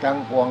สิ่งทั้ง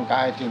ปวงก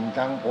ายสิ่ง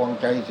ทั้งปวง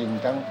ใจสิ่ง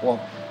ทั้งปวง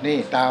นี่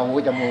ตาหู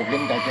จมูก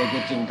ลิ้นกายใจคื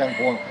อสิ่งทั้ง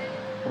ปวง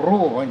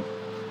รู้มัน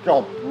จ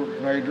บ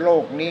ในโล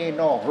กนี้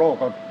นอกโลก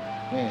ก็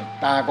นี่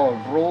ตาก็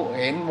รู้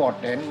เห็นหมด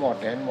เห็น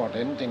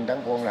สิ่งทั้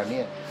งปวงเหล่า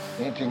นี้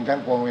นี่สิ่งทั้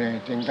งปวง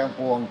สิ่งทั้ง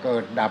ปวงเกิ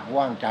ดดับ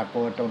ว่างจาก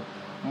ตัวตน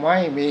ไม่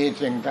มี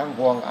สิ่งทั้งป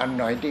วงอันไ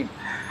หนที่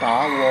ถา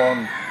วร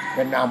เ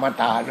ป็นอม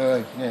ตะเลย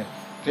เนี่ย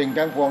สิ่ง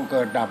ทั้งปวงเ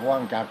กิดดับว่า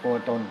งจากตัว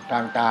ตนทา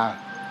งตา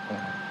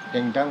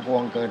สิ่งทั้งปว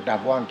งเกิดดั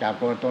บว่างจาก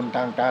ตัวตนท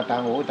างตาทา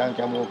งหูทาง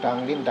จมูกทาง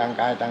ลิ้นทาง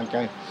กายทางใจ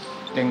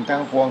สิ่งทั้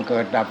งปวงเกิ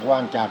ดดับว่า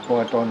งจากตั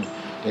วตน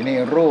ทีนี้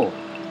รูป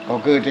ก็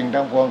คือสิ่ง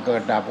ทั้งปวงเกิ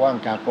ดดับว่าง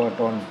จากตัว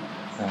ตน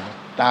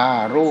ตา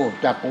รูป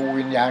จักขุ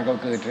วิญญาณก็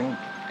คือ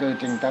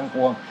สิ่งทั้งป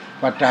วง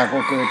ปัจจาก็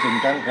คือสิ่ง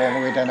ทั้งปวง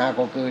เวทนา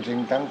ก็คือสิ่ง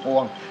ทั้งปว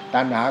ง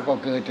ตัณหาก็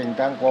คือสิ่ง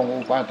ทั้งปวงอุ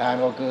ปาทาน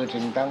ก็คือ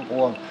สิ่งทั้งป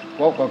วงภ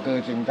พก็คือ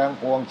สิ่งทั้ง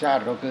ปวงชา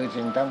ติก็คือ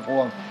สิ่งทั้งป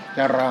วงจ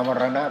ราม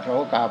รณะโส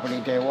กาปริ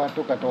เทวะ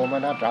ทุกขโทม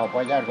นัสเต่าพ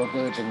ยาธิก็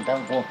คือสิ่งทั้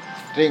งปวง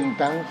สิ่ง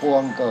ทั้งปว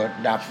งเกิด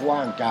ดับว่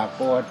างจาก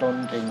ตัวตน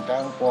สิ่ง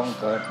ทั้งปวง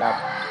เกิดดับ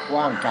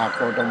ว่างจาก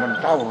ตัวตนมัน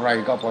เท่าไร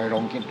ก็ปล่อยล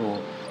งคิดดู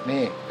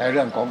นี่ในเ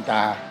รื่องของต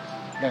า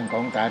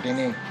ที่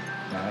นี่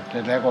เสร็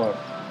จแล้วก็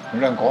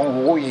เรื่องของ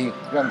หูอีก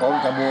เรื่องของ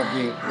จมูก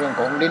อีกเรื่อง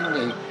ของลิ้น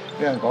อีก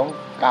เรื่องของ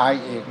กาย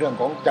อีกเรื่อง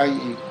ของใจ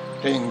อีก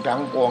สิ่งทั้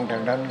งปวงทั้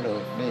งนั้นเล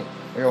ยนี่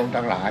โยม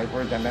ทั้งหลายเพรา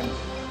ะฉะนั้น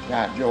ญ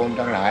าติโยม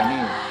ทั้งหลาย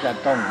นี่จะ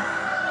ต้อง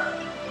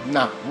ห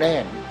นักแน่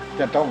น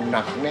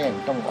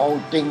ต้องเอา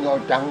จริงเอา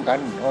จังกั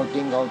นเอาจ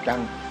ริงเอาจัง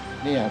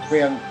เนี่ยเพี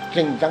ยง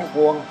สิ่งทั้งป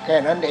วงแค่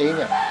นั้นเองเ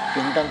นี่ย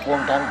สิ่งทั้งปวง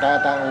ทางตา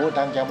ทางหูท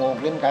างจมูก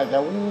ลิ้นกายใจ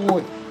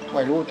ไ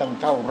ม่รู้ตั้ง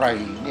เท่าไหร่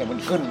เนี่ยมัน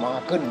ขึ้นมา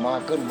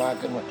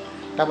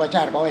ธรรมช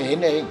าติก็ให้เห็น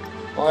เอง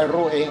ก็ให้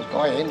รู้เองก็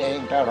ให้เห็นเอง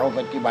ถ้าเราป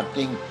ฏิบัติจ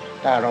ริง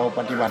ถ้าเราป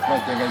ฏิบัติไม่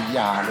จริงอ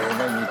ย่าเลย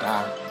ไม่มีทา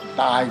ง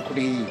ตายค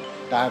ดี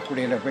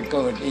เราไปเ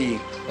กิดอีก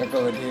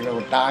เรา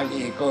ตาย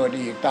อีกเกิด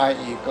อีกตาย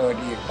อีกเกิด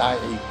อีกตาย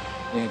อีก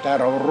นี่ถ้า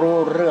เรารู้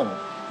เรื่อง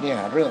เนี่ย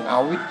เรื่องอ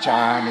วิชช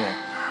าเนี่ย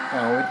อ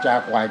วิชชา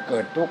ควายเกิ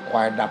ดทุกข์คว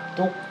ายดับ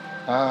ทุกข์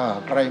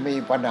ใครมี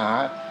ปัญหา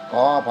ข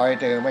ออภัย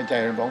เถอะไม่ใช่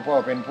หลวงพ่อ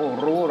เป็นผู้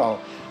รู้เรา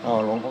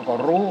หลวงพ่อก็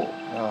รู้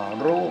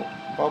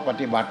เพราะป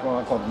ฏิบัติม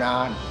าก่อนนา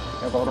น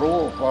แล้วก็รู้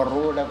พอ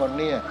รู้แล้วก็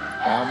เนี่ย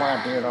สามารถ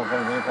ที่เราก็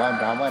มีความ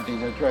สามารถที่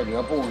จะช่วยเหลือ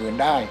ผู้อื่น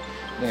ได้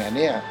เ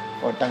นี่ย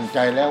ก็ตั้งใจ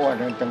แล้วว่า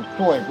จะ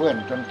ช่วยเพื่อน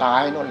จนตา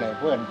ยนั่นแหละ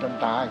เพื่อนจน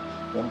ตาย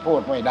จนพู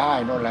ดไม่ได้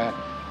นั่นแหละ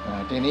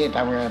ทีนี้ท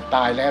ำยังไงต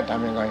ายแล้วท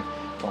ำยังไง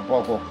หลวงพ่อ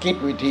ก็คิด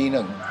วิธีห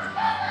นึ่ง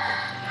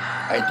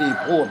ไอ้ที่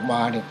พูดม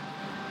าเนี่ย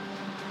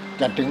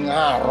จะถึง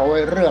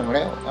500เรื่องแ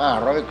ล้ว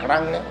500ครั้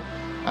งแล้ว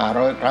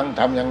500ครั้ง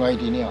ทำยังไง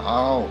ทีนี้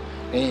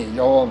นี่โ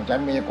ยมฉั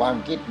นมีความ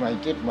คิดให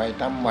ม่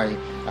ทำใหม่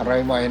อะไร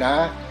ใหม่นะ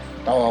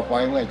ต่อไป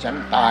เมื่อฉัน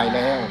ตายแ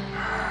ล้ว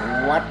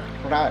วัด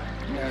พระ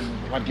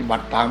ปฏิบั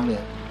ติธรรมเนี่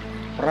ย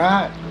พระ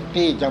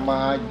ที่จะมา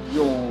อ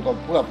ยู่ก็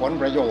เพื่อผล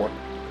ประโยชน์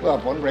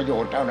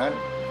เท่านั้น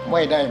ไ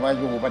ม่ได้มา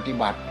อยู่ปฏิ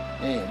บัติ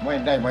นี่ไม่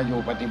ได้มาอยู่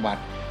ปฏิบั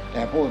ติแ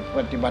ต่ผู้ป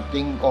ฏิบัติจ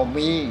ริงก็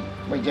มี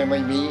ไม่ใช่ไ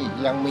ม่มี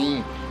ยังมี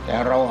แต่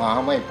เราหา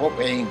ไม่พบ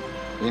เอง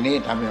ทีนี้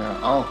ทำยังไง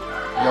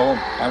โยม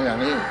ทำอย่าง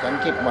นี้ฉัน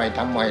คิดใหม่ท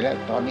ำใหม่แล้ว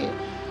ตอนนี้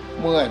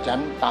เมื่อฉัน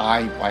ตาย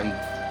ไป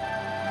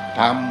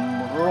ท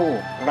ำรู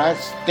ปพลา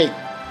สติก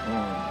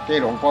ที่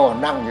หลวงพ่อ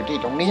นั่งอยู่ที่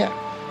ตรงนี้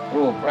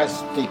รูปพลาส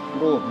ติก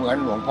รูปเหมือน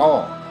หลวงพ่อ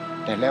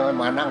แต่แล้วให้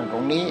มานั่งตร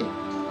งนี้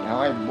แล้ว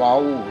ให้เบา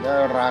แล้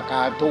วราค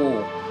าถู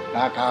กร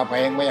าคาแพ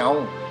งไม่เอา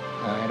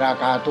รา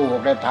คาถูก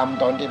ได้ท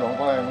ำตอนที่หลวง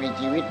พ่อยังมี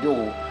ชีวิตอยู่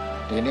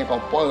ทีนี้ก็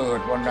เปิด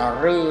วันละ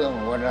เรื่อง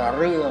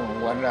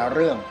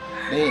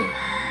นี่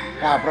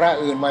ถ้าพระ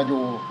อื่นมาอ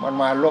ยู่มัน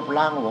มาลบ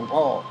ล้างหลวง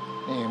พ่อ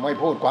นี่ไม่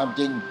พูดความ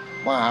จริง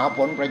มาหาผ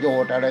ลประโย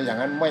ชน์อะไรอย่าง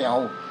นั้นไม่เอา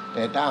แ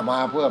ต่ถ้ามา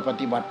เพื่อป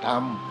ฏิบัติธรร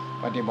ม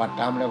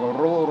แล้วก็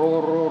รู้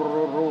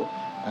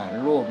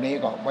รูปนี้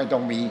ก็ไม่ต้อ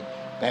งมี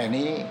แต่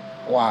นี้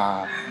กว่า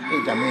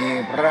ที่จะมี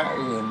พระ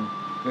อื่น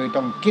คือ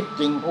ต้องคิด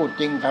จริงพูด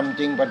จริงทำ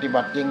จริงปฏิ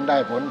บัติจริงได้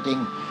ผลจริง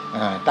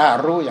ถ้า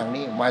รู้อย่าง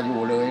นี้มาอยู่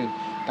เลย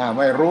ถ้าไ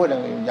ม่รู้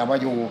อย่ามา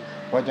อยู่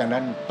เพราะฉะ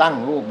นั้นตั้ง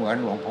รูปเหมือน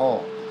หลวงพ่อ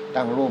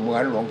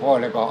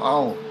แล้วก็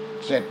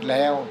เสร็จแ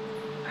ล้ว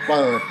เ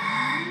ปิด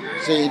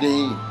ซีดี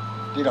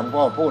ที่หลวงพ่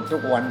อพูดทุ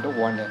กวัน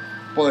เนี่ย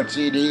เปิด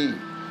ซีดี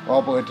พอ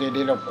เปิดซี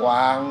ดีแล้วกว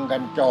างกั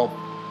นจบ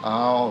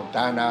ท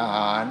านอาห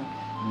าร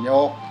ย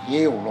ก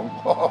ยิ้วหลวง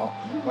พ่อ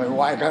ไปไ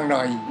ว้ข้างใน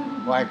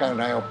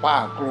เอาผ้า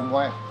คลุม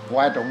ไ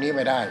ว้ตรงนี้ไ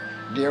ม่ได้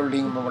เดี๋ยว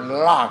ลิงมัน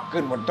ลาก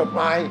ขึ้นบนต้นไ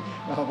ม้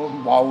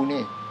เบา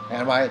นี่เห็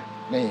นไหม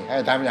นี่ให้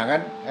ทำอย่างนั้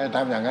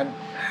น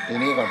ที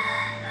นี้ก็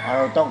เ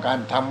ราต้องการ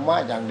ธรรมะ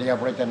อย่างเดียว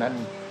เพราะฉะนั้น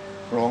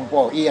หลวงพ่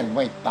อเอี้ยนไ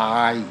ม่ต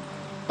าย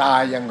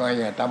ยังไง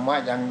ธรรมะ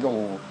ยังอยู่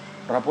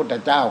พระพุทธ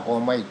เจ้าก็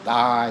ไม่ต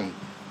าย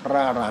พร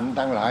ะอรหันต์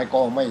ทั้งหลาย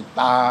ก็ไม่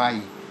ตาย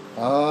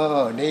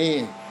นี่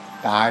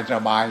ตายส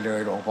บายเล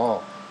ยหลวงพ่อ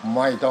ไ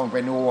ม่ต้องเ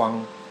ป็นห่วง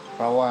เพ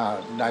ราะว่า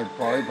ได้ป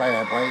ล่อยไ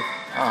ป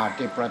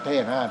50 ประเท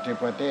ศ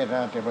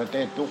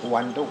ทุกวั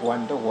น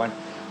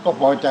ก็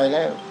พอใจแ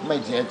ล้วไม่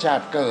เสียชา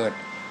ติเกิด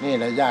นี่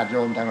แหละญาติโย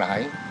มทั้งหลาย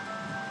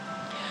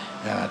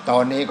ตอ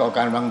นนี้ก็ก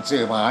ำลังสื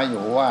บหาอ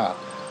ยู่ว่า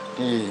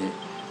ที่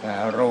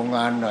โรงง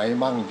านไหน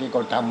มั่งที่เข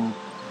าท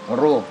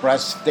ำรูปพลา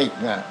สติก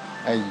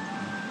ให้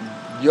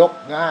ยก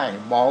ง่าย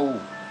เบา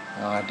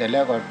แต่แล้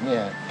วก็เนี่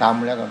ยท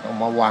ำแล้วก็ต้อง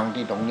มาวาง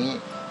ที่ตรงนี้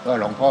ก็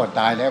หลวงพ่อ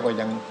ตายแล้วก็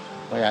ยัง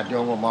ญาติโย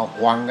มก็มาค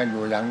วังกันอ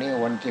ยู่อย่างนี้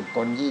วัน10 ค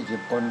น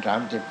20 คน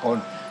30 คน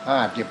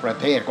50 ประ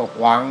เทศก็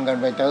ควังกัน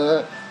ไปเถอ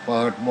ะเ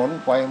ปิดหมุน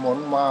ไปหมุน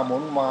มาหมุ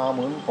น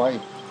ไป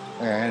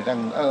ตั้ง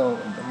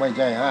ไม่ใ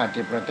ช่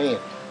50 ประเทศ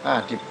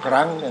50 ค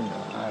รั้งนั่น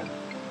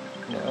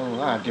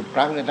50 ค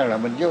รั้งนี่ทั้งหลาย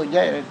มันเยอะแย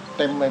ะเ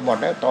ต็มไปหมด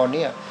แล้วตอน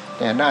นี้แ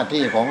ต่หน้า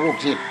ที่ของลูก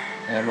ศิษย์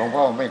หลวง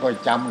พ่อไม่ค่อย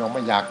จำหรอกไ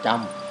ม่อยากจ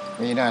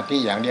ำมีหน้าที่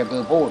อย่างเดียวคื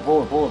อพูด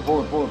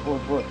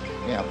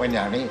เนี่ยเป็นอ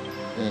ย่างนี้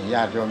ญ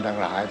าติโยมทั้ง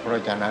หลายเพรา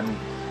ะฉะนั้น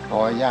ข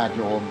อญาติ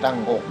โยมตั้ง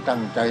อกตั้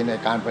งใจใน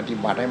การปฏิ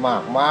บัติให้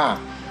มาก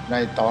ใน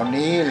ตอน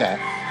นี้แหละ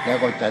แล้ว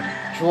ก็จะ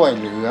ช่วย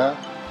เหลือ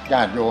ญ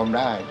าติโยมไ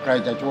ด้ใคร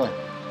จะช่วย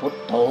พุท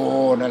โธ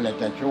นั่นแหละ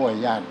จะช่วย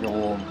ญาติโย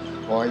ม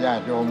พอญา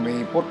ติโยมมี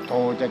พุทโธ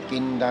จะกิ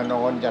นจะน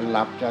อนจะห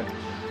ลับจะ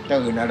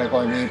ตื่นอะไรก็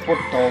มีพุท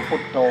โธพุ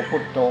ทโธพุ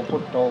ทโธพุ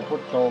ทโธพุ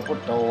ทโธพุท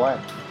โธไว้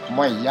ไ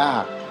ม่ยา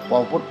กพอ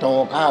พุทโธ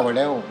เข้าไปแ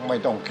ล้วไม่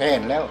ต้องแค้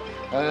นแล้ว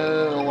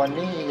วัน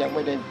นี้ยังไ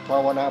ม่ได้ภา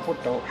วนาพุท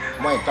โธ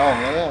ไม่ต้อง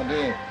แล้ว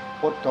นี่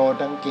พุทโธ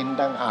ทั้งกิน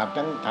ทั้งอาบ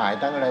ทั้งถ่าย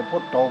ทั้งอะไรพุ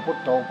ทโธพุท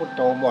โธพุทโ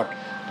ธหมด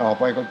ต่อ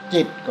ไปก็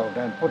จิตก็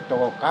นั่นพุทโธ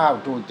ก้าว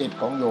สู่จิต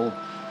ของโยม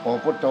พอ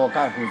พุทโธ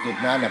ก้าวสู่จิต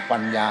นั้นเนี่ยปั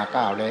ญญา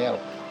ก้าวแล้ว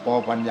พอ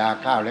ปัญญา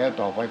ก้าวแล้ว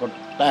ต่อไปก็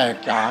แตก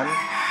ฉาน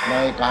ใน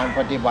การป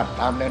ฏิบัติ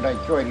ธรรมได้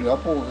ช่วยเหลือ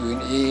ผู้อื่น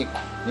อีก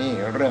นี่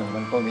เรื่องมั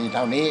นก็มีเ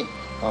ท่านี้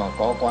ข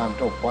อความ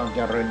สุขความเจ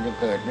ริญจะ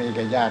เกิดมีแ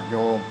ก่ญาติโย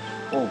ม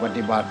ผู้ป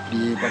ฏิบัติ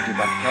ดีปฏิ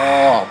บัติช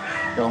อบ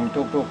จง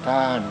ทุก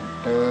ท่าน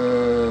เถิ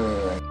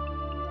ด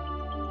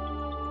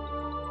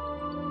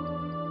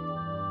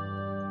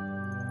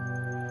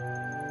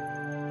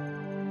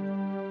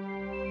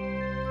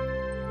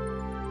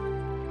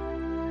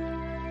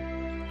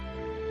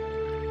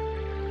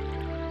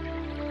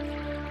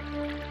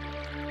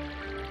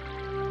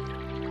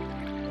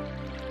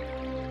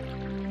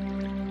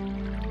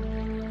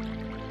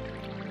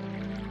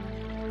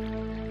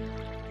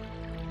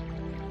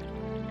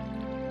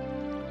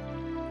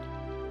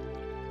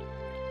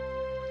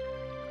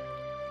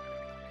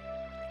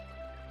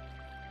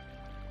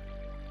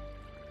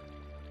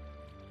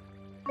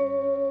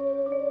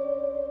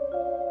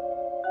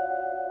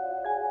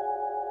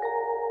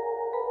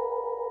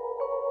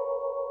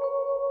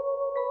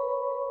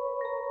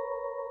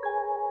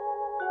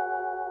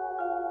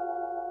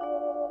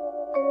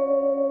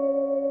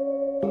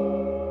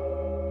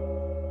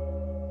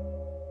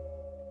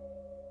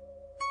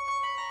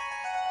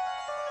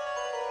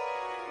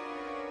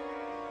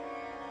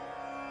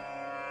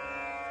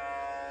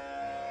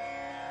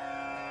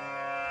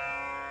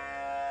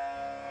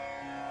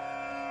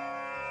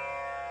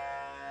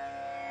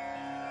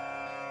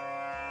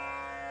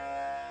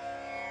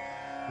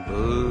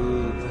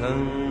बुद्धं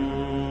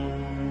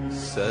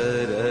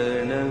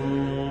शरणं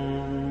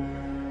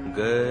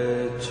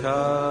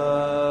गच्छामि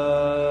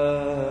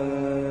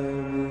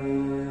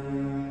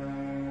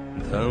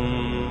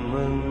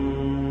धम्मं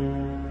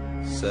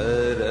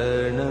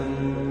शरणं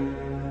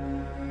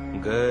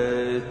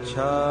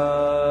गच्छामि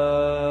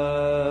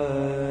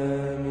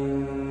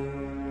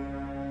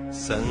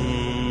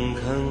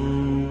संघं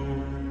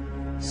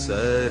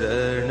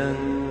शरणं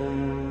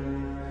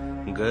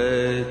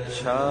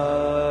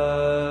गच्छामि